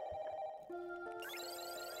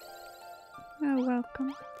 Oh,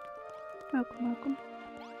 welcome. Welcome, welcome.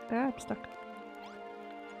 Ah, I'm stuck.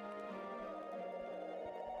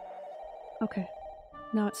 Okay.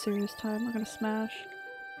 Now it's serious time. We're gonna smash.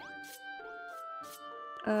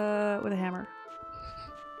 With a hammer.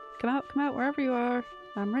 Come out, wherever you are.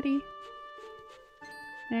 I'm ready.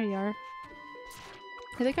 There you are.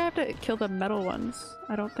 I think I have to kill the metal ones.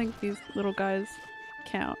 I don't think these little guys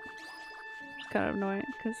count. Which is kind of annoying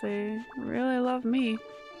because they really love me.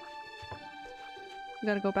 We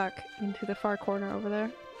gotta go back into the far corner over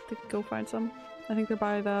there to go find some. I think they're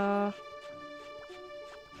by the...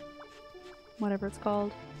 whatever it's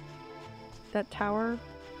called. That tower?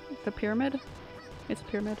 The pyramid? It's a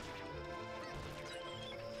pyramid.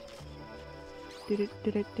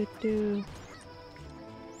 Do-do-do-do-do-do.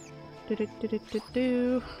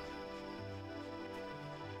 Do-do-do-do-do-do.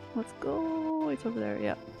 Let's go! It's over there,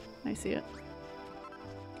 yep. I see it.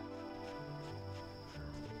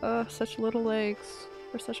 Such little legs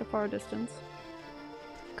for such a far distance.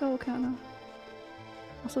 Go, Kana.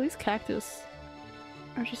 Also, these cactus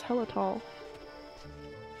are just hella tall.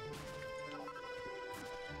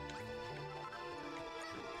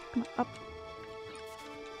 Come on, up.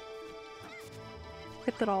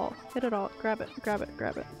 Hit it all. Hit it all. Grab it. Grab it.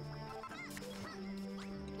 Grab it.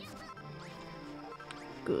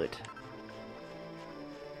 Good.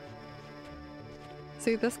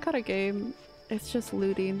 See, this kind of game, it's just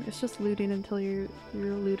looting. It's just looting until you're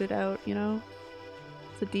looted out, you know?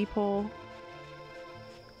 It's a deep hole.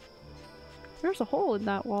 There's a hole in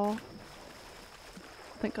that wall.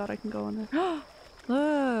 Thank God I can go in there.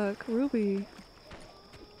 Look! Ruby!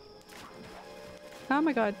 Oh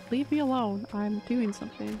my god, leave me alone. I'm doing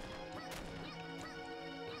something.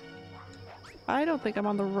 I don't think I'm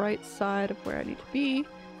on the right side of where I need to be,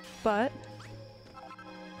 but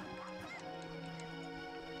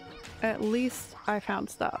at least I found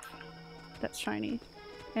stuff that's shiny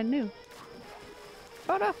and new.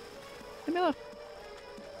 Oh no! Leave me alone.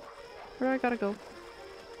 Where do I gotta go?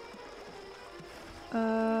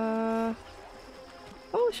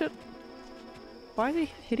 Holy shit! Why are they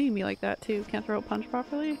hitting me like that too? Can't throw a punch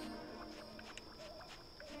properly?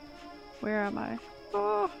 Where am I?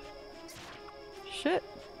 Oh! Shit!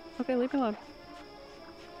 Okay, leave me alone.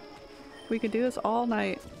 We could do this all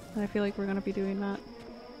night, and I feel like we're gonna be doing that.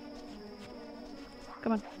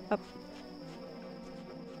 Come on, up.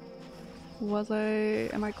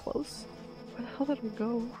 Am I close? Where the hell did I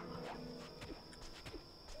go?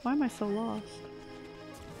 Why am I so lost?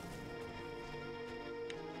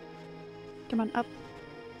 Come on, up.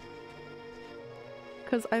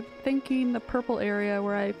 Because I'm thinking the purple area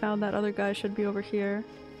where I found that other guy should be over here.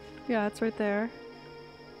 Yeah, it's right there.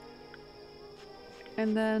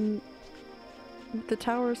 And then the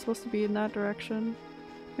tower is supposed to be in that direction.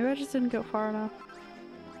 Maybe I just didn't go far enough.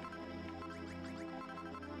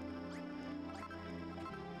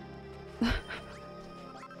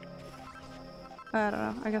 I don't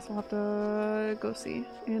know. I guess I'll have to go see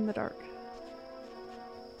in the dark.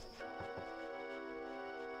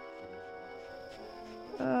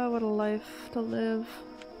 What a life to live.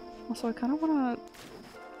 Also, I kind of want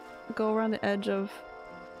to go around the edge of,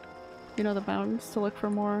 you know, the mountains to look for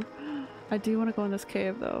more. I do want to go in this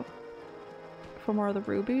cave though, for more of the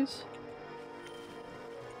rubies.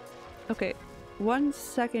 Okay, 1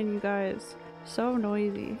 second, you guys. So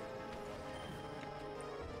noisy.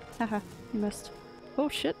 Haha, you missed. Oh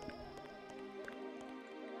shit.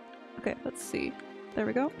 Okay, let's see. There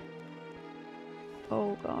we go.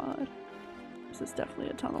 Oh god. This is definitely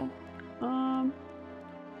a tunnel.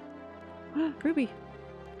 Ruby!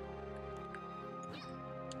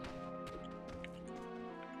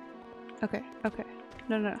 Okay, okay.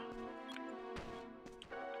 No, no, no.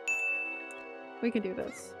 We can do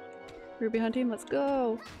this. Ruby hunting, let's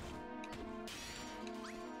go!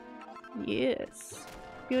 Yes!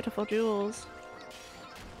 Beautiful jewels.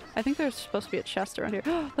 I think there's supposed to be a chest around here.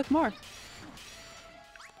 Look, more!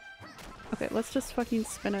 Okay, let's just fucking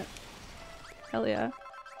spin it. Hell yeah.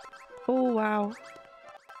 Oh, wow.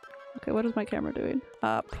 Okay, what is my camera doing?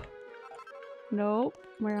 Up. Nope.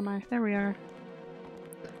 Where am I? There we are.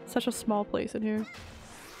 Such a small place in here.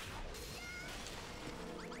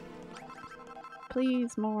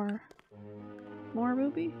 Please, more. More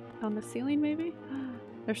ruby? On the ceiling, maybe?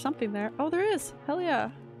 There's something there. Oh, there is! Hell yeah!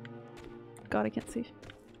 God, I can't see.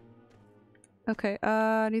 Okay,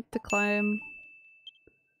 I need to climb.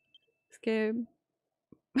 This game.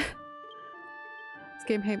 This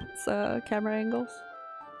game hates camera angles.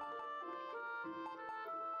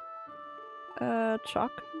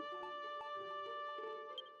 Chalk?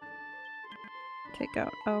 Take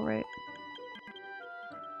out. Oh, right.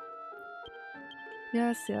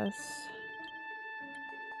 Yes, yes.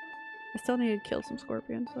 I still need to kill some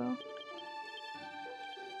scorpions, though.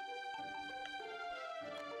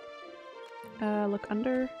 Look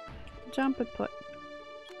under. Jump and put.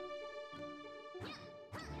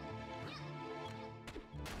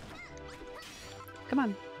 Come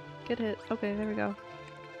on. Get hit. Okay, there we go.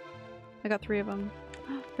 I got 3 of them.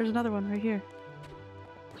 There's another one right here.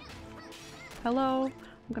 Hello!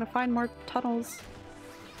 I'm gonna find more tunnels.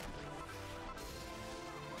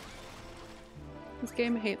 This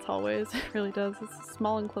game hates hallways. It really does. It's a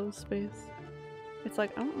small enclosed space. It's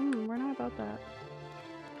like, we're not about that.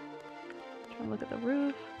 Trying to look at the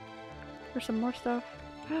roof. There's some more stuff.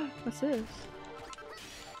 What's this?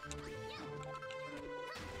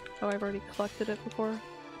 Oh, I've already collected it before.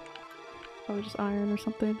 Probably just iron or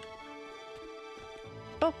something.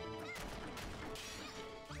 Oh!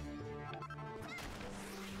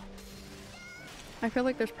 I feel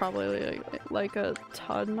like there's probably like a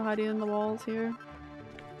ton hiding in the walls here.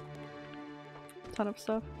 Ton of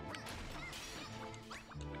stuff.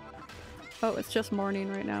 Oh, it's just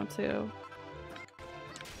morning right now too.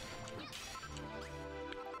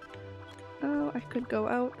 Oh, I could go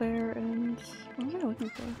out there and... what was I looking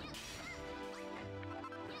for?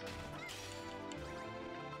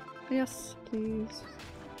 Yes, please.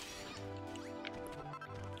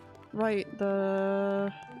 Right,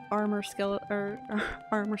 the armor skeleton or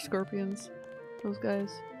armor scorpions. Those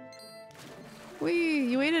guys. Whee!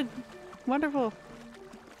 You waited! Wonderful!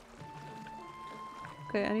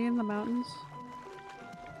 Okay, any in the mountains?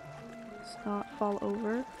 Let's not fall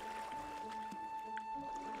over.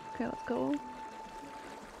 Okay, let's go.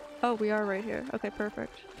 Oh, we are right here. Okay,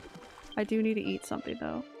 perfect. I do need to eat something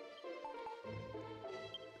though.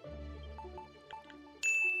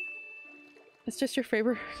 It's just your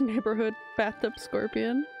favorite neighborhood bathtub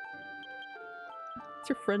scorpion. It's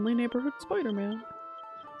your friendly neighborhood Spider-Man.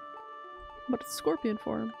 But it's scorpion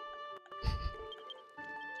form.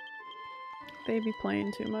 They be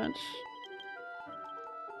playing too much.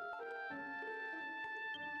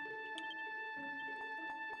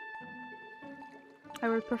 I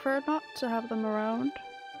would prefer not to have them around.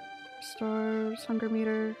 Stores, hunger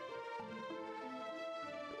meter.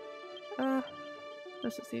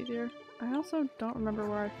 This is easier. I also don't remember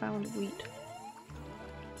where I found wheat.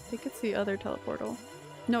 I think it's the other teleportal.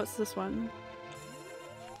 No, it's this one.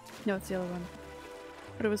 No, it's the other one.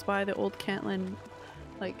 But it was by the old Cantlin,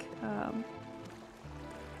 like,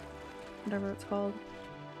 whatever it's called.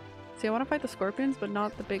 See, I want to fight the scorpions, but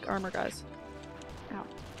not the big armor guys. Ow.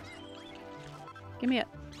 Give me it.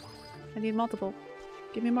 I need multiple.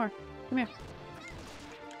 Give me more. Come here.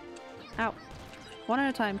 Ow. One at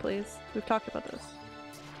a time, please. We've talked about this.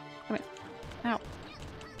 Come here. Ow.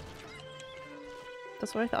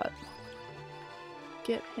 That's what I thought.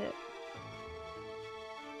 Get hit.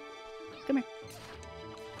 Come here.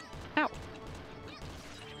 Ow.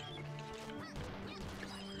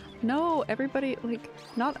 No, everybody, like,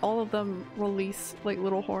 not all of them release, like,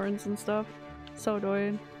 little horns and stuff. So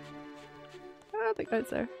annoying. I think that's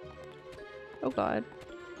there. Oh god.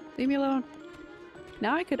 Leave me alone.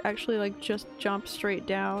 Now I could actually, like, just jump straight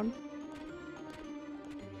down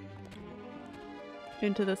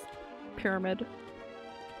into this pyramid.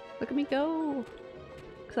 Look at me go!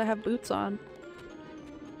 Because I have boots on.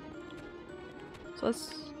 So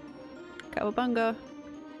let's... Cowabunga.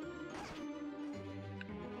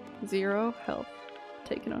 0 health.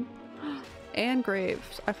 Taken on. And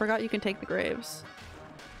graves. I forgot you can take the graves.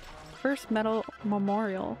 First metal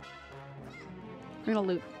memorial. We're gonna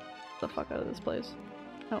loot the fuck out of this place.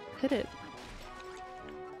 Oh, hit it.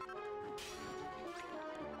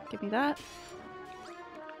 Give me that.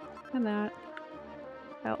 And that.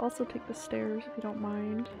 I'll also take the stairs if you don't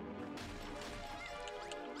mind.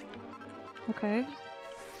 Okay.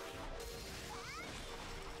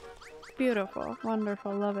 Beautiful.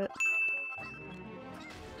 Wonderful. Love it.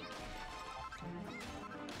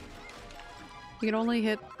 You can only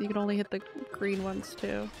hit the green ones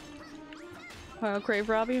too. Wow, grave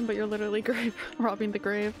robbing, but you're literally grave robbing the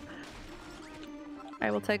grave. I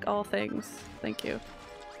will take all things. Thank you.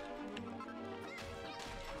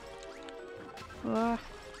 Come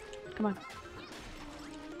on.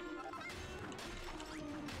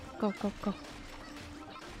 Go, go, go.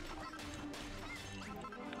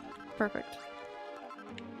 Perfect.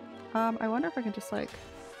 I wonder if I can just like...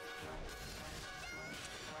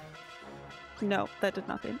 No, that did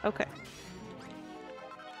nothing. Okay.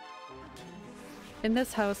 In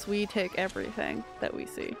this house, we take everything that we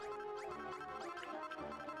see.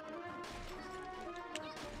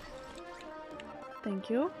 Thank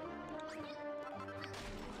you.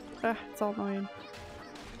 Ah, it's all annoying.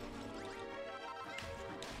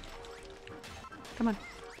 Come on.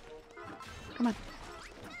 Come on.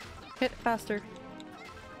 Hit faster.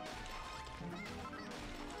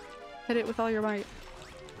 Hit it with all your might.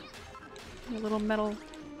 Your little metal.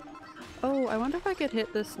 Oh, I wonder if I could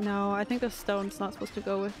hit this. No, I think the stone's not supposed to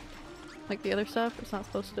go with like the other stuff. It's not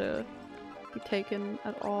supposed to be taken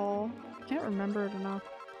at all. I can't remember it enough.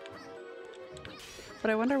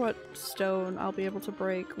 But I wonder what stone I'll be able to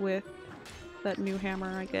break with that new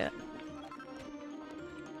hammer I get.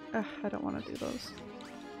 Ugh, I don't want to do those.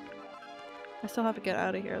 I still have to get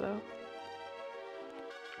out of here though.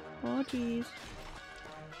 Oh jeez.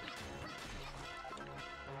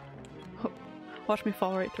 Oh, watch me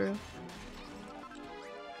fall right through.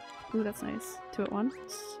 Ooh, that's nice. 2 at once.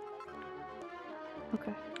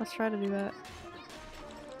 Okay, let's try to do that.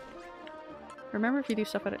 Remember, if you do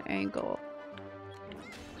stuff at an angle.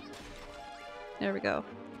 There we go.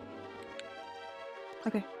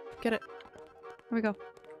 Okay, get it. Here we go.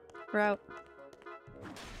 We're out.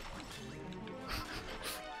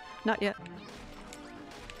 Not yet.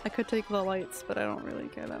 I could take the lights, but I don't really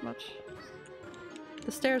care that much.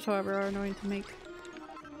 The stairs, however, are annoying to make.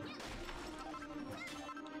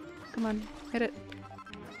 Come on, hit it.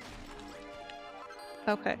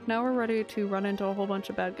 Okay, now we're ready to run into a whole bunch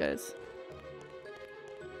of bad guys.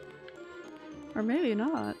 Or maybe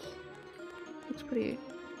not. Looks pretty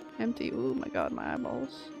empty. Ooh my god, my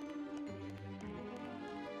eyeballs.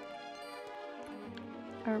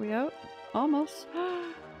 Are we out? Almost.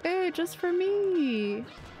 Hey, just for me!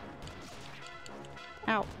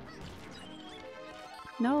 Ow.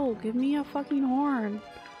 No, give me a fucking horn.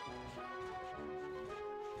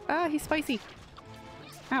 Ah, he's spicy.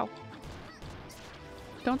 Ow.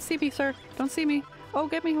 Don't see me, sir. Don't see me. Oh,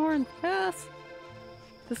 get me horn. Yes!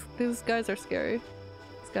 These guys are scary.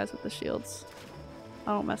 These guys with the shields.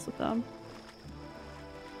 I don't mess with them.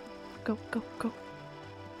 Go, go, go.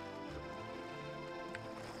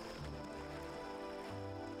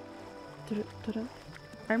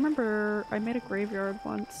 I remember I made a graveyard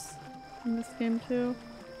once in this game too.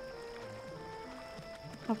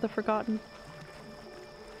 Of the Forgotten.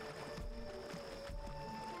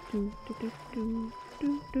 Do, do, do, do,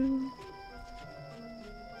 do, do.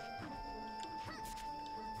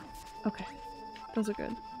 Okay, those are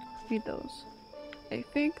good. Need those. I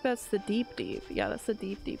think that's the deep. Yeah, that's the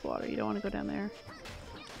deep water. You don't want to go down there.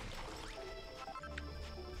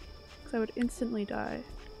 Because I would instantly die.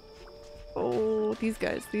 Oh, these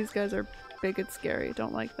guys are big and scary.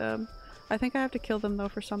 Don't like them. I think I have to kill them though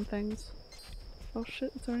for some things. Oh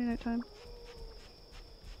shit, it's already nighttime.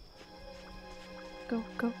 Go,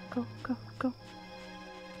 go, go, go, go.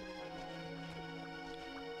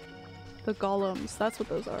 The golems, that's what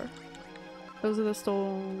those are. Those are the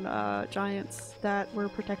stone giants that were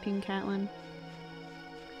protecting Catelyn.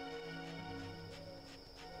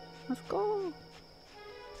 Let's go!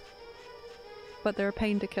 But they're a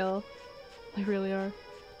pain to kill. They really are.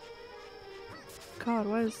 God,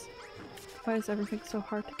 why is everything so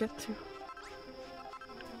hard to get to?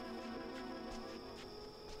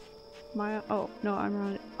 Oh no,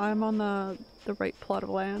 I'm on the right plot of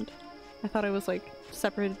land. I thought I was like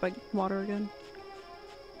separated by water again.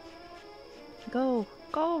 Go!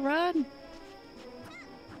 Go! Run!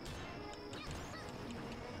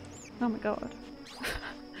 Oh my god.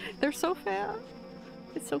 They're so fat!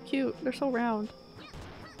 It's so cute. They're so round.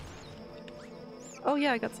 Oh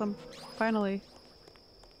yeah, I got some. Finally.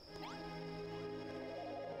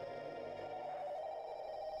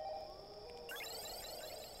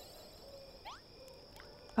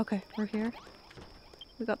 Okay, we're here.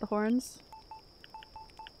 We got the horns.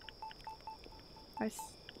 I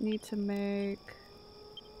need to make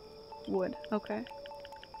wood. Okay.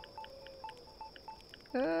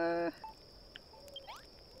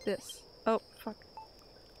 This. Oh, fuck.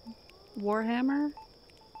 Warhammer?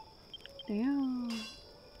 Damn.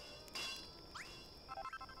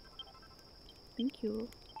 Thank you.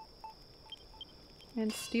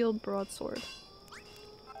 And steel broadsword.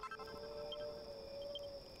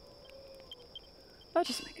 I'll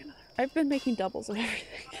just make another. I've been making doubles of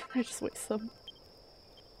everything. I just waste them.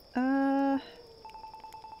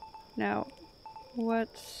 Now, what?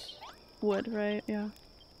 Wood, right? Yeah.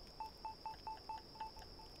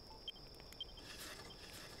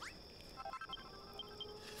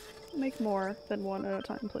 Make more than one at a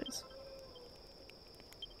time, please.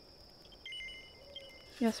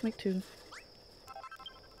 Yes, make two.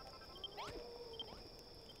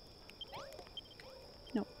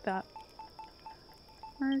 No, that.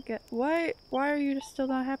 Why are you just still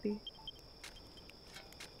not happy?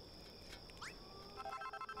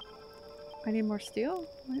 I need more steel?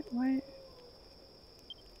 Why?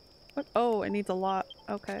 What? Oh, it needs a lot.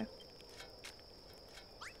 Okay.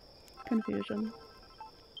 Confusion.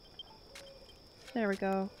 There we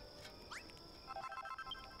go.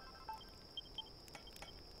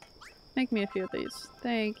 Make me a few of these.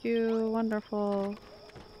 Thank you. Wonderful.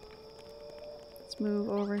 Let's move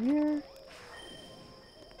over here.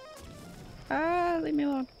 Ah, leave me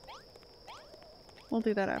alone. We'll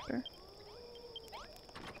do that after.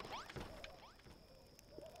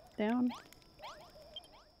 Down.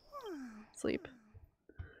 Sleep.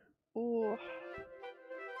 Ooh.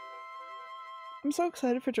 I'm so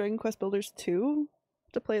excited for Dragon Quest Builders 2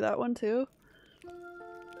 to play that one too.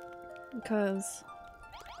 Because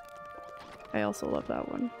I also love that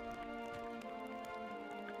one.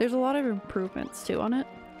 There's a lot of improvements too on it.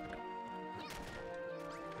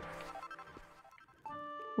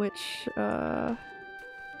 Which are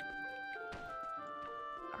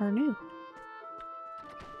new.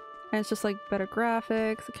 And it's just like better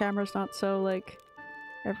graphics, the camera's not so like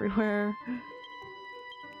everywhere.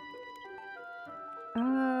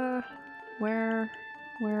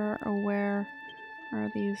 Where are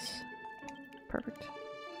these? Perfect.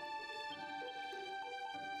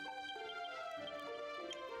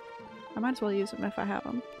 I might as well use them if I have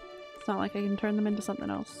them. It's not like I can turn them into something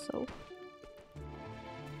else, so.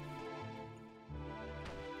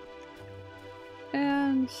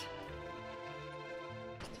 And just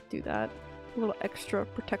do that. A little extra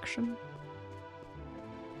protection.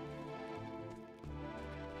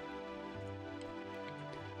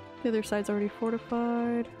 The other side's already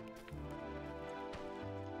fortified.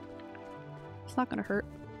 It's not gonna hurt.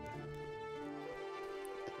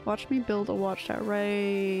 Watch me build a watchtower.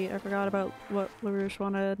 Right, I forgot about what LaRouche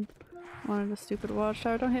wanted. Wanted a stupid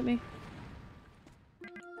watchtower. Don't hit me.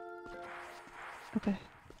 Okay.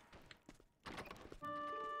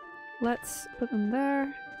 Let's put them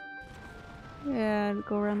there. And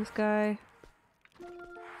go around this guy.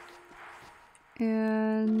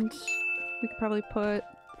 And we could probably put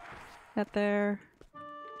That there.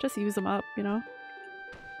 Just use them up, you know?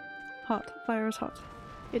 Hot. Fire is hot.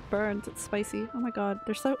 It burns. It's spicy. Oh my god.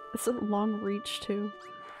 They're so- it's a long reach too.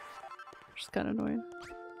 Which is kind of annoying.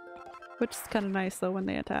 Which is kind of nice though when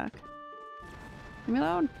they attack. Leave me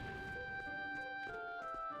alone!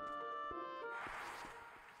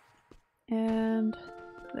 And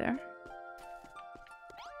there.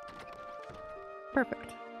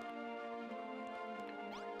 Perfect.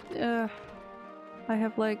 I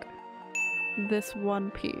have like this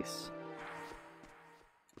one piece.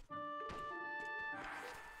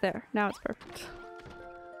 There, now it's perfect.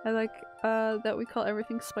 I like that we call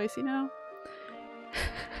everything spicy now.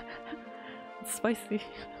 It's spicy.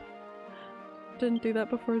 Didn't do that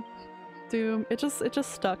before Doom. It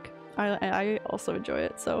just stuck. I also enjoy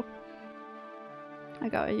it, so I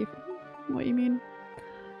got what you mean.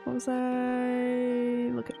 What was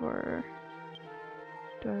I looking for?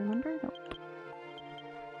 Do I remember? Nope.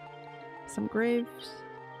 Some graves.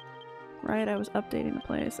 Right, I was updating the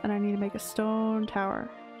place and I need to make a stone tower.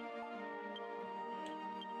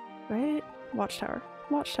 Right? Watchtower.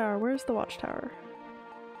 Watchtower, where's the watchtower?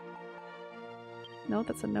 No,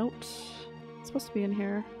 that's a note. It's supposed to be in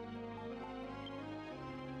here.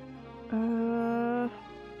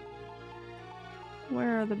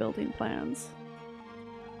 Where are the building plans?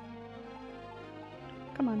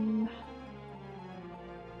 Come on.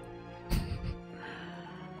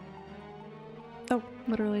 Oh,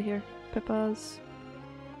 literally here. Pippa's.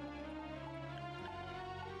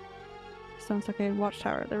 Stone stockade,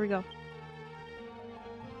 watchtower. There we go.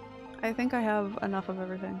 I think I have enough of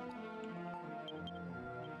everything.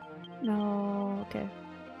 No, okay.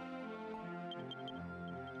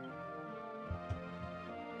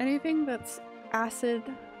 Anything that's acid,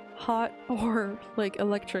 hot, or like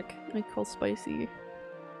electric, I call spicy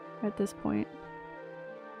at this point.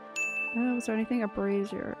 Was there anything? A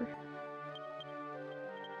brazier.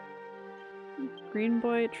 Green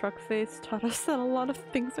Boy Truckface taught us that a lot of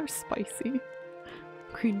things are spicy.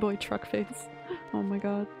 Green Boy Truckface. Oh my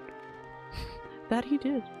god. That he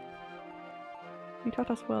did. He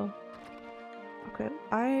taught us well. Okay,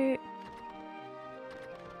 I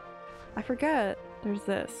forget there's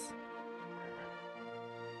this.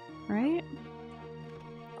 Right?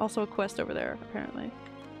 Also a quest over there, apparently.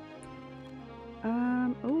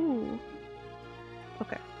 Ooh.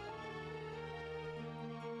 Okay.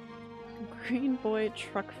 Green Boy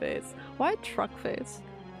Truckface. Why Truckface?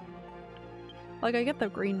 Like, I get the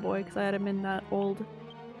Green Boy because I had him in that old...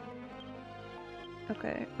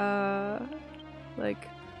 Okay, like,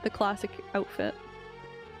 the classic outfit.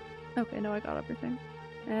 Okay, now I got everything.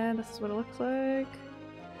 And this is what it looks like.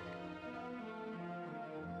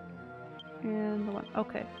 And the one.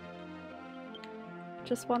 Okay.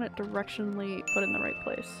 Just want it directionally put in the right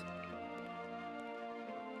place.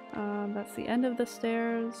 That's the end of the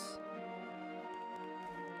stairs.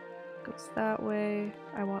 Goes that way.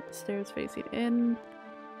 I want the stairs facing in.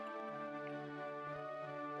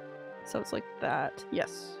 So it's like that.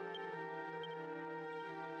 Yes.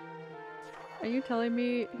 Are you telling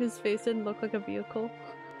me his face didn't look like a vehicle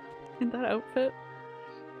in that outfit?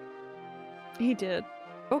 He did.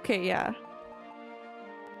 Okay, yeah.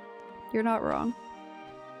 You're not wrong.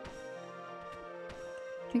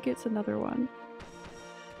 I think it's another one.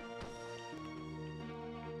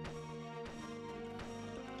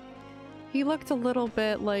 He looked a little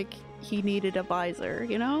bit like he needed a visor,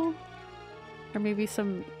 you know? Or maybe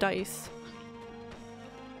some dice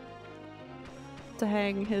to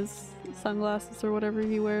hang his sunglasses or whatever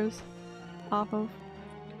he wears off of.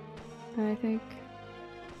 And I think...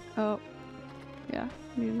 Oh. Yeah,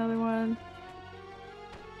 need another one.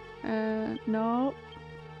 No.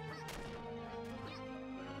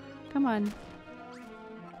 Come on.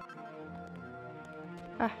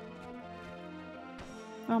 Ah.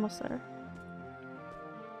 Almost there.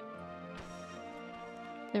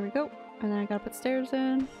 There we go. And then I gotta put stairs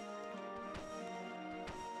in.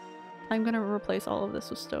 I'm gonna replace all of this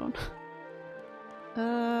with stone.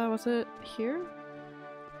 Was it here?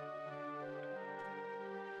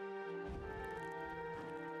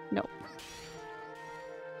 No.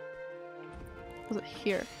 Was it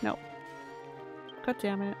here? No. God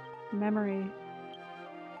damn it. Memory.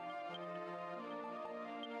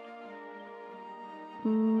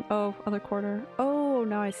 Oh, other quarter. Oh,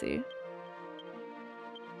 now I see.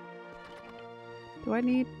 Do I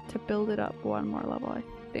need to build it up one more level, I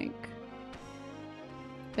think.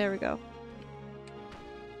 There we go.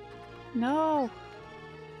 No!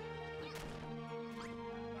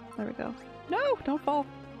 There we go. No! Don't fall!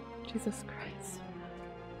 Jesus Christ.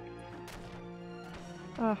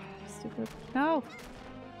 Oh, stupid. No!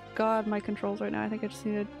 God, my controls right now. I think I just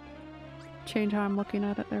need to change how I'm looking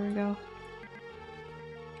at it. There we go.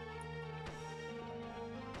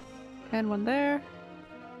 And one there.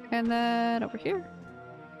 And then over here.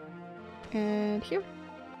 And here.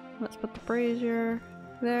 Let's put the brazier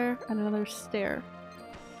there and another stair.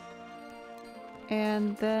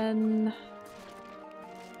 And then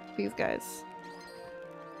these guys.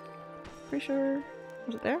 Pretty sure.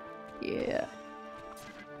 Was it there? Yeah.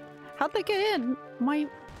 How'd they get in my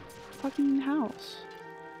fucking house?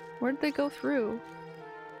 Where'd they go through?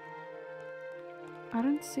 I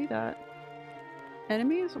didn't see that.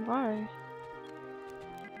 Enemies? Why?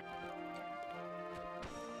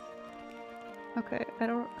 Okay, I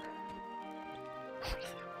don't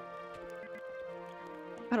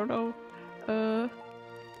know.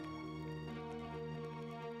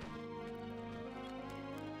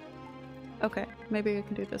 Okay, maybe I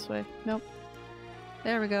can do it this way. Nope.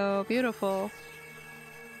 There we go. Beautiful.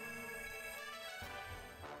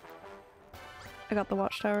 I got the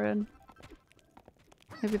watchtower in.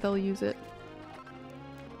 Maybe they'll use it.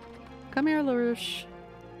 Come here, LaRouche.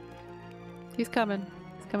 He's coming.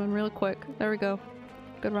 He's coming real quick. There we go.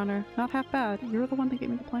 Good runner. Not half bad. You're the one that gave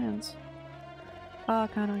me the plans. Ah,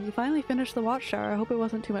 Kana, you finally finished the watchtower. I hope it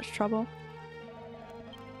wasn't too much trouble.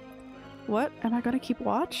 What? Am I gonna keep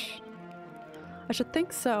watch? I should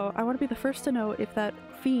think so. I want to be the first to know if that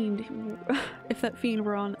fiend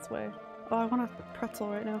were on its way. Oh, I want a pretzel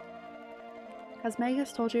right now. Has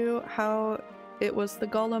Magus told you how it was the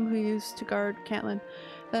golem who used to guard Cantlin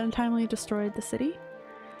that untimely destroyed the city?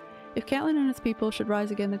 If Cantlin and its people should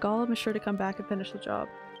rise again, the golem is sure to come back and finish the job.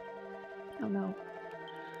 Oh no.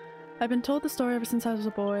 I've been told the story ever since I was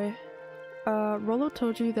a boy. Rollo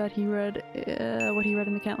told you that he read what he read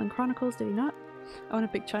in the Cantlin Chronicles, did he not? I want a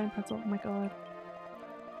big giant pretzel, oh my god.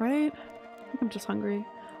 Right? I think I'm just hungry.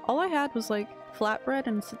 All I had was like flatbread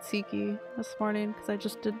and tzatziki this morning because I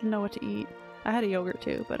just didn't know what to eat. I had a yogurt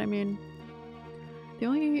too, but I mean, the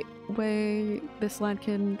only way this land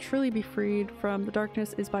can truly be freed from the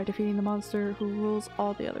darkness is by defeating the monster who rules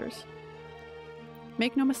all the others.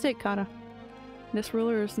 Make no mistake, Kana. This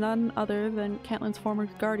ruler is none other than Cantlin's former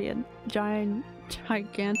guardian,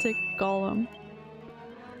 gigantic golem.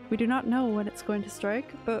 We do not know when it's going to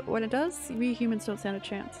strike, but when it does, we humans don't stand a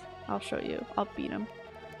chance. I'll show you. I'll beat him.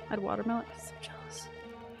 I'd watermelon. I'm so jealous.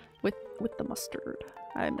 With the mustard.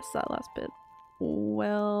 I missed that last bit.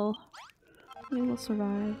 Well, we will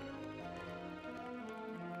survive.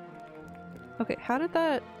 Okay, how did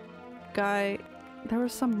that guy... There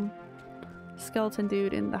was some skeleton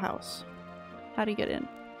dude in the house. How'd he get in?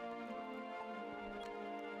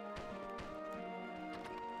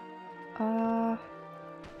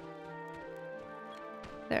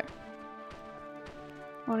 There.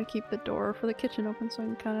 I want to keep the door for the kitchen open so I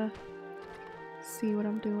can kind of see what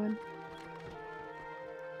I'm doing.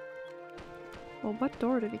 Well, what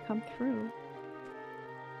door did he come through?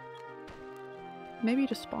 Maybe he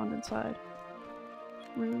just spawned inside.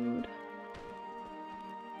 Rude.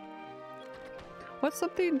 What's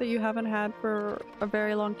something that you haven't had for a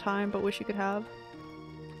very long time but wish you could have?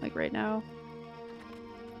 Like right now?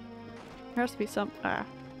 There has to be there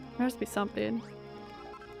has to be something.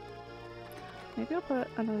 Maybe I'll put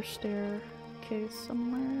another staircase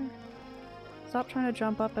somewhere. Stop trying to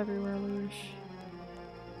jump up everywhere, Luge.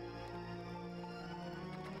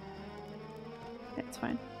 Yeah, it's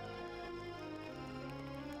fine.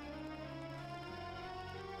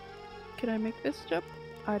 Can I make this jump?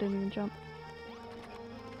 I didn't even jump.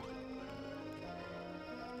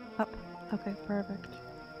 Up. Okay, perfect.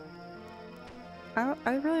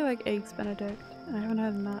 I really like Eggs Benedict. I haven't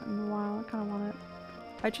had that in a while. I kind of want it.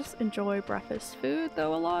 I just enjoy breakfast food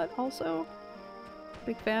though a lot also.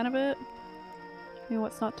 Big fan of it. You know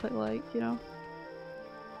what's not to like, you know?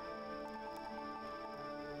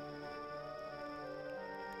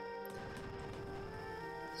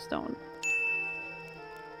 Stone.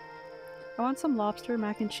 I want some lobster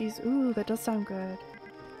mac and cheese. Ooh, that does sound good.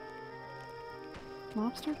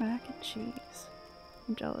 Lobster mac and cheese.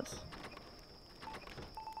 I'm jealous.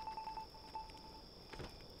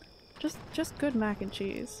 Just good mac and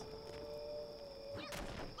cheese.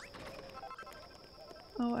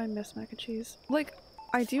 Oh, I miss mac and cheese. Like,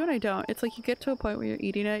 I do and I don't. It's like you get to a point where you're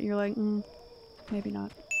eating it and you're like, maybe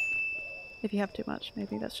not. If you have too much.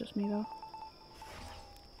 Maybe that's just me though.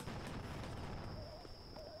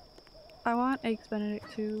 I want Eggs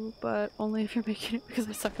Benedict too, but only if you're making it because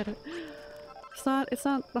I suck at it. It's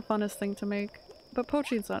not the funnest thing to make, but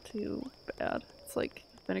poaching's not too bad. It's like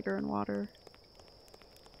vinegar and water.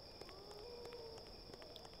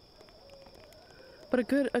 But a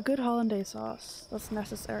good hollandaise sauce, that's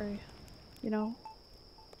necessary, you know?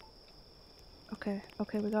 Okay,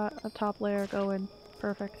 okay, we got a top layer going.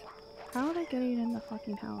 Perfect. How are they getting in the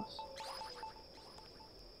fucking house?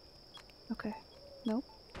 Okay. Nope.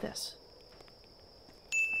 This.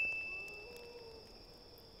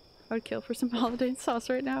 I would kill for some holiday sauce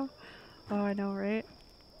right now. Oh, I know, right?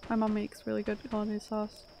 My mom makes really good holiday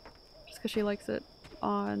sauce. Just because she likes it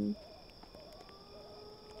on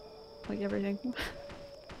like everything.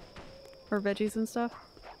 Or veggies and stuff.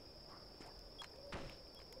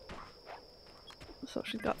 So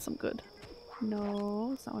she's got some good.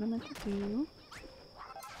 No, that's not what I meant to do.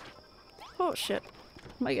 Oh shit.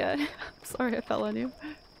 My god. Sorry I fell on you.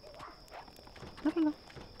 I don't know.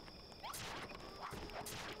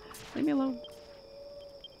 Leave me alone.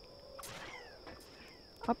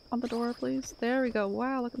 Up on the door, please. There we go.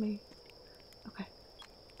 Wow, look at me. Okay.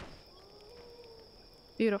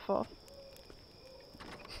 Beautiful.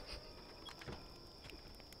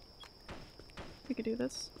 We could do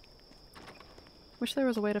this. Wish there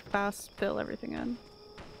was a way to fast fill everything in.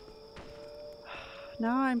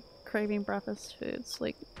 Now I'm craving breakfast foods,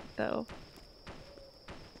 like, though.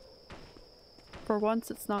 For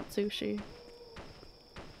once, it's not sushi.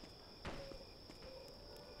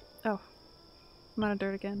 Oh. I'm out of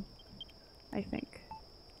dirt again. I think.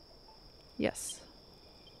 Yes.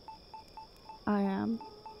 I am.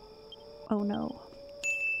 Oh no.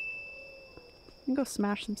 I can go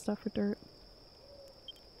smash some stuff for dirt.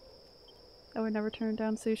 I would never turn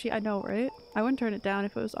down sushi. I know, right? I wouldn't turn it down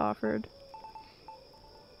if it was offered.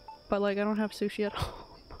 But like, I don't have sushi at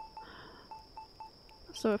home.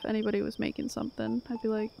 So if anybody was making something, I'd be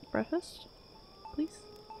like, breakfast? Please?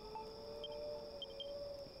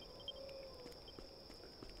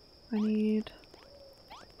 I need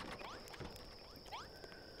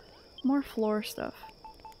more floor stuff.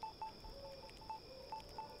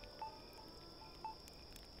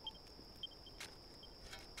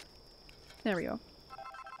 There we go.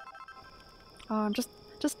 I'm just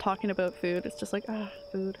talking about food. It's just like,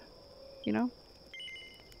 food. You know?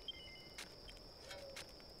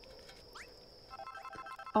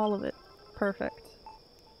 All of it. Perfect.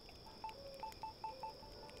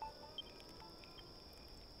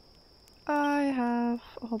 I have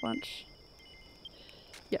a whole bunch.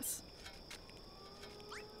 Yes.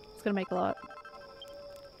 It's gonna make a lot.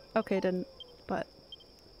 Okay, didn't, but.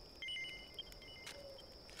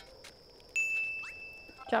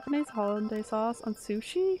 Japanese hollandaise sauce on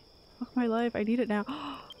sushi? Fuck my life, I need it now.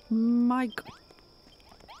 My g-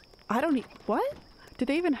 I don't need- what? Did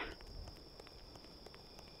they even-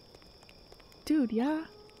 Dude, yeah?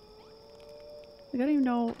 Like, I don't even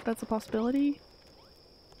know that's a possibility.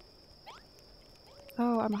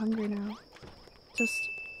 Oh, I'm hungry now. Just...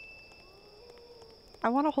 I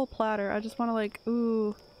want a whole platter. I just want to like,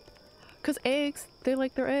 ooh. Cause eggs, they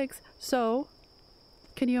like their eggs. So,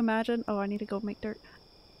 can you imagine? Oh, I need to go make dirt.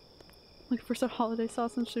 Looking for some holiday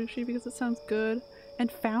sauce and sushi because it sounds good. And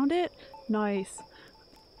found it? Nice.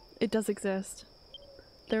 It does exist.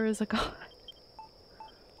 There is a god.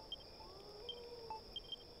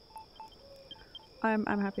 I'm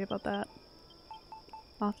happy about that.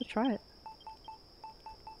 I'll have to try it.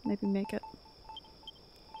 Maybe make it.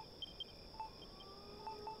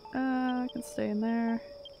 I can stay in there.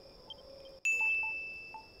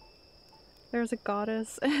 There's a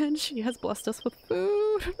goddess and she has blessed us with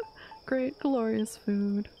food. Great, glorious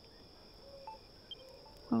food.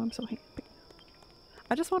 Oh, I'm so happy.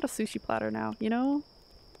 I just want a sushi platter now, you know?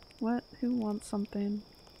 What? Who wants something?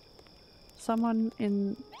 Someone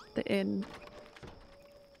in the inn.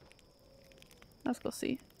 Let's go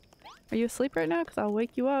see. Are you asleep right now? Because I'll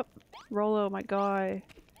wake you up. Rolo, my guy.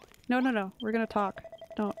 No, no, no. We're gonna talk.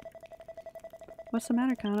 Don't. What's the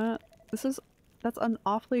matter, Kana? That's an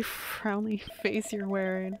awfully frowny face you're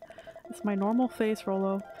wearing. It's my normal face,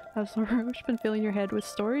 Rolo. Has Larouche been filling your head with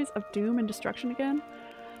stories of doom and destruction again?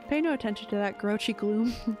 Pay no attention to that grouchy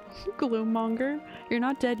gloom-monger. You're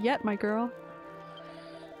not dead yet, my girl.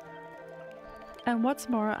 And what's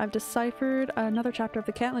more, I've deciphered another chapter of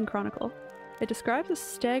the Catelyn Chronicle. It describes a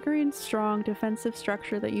staggering strong defensive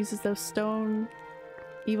structure that uses those stone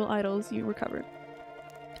evil idols you recovered.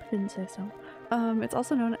 Didn't say so. It's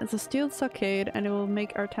also known as a steel stockade, and it will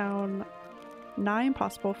make our town nigh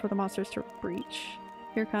impossible for the monsters to breach.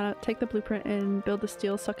 Here, Kana, take the blueprint and build the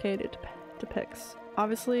steel stockade it depicts.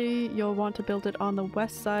 Obviously, you'll want to build it on the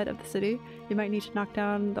west side of the city. You might need to knock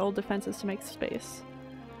down the old defenses to make space.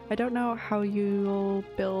 I don't know how you'll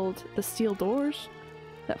build the steel doors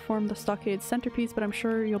that form the stockade's centerpiece, but I'm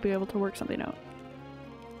sure you'll be able to work something out.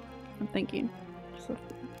 I'm thinking. Just a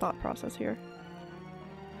thought process here.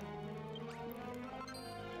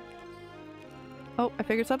 Oh, I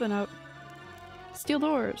figured something out. Steel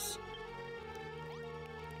doors.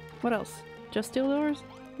 What else? Just steel doors?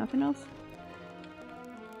 Nothing else?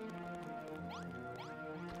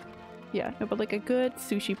 Yeah, no, but like a good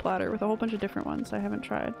sushi platter with a whole bunch of different ones I haven't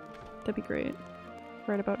tried. That'd be great.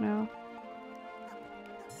 Right about now.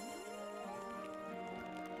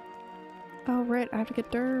 Oh right, I have to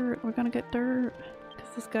get dirt. We're gonna get dirt.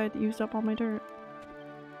 Because this guy used up all my dirt.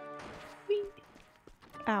 Whee!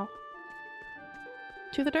 Ow.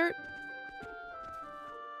 To the dirt!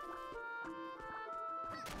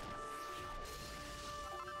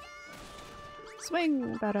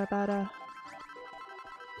 Swing! Bada bada.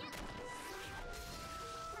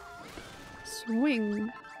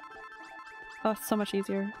 Swing! Oh, it's so much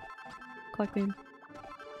easier. Collecting.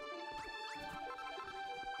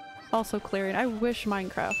 Also clearing. I wish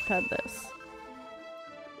Minecraft had this.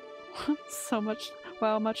 So much.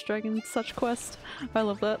 Wow, much dragon, such quest. I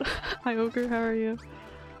love that. Hi Ogre, how are you?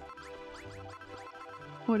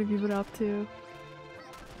 What have you been up to?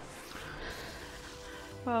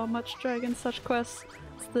 Wow, much dragon, such quest.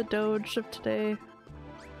 It's the doge of today.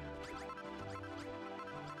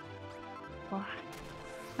 Wow.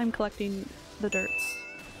 I'm collecting the dirts.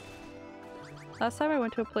 Last time I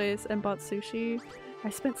went to a place and bought sushi, I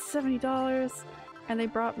spent $70 and they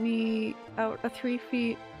brought me out a 3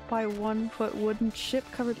 feet by 1 foot wooden ship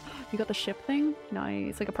covered. You got the ship thing?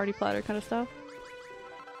 Nice, like a party platter kind of stuff.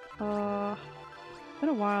 Been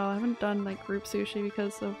a while. I haven't done like group sushi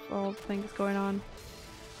because of all the things going on.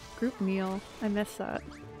 Group meal. I miss that.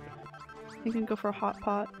 I think I can go for a hot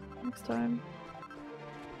pot next time.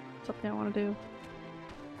 Something I want to do.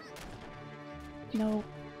 No.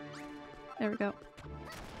 There we go.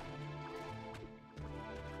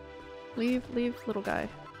 Leave, little guy.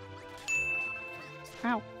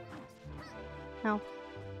 Ow. Ow.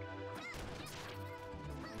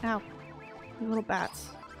 Ow. You little bats.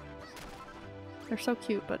 They're so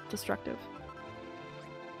cute, but destructive.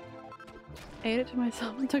 Ate it to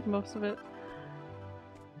myself and took most of it.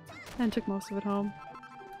 And took most of it home.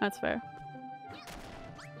 That's fair.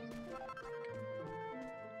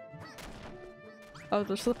 Oh,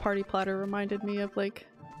 just the party platter reminded me of like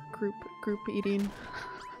group eating.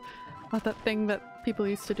 Not that thing that people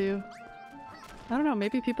used to do. I don't know,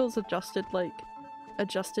 maybe people's adjusted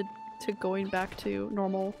to going back to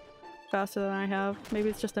normal faster than I have. Maybe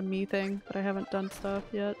it's just a me thing, but I haven't done stuff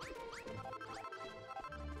yet.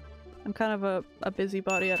 I'm kind of a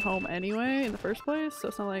busybody at home anyway in the first place, so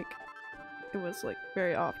it's not like it was like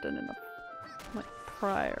very often in the like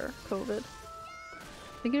prior COVID.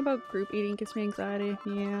 Thinking about group eating gives me anxiety.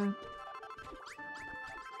 Yeah.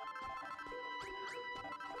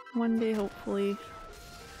 One day, hopefully.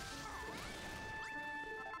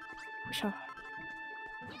 Whoosha.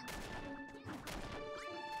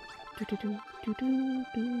 Do.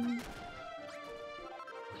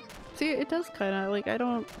 See, it does kind of like I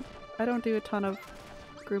don't do a ton of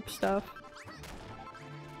group stuff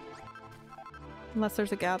unless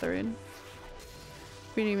there's a gathering.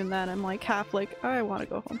 But even then, I'm like half like, I want to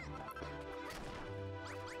go home.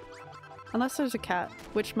 Unless there's a cat,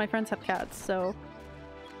 which my friends have cats, so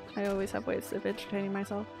I always have ways of entertaining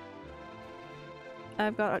myself.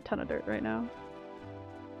 I've got a ton of dirt right now.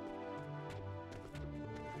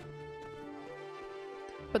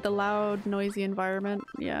 But the loud, noisy environment,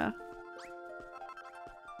 yeah.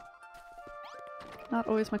 Not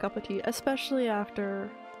always my cup of tea, especially after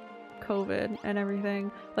COVID and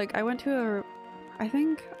everything. Like, I went to a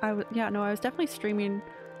I was definitely streaming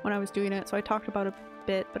when I was doing it, so I talked about it a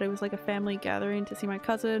bit, but it was like a family gathering to see my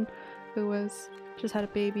cousin who just had a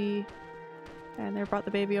baby, and they brought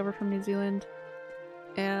the baby over from New Zealand,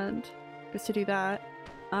 and it was to do that.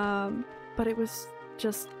 But it was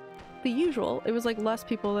just the usual. It was like less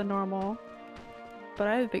people than normal, but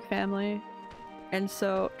I have a big family, and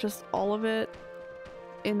so just all of it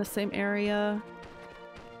in the same area,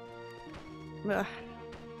 ugh,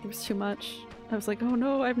 it was too much. I was like, oh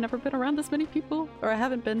no, I've never been around this many people, or I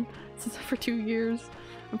haven't been since for 2 years.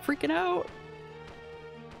 I'm freaking out.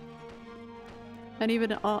 And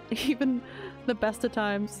even the best of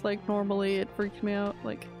times, like normally it freaked me out,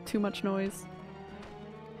 like too much noise.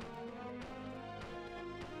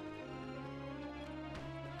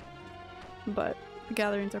 But the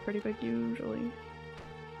gatherings are pretty big usually.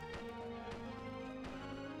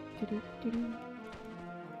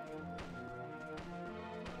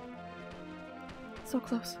 So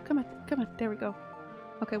close. Come on, there we go.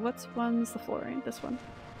 Okay, one's the flooring? This one.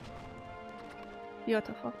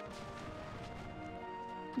 Beautiful.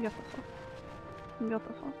 Beautiful.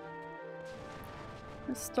 Beautiful.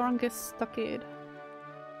 The strongest stockade.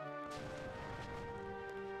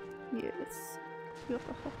 Yes.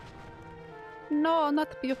 Beautiful. No,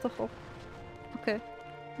 not beautiful. Okay.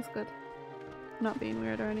 That's good. Not being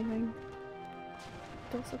weird or anything.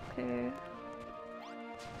 That's okay.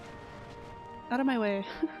 Out of my way.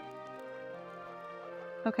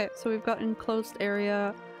 Okay, so we've got enclosed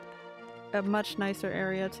area. A much nicer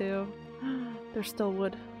area too. There's still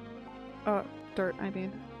wood. Oh, dirt, I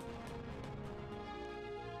mean.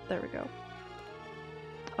 There we go.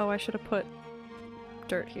 Oh, I should have put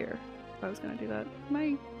dirt here if I was gonna do that.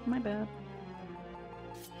 My bad.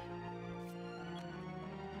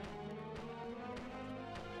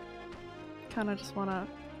 Kinda just wanna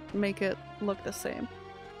make it look the same.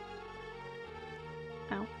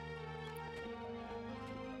 Ow.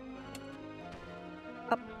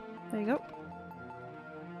 Up. There you go.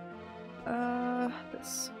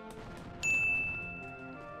 This.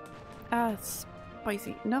 Ah, it's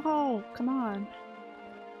spicy. No! Come on!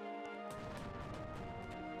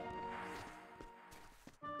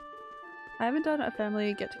 I haven't done a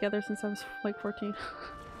family get-together since I was like 14.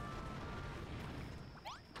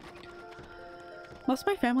 Most of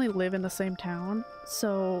my family live in the same town,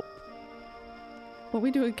 so when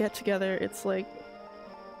we do a get-together, it's like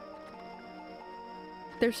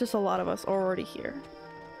there's just a lot of us already here,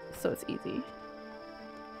 so it's easy.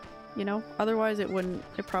 You know? Otherwise it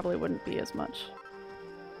probably wouldn't be as much.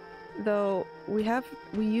 Though we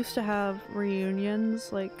used to have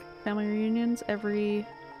reunions, like family reunions every,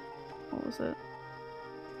 what was it?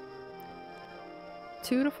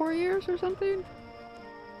 2 to 4 years or something?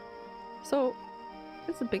 So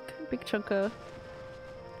it's a big chunk of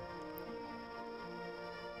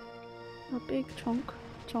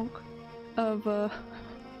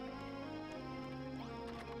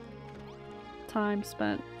time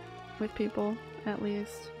spent with people, at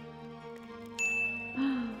least.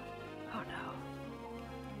 Oh no.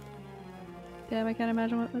 Damn, I can't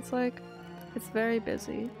imagine what it's like. It's very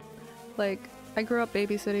busy. Like, I grew up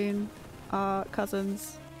babysitting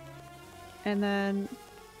cousins, and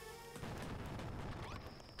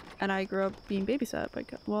I grew up being babysat by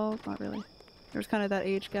well, not really. There's kind of that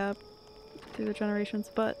age gap through the generations,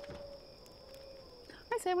 but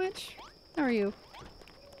hi Sandwich! How are you?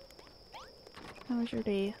 How was your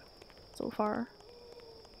day so far?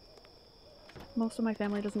 Most of my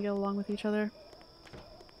family doesn't get along with each other.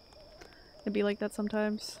 It'd be like that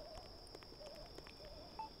sometimes.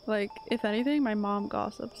 Like, if anything, my mom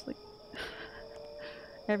gossips. Like,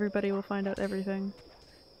 everybody will find out everything.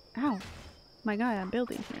 Ow! My guy, I'm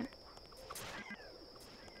building here.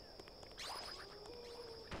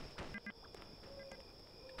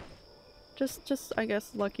 Just, I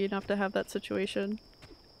guess, lucky enough to have that situation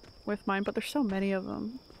with mine, but there's so many of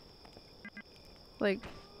them. Like,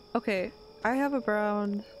 okay, I have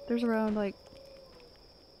there's around like,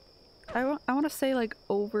 I want to say like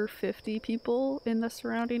over 50 people in the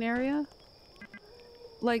surrounding area.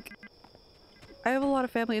 Like, I have a lot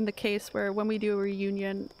of family in the case where when we do a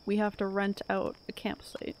reunion, we have to rent out a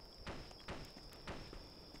campsite.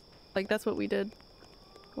 Like, that's what we did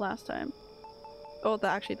last time. Oh,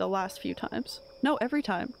 actually the last few times. No, every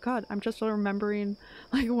time. God, I'm just remembering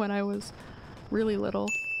like when I was really little.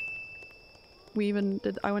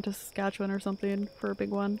 I went to Saskatchewan or something for a big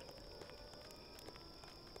one.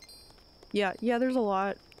 Yeah, there's a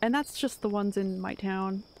lot. And that's just the ones in my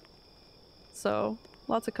town. So,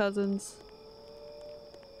 lots of cousins.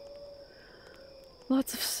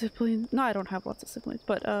 Lots of siblings. No, I don't have lots of siblings,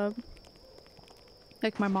 but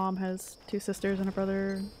like my mom has 2 sisters and a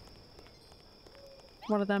brother.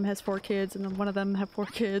 One of them has 4 kids, and then one of them have 4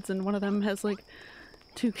 kids, and one of them has like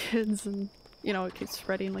 2 kids, and you know, it keeps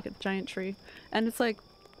spreading like a giant tree. And it's like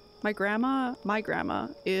my grandma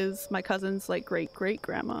is my cousin's like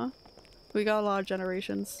great-great-grandma. We got a lot of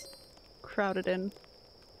generations crowded in,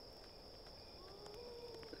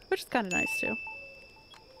 which is kind of nice too.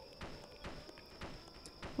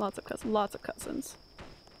 Lots of cousins.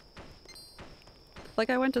 Like,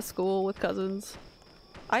 I went to school with cousins.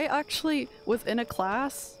 I actually was in a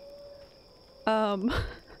class in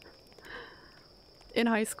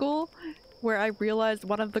high school where I realized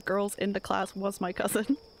one of the girls in the class was my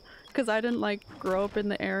cousin, because I didn't like grow up in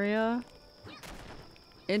the area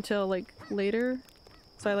until like later.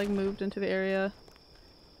 So I like moved into the area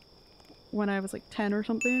when I was like 10 or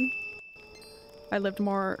something. I lived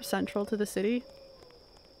more central to the city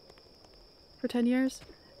for 10 years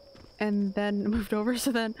and then moved over,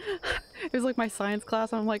 so then it was like my science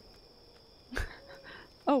class and I'm like,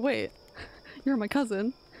 oh wait, you're my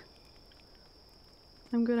cousin.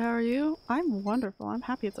 I'm good, how are you? I'm wonderful, I'm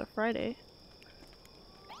happy it's a Friday.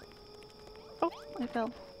 Oh, I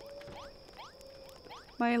fell.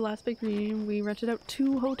 My last big reunion, we rented out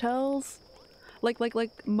 2 hotels. Like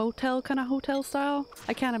motel kind of hotel style.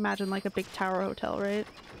 I can't imagine like a big tower hotel, right?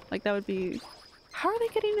 Like that would be... How are they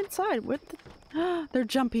getting inside? What the... They're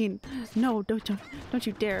jumping! No, don't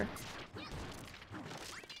you dare.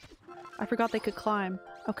 I forgot they could climb.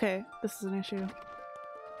 Okay, this is an issue.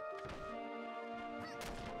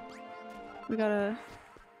 We gotta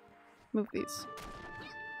move these.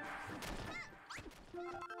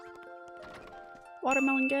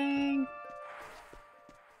 Watermelon gang!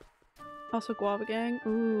 Also guava gang.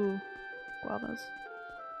 Ooh, guavas.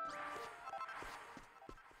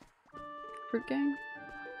 Fruit gang?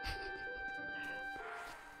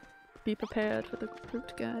 Be prepared for the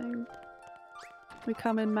fruit gang. We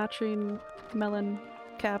come in matching melon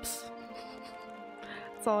caps.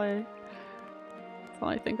 That's all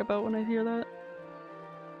I think about when I hear that.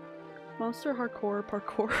 Monster hardcore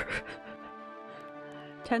parkour.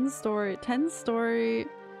 10 story,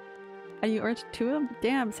 and you earned 2 of them?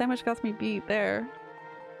 Damn, sandwich got me beat there.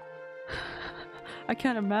 I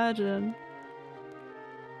can't imagine.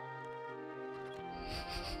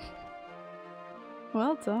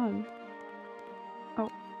 Well done. Oh,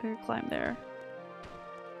 there, climb there.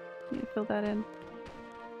 Need to fill that in.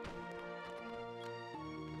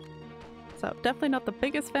 So, definitely not the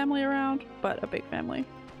biggest family around, but a big family.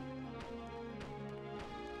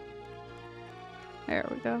 There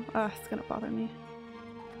we go. Ah, it's gonna bother me.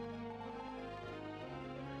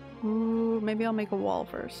 Ooh, maybe I'll make a wall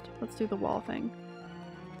first. Let's do the wall thing.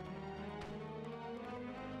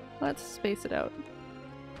 Let's space it out.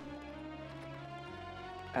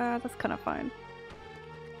 That's kind of fine.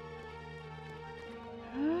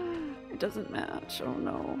 It doesn't match. Oh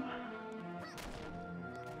no.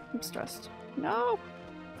 I'm stressed. No!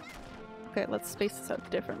 Okay, let's space this out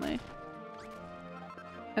differently.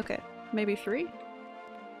 Okay, maybe 3?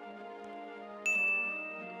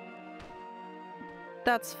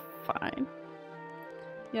 That's fine.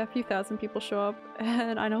 Yeah, a few thousand people show up,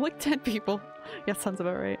 and I know like 10 people. Yeah, sounds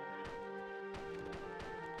about right.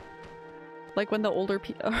 Like when the older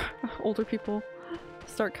people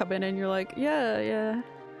start coming in, you're like, yeah, yeah.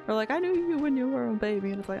 Or like, I knew you when you were a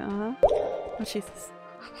baby, and it's like, uh-huh. Oh, Jesus.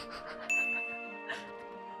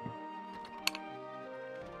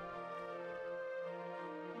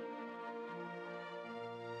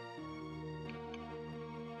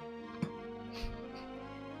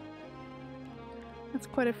 That's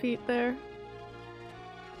quite a feat there.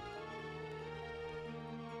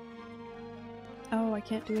 Oh, I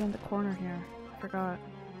can't do it in the corner here. I forgot.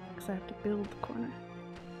 Because I have to build the corner.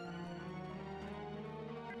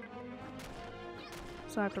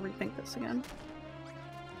 So I have to rethink this again.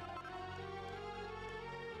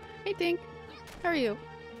 Hey Dink! How are you?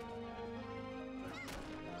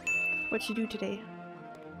 What'd you do today?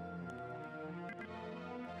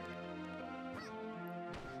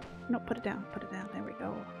 No, put it down. Put it down. There we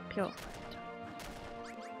go. Pure.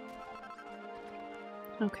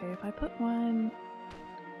 Okay, if I put one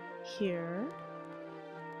here,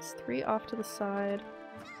 it's 3 off to the side.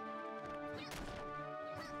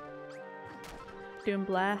 Doing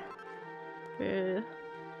blah.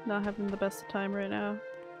 Not having the best of time right now.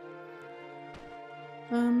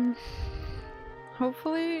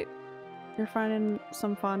 Hopefully you're finding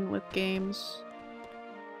some fun with games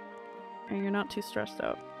and you're not too stressed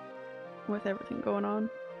out with everything going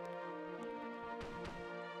on.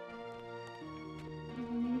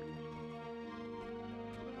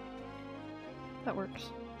 That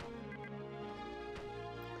works.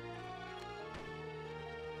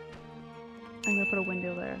 I'm gonna put a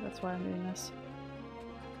window there, that's why I'm doing this.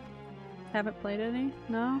 Haven't played any?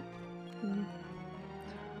 No? Mm.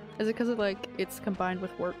 Is it because of like it's combined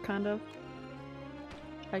with work kind of?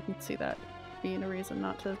 I can see that being a reason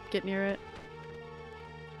not to get near it.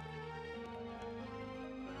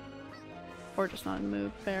 Or just not in the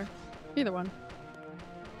mood. Fair. Either one.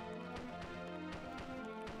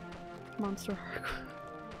 Monster hardcore.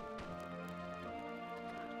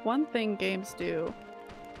 One thing games do.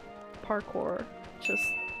 Parkour. Just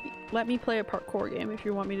let me play a parkour game if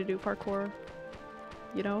you want me to do parkour.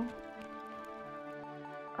 You know?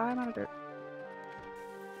 I'm out of dirt.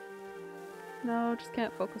 No, just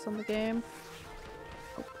can't focus on the game.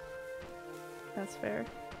 Oh. That's fair.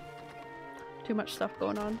 Too much stuff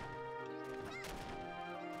going on.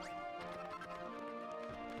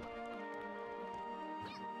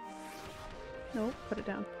 Nope, put it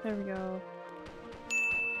down. There we go.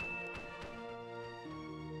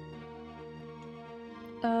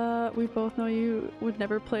 We both know you would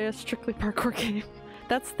never play a strictly parkour game.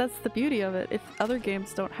 That's the beauty of it. If other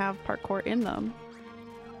games don't have parkour in them,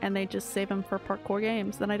 and they just save them for parkour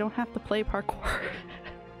games, then I don't have to play parkour.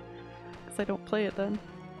 Because I don't play it then.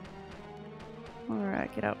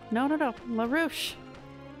 Alright, get out. No, no, no! LaRouche!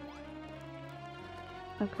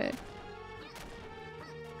 Okay.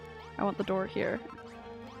 I want the door here.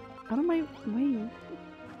 Out of my way.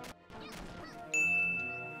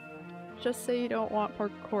 Just say you don't want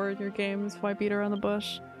parkour in your games. Why beat around the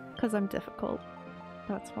bush? Because I'm difficult.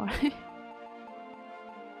 That's why.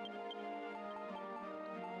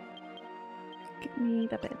 Give me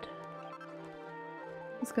the bed.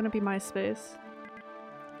 It's gonna be my space.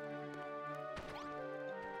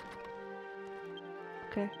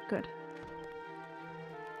 Okay, good.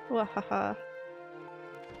 Wahaha.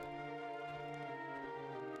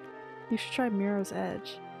 You should try Mirror's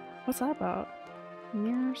Edge. What's that about?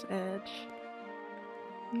 Mirror's Edge.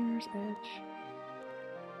 Mirror's Edge.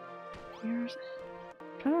 Mirror's Edge.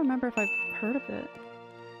 I'm trying to remember if I've heard of it.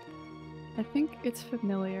 I think it's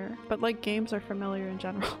familiar, but like games are familiar in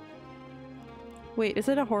general. Wait, is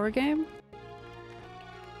it a horror game?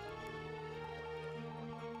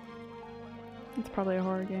 It's probably a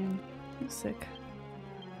horror game. I'm sick.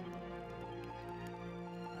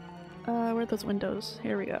 Where are those windows?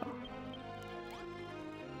 Here we go.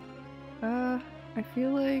 I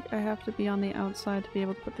feel like I have to be on the outside to be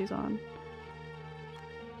able to put these on.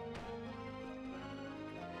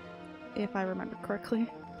 If I remember correctly.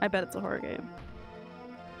 I bet it's a horror game.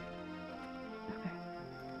 Okay.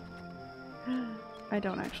 I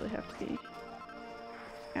don't actually have to be.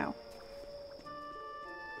 Ow.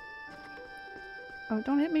 Oh,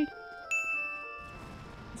 don't hit me!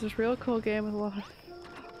 It's this real cool game with a lot of—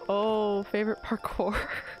 Oh, favorite parkour.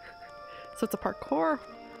 So it's a parkour?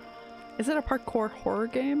 Is it a parkour horror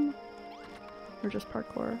game? Or just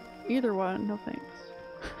parkour? Either one, no thanks.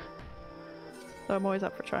 So I'm always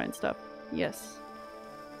up for trying stuff. Yes.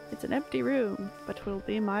 It's an empty room, but it will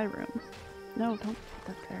be my room. No, don't put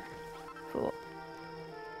that there. Fool.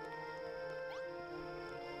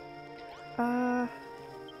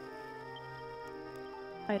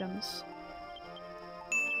 Items.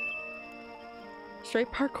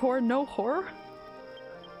 Straight parkour, no horror?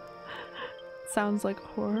 Sounds like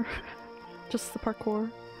horror. Just the parkour.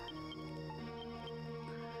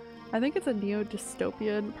 I think it's a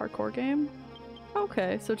neo-dystopian parkour game.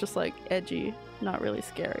 Okay, so just like edgy, not really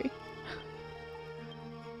scary.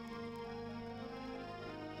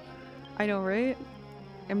 I know, right?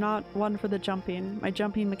 I'm not one for the jumping. My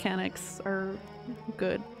jumping mechanics are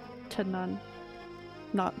good to none.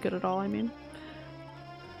 Not good at all, I mean.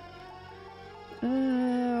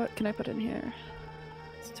 What can I put in here?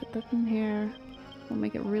 Let's put that in here. We'll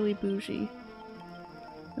make it really bougie.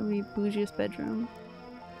 It'll be bougiest bedroom.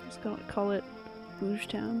 Just gonna call it Bouge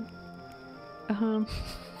Town.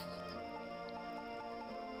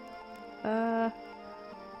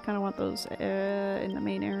 Kinda want those in the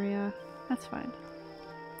main area. That's fine.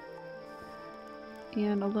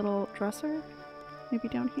 And a little dresser? Maybe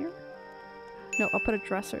down here? No, I'll put a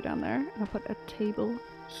dresser down there. And I'll put a table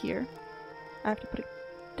here. I have to put a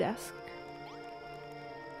desk.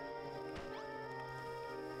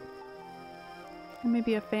 And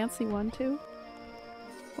maybe a fancy one too.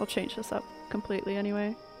 We'll change this up completely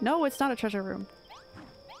anyway. No, it's not a treasure room.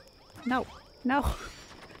 No. No.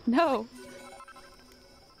 No!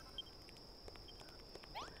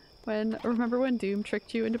 Remember when Doom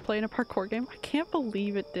tricked you into playing a parkour game? I can't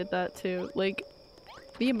believe it did that too. Like,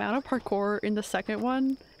 the amount of parkour in the second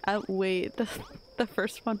one outweighed the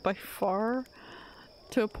first one by far.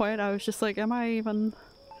 To a point I was just like, am I even—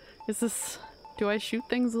 do I shoot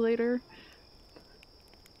things later?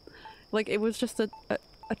 Like, it was just a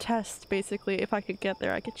test, basically. If I could get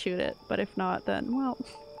there, I could shoot it. But if not, then, well—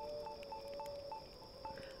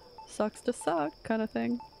 sucks to suck, kind of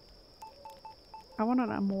thing. I want an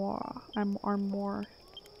armoire. Armoire.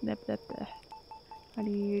 I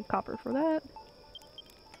need copper for that.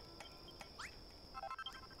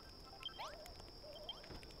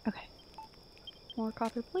 Okay. More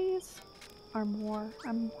copper, please. Armoire.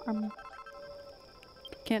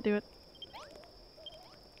 Can't do it.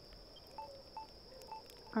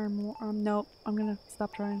 Armoire. Nope. I'm gonna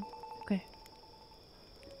stop trying. Okay.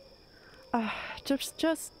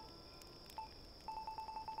 Just.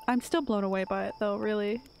 I'm still blown away by it though,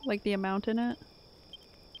 really. Like the amount in it.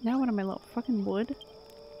 Now what am I low? Fucking wood?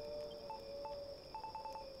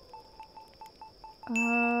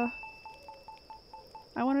 I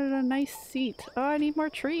wanted a nice seat. Oh, I need more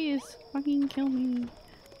trees! Fucking kill me.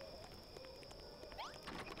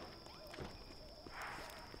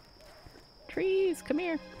 Trees, come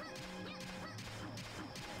here!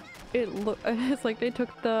 It's like they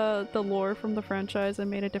took the lore from the franchise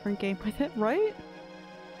and made a different game with it, right?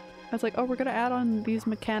 I was like, oh, we're gonna add on these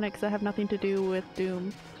mechanics that have nothing to do with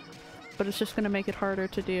Doom. But it's just gonna make it harder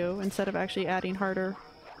to do, instead of actually adding harder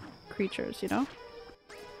creatures, you know?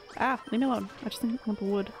 Ah, leave me alone. I just want the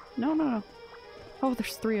wood. No, no, no. Oh,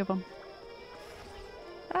 there's 3 of them.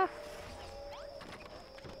 Ah.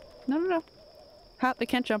 No, no, no. Ha, they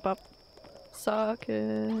can't jump up. Suck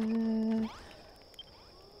it.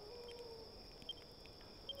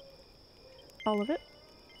 All of it.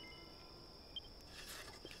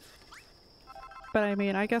 But I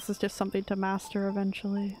mean, I guess it's just something to master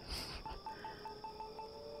eventually.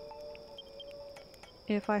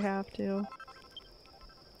 If I have to.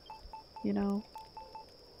 You know.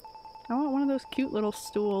 I want one of those cute little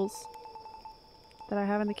stools that I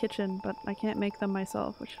have in the kitchen, but I can't make them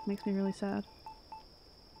myself, which makes me really sad.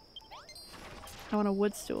 I want a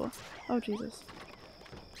wood stool. Oh, Jesus.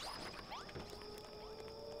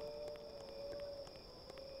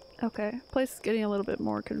 Okay, place is getting a little bit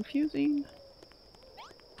more confusing.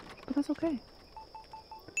 But that's okay.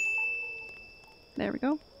 There we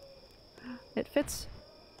go. It fits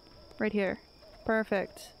right here.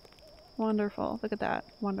 Perfect. Wonderful. Look at that.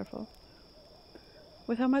 Wonderful.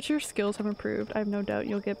 With how much your skills have improved, I have no doubt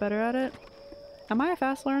you'll get better at it. Am I a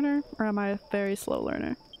fast learner or am I a very slow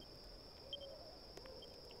learner?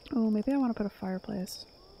 Oh, maybe I want to put a fireplace.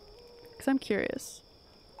 Because I'm curious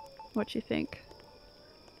what you think.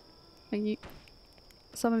 And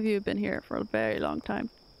some of you have been here for a very long time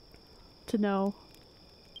to know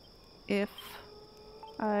if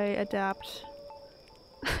I adapt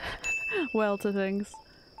well to things.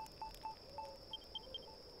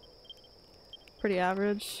 Pretty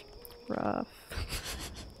average. Rough.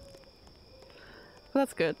 But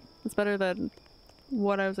that's good. It's better than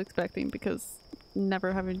what I was expecting because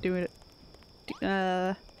never having doing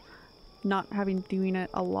it not having doing it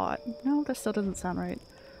a lot. No, that still doesn't sound right.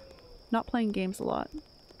 Not playing games a lot.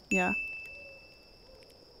 Yeah.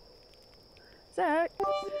 Zach!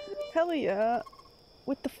 Hell yeah!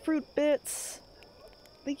 With the fruit bits!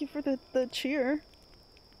 Thank you for the cheer.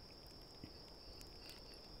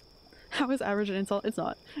 How is average an insult? It's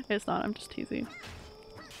not. It's not. I'm just teasing.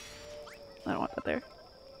 I don't want that there.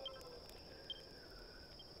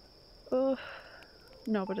 Ugh.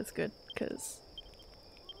 No, but it's good, because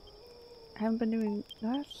I haven't been doing-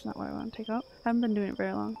 that's not what I want to take out. I haven't been doing it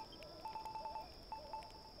very long.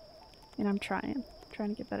 And I'm trying to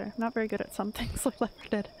get better. I'm not very good at some things like Left 4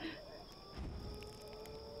 Dead.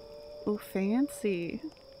 Oh, fancy.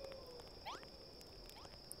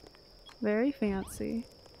 Very fancy.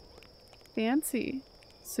 Fancy.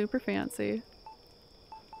 Super fancy.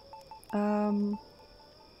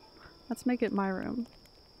 Let's make it my room.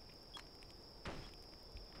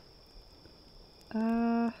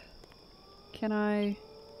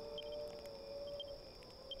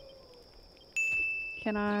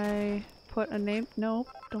 Can I put a name? No,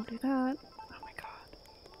 don't do that. Oh my god.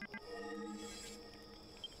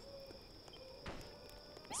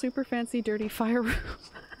 Super fancy dirty fire room.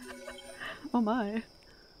 Oh my.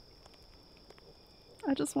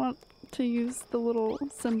 I just want to use the little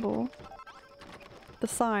symbol. The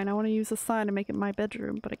sign. I want to use the sign to make it my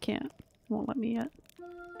bedroom, but I can't. It won't let me yet.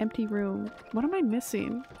 Empty room. What am I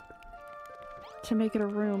missing to make it a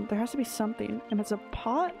room? There has to be something. And it's a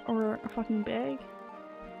pot or a fucking bag?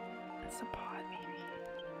 It's a pot, maybe.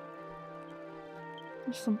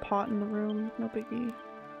 There's some pot in the room. No biggie.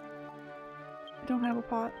 I don't have a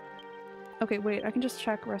pot. Okay, wait. I can just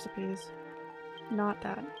check recipes. Not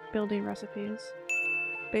that. Building recipes.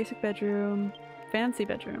 Basic bedroom. Fancy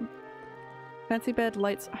bedroom. Fancy bed,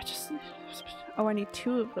 lights. Oh, I need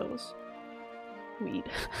 2 of those. Weed.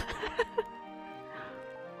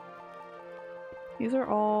 These are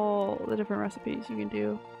all the different recipes you can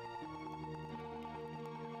do.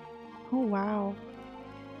 Oh, wow.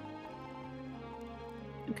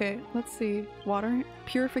 Okay, let's see. Water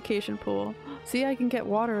purification pool. See, I can get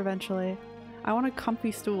water eventually. I want a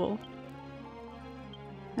comfy stool.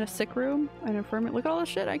 And a sick room? An infirmary. Look at all the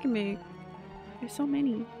shit I can make. There's so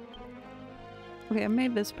many. Okay, I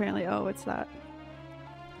made this apparently. Oh, it's that.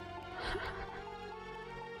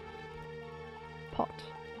 Pot.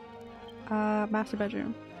 Master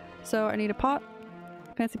bedroom. So I need a pot,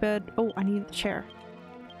 fancy bed. Oh, I need a chair.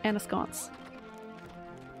 And a sconce.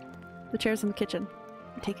 The chair's in the kitchen.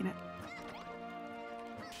 I'm taking it.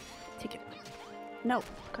 Take it. No!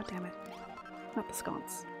 God damn it. Not the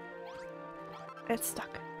sconce. It's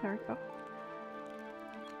stuck. There we go.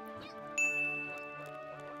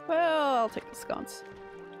 Well, I'll take the sconce.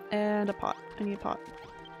 And a pot. I need a pot.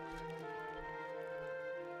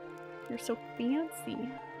 You're so fancy.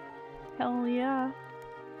 Hell yeah.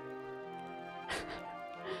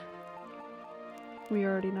 We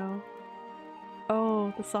already know.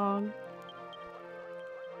 Oh, the song.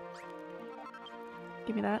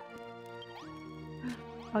 Give me that.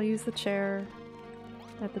 I'll use the chair.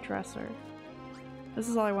 at the dresser. This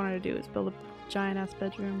is all I wanted to do, is build a giant ass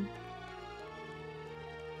bedroom.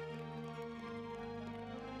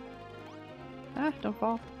 Ah, don't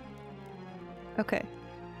fall. Okay,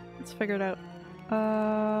 let's figure it out.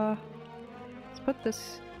 Let's put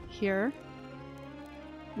this here.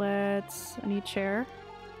 I need a chair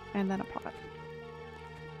and then a pot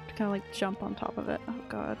to kind of like jump on top of it. Oh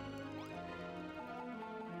god.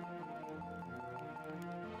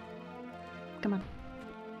 Come on.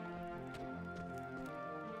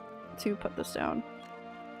 To put this down.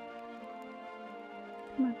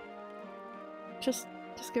 Come on. Just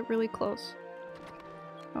get really close.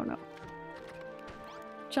 Oh no.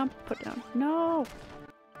 Jump, put down. No!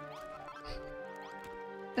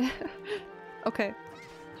 Okay.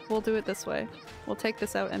 We'll do it this way. We'll take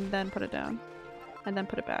this out and then put it down. And then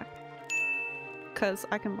put it back. 'Cause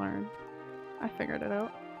I can learn. I figured it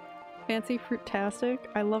out. Fancy Fruitastic?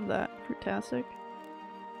 I love that. Fruitastic.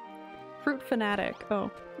 Fruit Fanatic.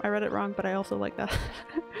 Oh, I read it wrong, but I also like that.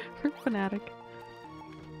 Fruit Fanatic.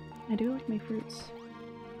 I do like my fruits.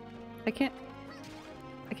 I can't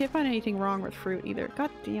find anything wrong with fruit either.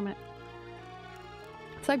 God damn it.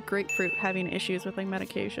 It's like grapefruit having issues with like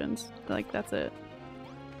medications. Like, that's it.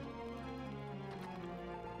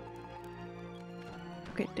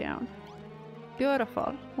 Okay, down.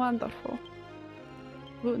 Beautiful. Wonderful.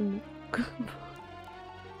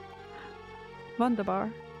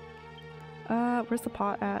 Wunderbar. Where's the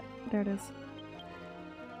pot at? There it is.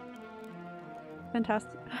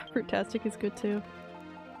 Fantastic. Fruitastic is good too.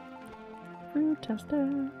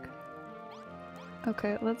 Fruitastic.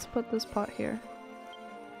 Okay, let's put this pot here.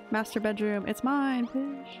 Master bedroom. It's mine,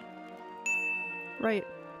 bitch. Right.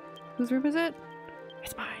 Whose room is it?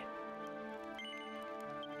 It's mine.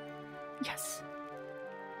 Yes.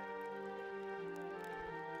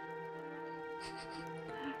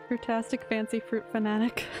 Fruitastic fancy fruit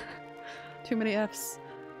fanatic. Too many F's.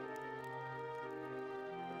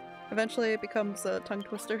 Eventually it becomes a tongue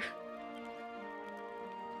twister.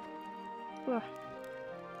 Ugh.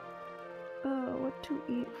 Oh, what to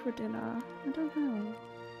eat for dinner? I don't know.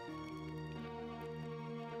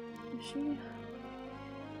 Is she?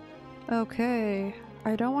 Okay.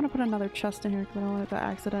 I don't want to put another chest in here because I don't want it to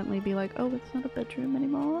accidentally be like, oh, it's not a bedroom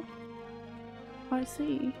anymore. I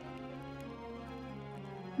see.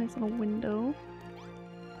 Nice little window.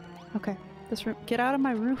 Okay. This room. Get out of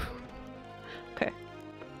my room. Okay.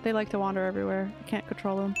 They like to wander everywhere. I can't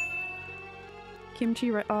control them.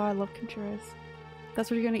 Kimchi rice. Oh, I love kimchi rice. That's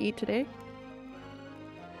what you're gonna eat today?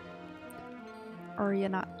 Or are you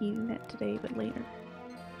not eating it today, but later?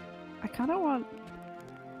 I kind of want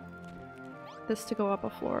this to go up a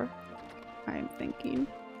floor. I'm thinking.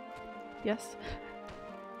 Yes.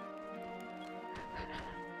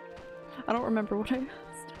 I don't remember what I asked.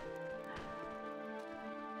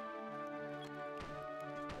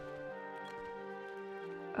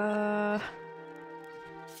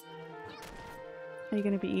 Are you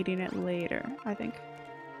gonna be eating it later? I think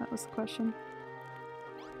that was the question.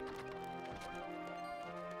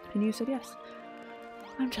 And you said yes.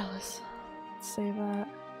 I'm jealous. Let's save that.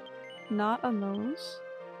 Not on those.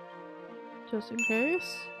 Just in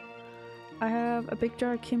case. I have a big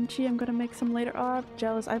jar of kimchi. I'm gonna make some later. Oh, I'm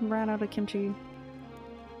jealous. I ran out of kimchi.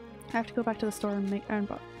 I have to go back to the store and make and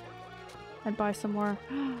buy some more.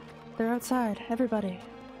 They're outside. Everybody.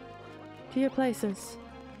 To your places.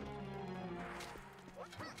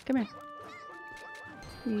 Come here.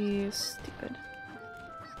 You stupid.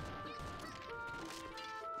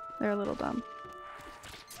 They're a little dumb.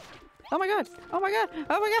 Oh my god! Oh my god!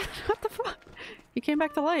 Oh my god! What the fuck? You came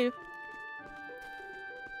back to life.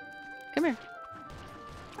 Come here.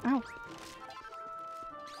 Ow.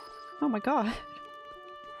 Oh my god.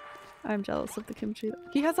 I'm jealous of the kimchi.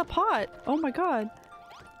 He has a pot! Oh my god!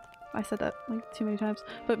 I said that like too many times.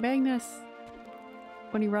 But Magnus,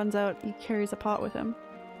 when he runs out, he carries a pot with him.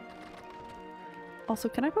 Also,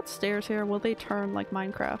 can I put stairs here? Will they turn like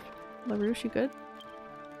Minecraft? LaRouche, you good?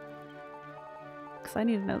 Because I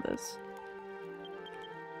need to know this.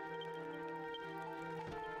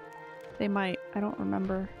 They might. I don't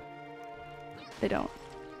remember. They don't.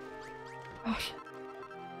 Oh shit.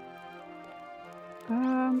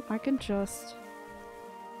 I can just...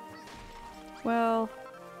 Well...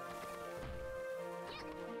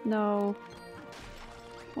 No.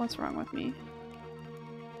 What's wrong with me?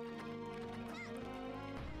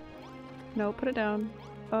 No, put it down.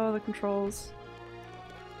 Oh, the controls.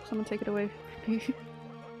 Someone take it away from me.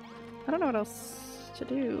 I don't know what else to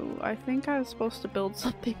do. I think I was supposed to build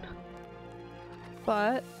something.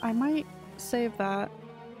 But I might save that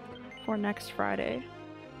for next Friday.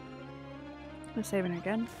 I'm saving it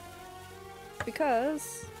again.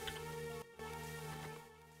 because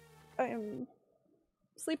I am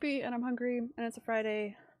sleepy and I'm hungry and it's a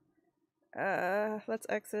Friday. Let's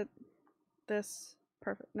exit this.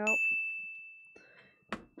 Perfect. Nope.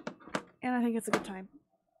 And I think it's a good time.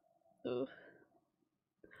 Ugh.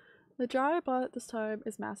 The jar I bought this time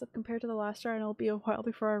is massive compared to the last jar, and it'll be a while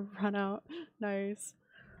before I run out. Nice.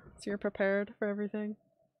 So you're prepared for everything.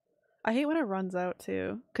 I hate when it runs out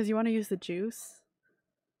too, because you want to use the juice,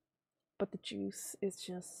 but the juice is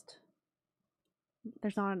just...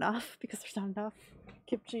 there's not enough, because there's not enough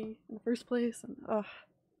kimchi in the first place, and ugh.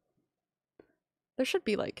 There should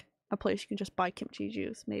be like a place you can just buy kimchi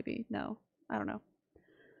juice, maybe. No, I don't know.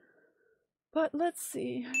 But let's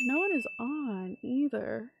see. No one is on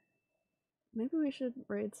either. Maybe we should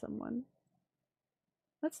raid someone.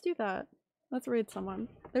 Let's do that. Let's raid someone.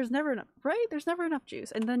 There's never enough, right? There's never enough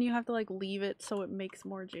juice. And then you have to like leave it so it makes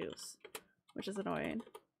more juice, which is annoying.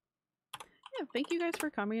 Yeah, thank you guys for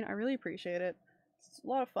coming. I really appreciate it. It's a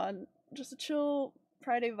lot of fun. Just a chill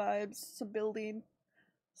Friday vibes, some building,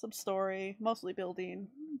 some story, mostly building,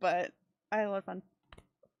 but I had a lot of fun.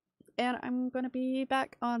 And I'm gonna be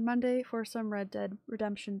back on Monday for some Red Dead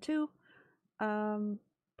Redemption 2.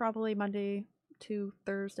 Probably Monday to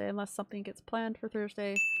Thursday, unless something gets planned for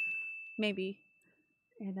Thursday. Maybe.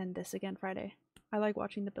 And then this again Friday. I like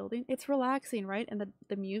watching the building. It's relaxing, right? And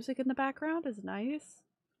the music in the background is nice.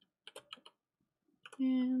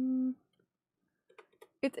 And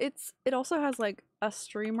it also has like a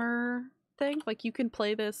streamer thing. Like you can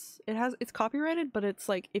play this. It's copyrighted, but it's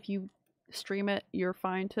like if you stream it, you're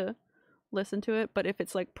fine to listen to it. But if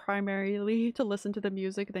it's like primarily to listen to the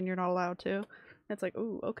music, then you're not allowed to. It's like,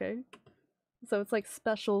 ooh, okay. So it's like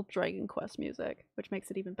special Dragon Quest music, which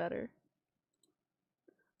makes it even better.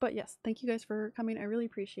 But yes, thank you guys for coming. I really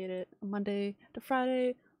appreciate it. Monday to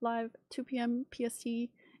Friday, live 2 p.m. PST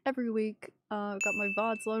every week. Got my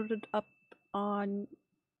VODs loaded up on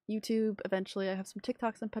YouTube. Eventually, I have some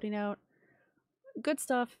TikToks I'm putting out. Good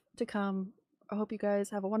stuff to come. I hope you guys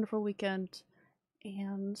have a wonderful weekend.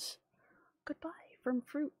 And goodbye from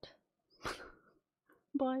Fruit.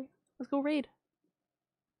 Bye. Let's go raid.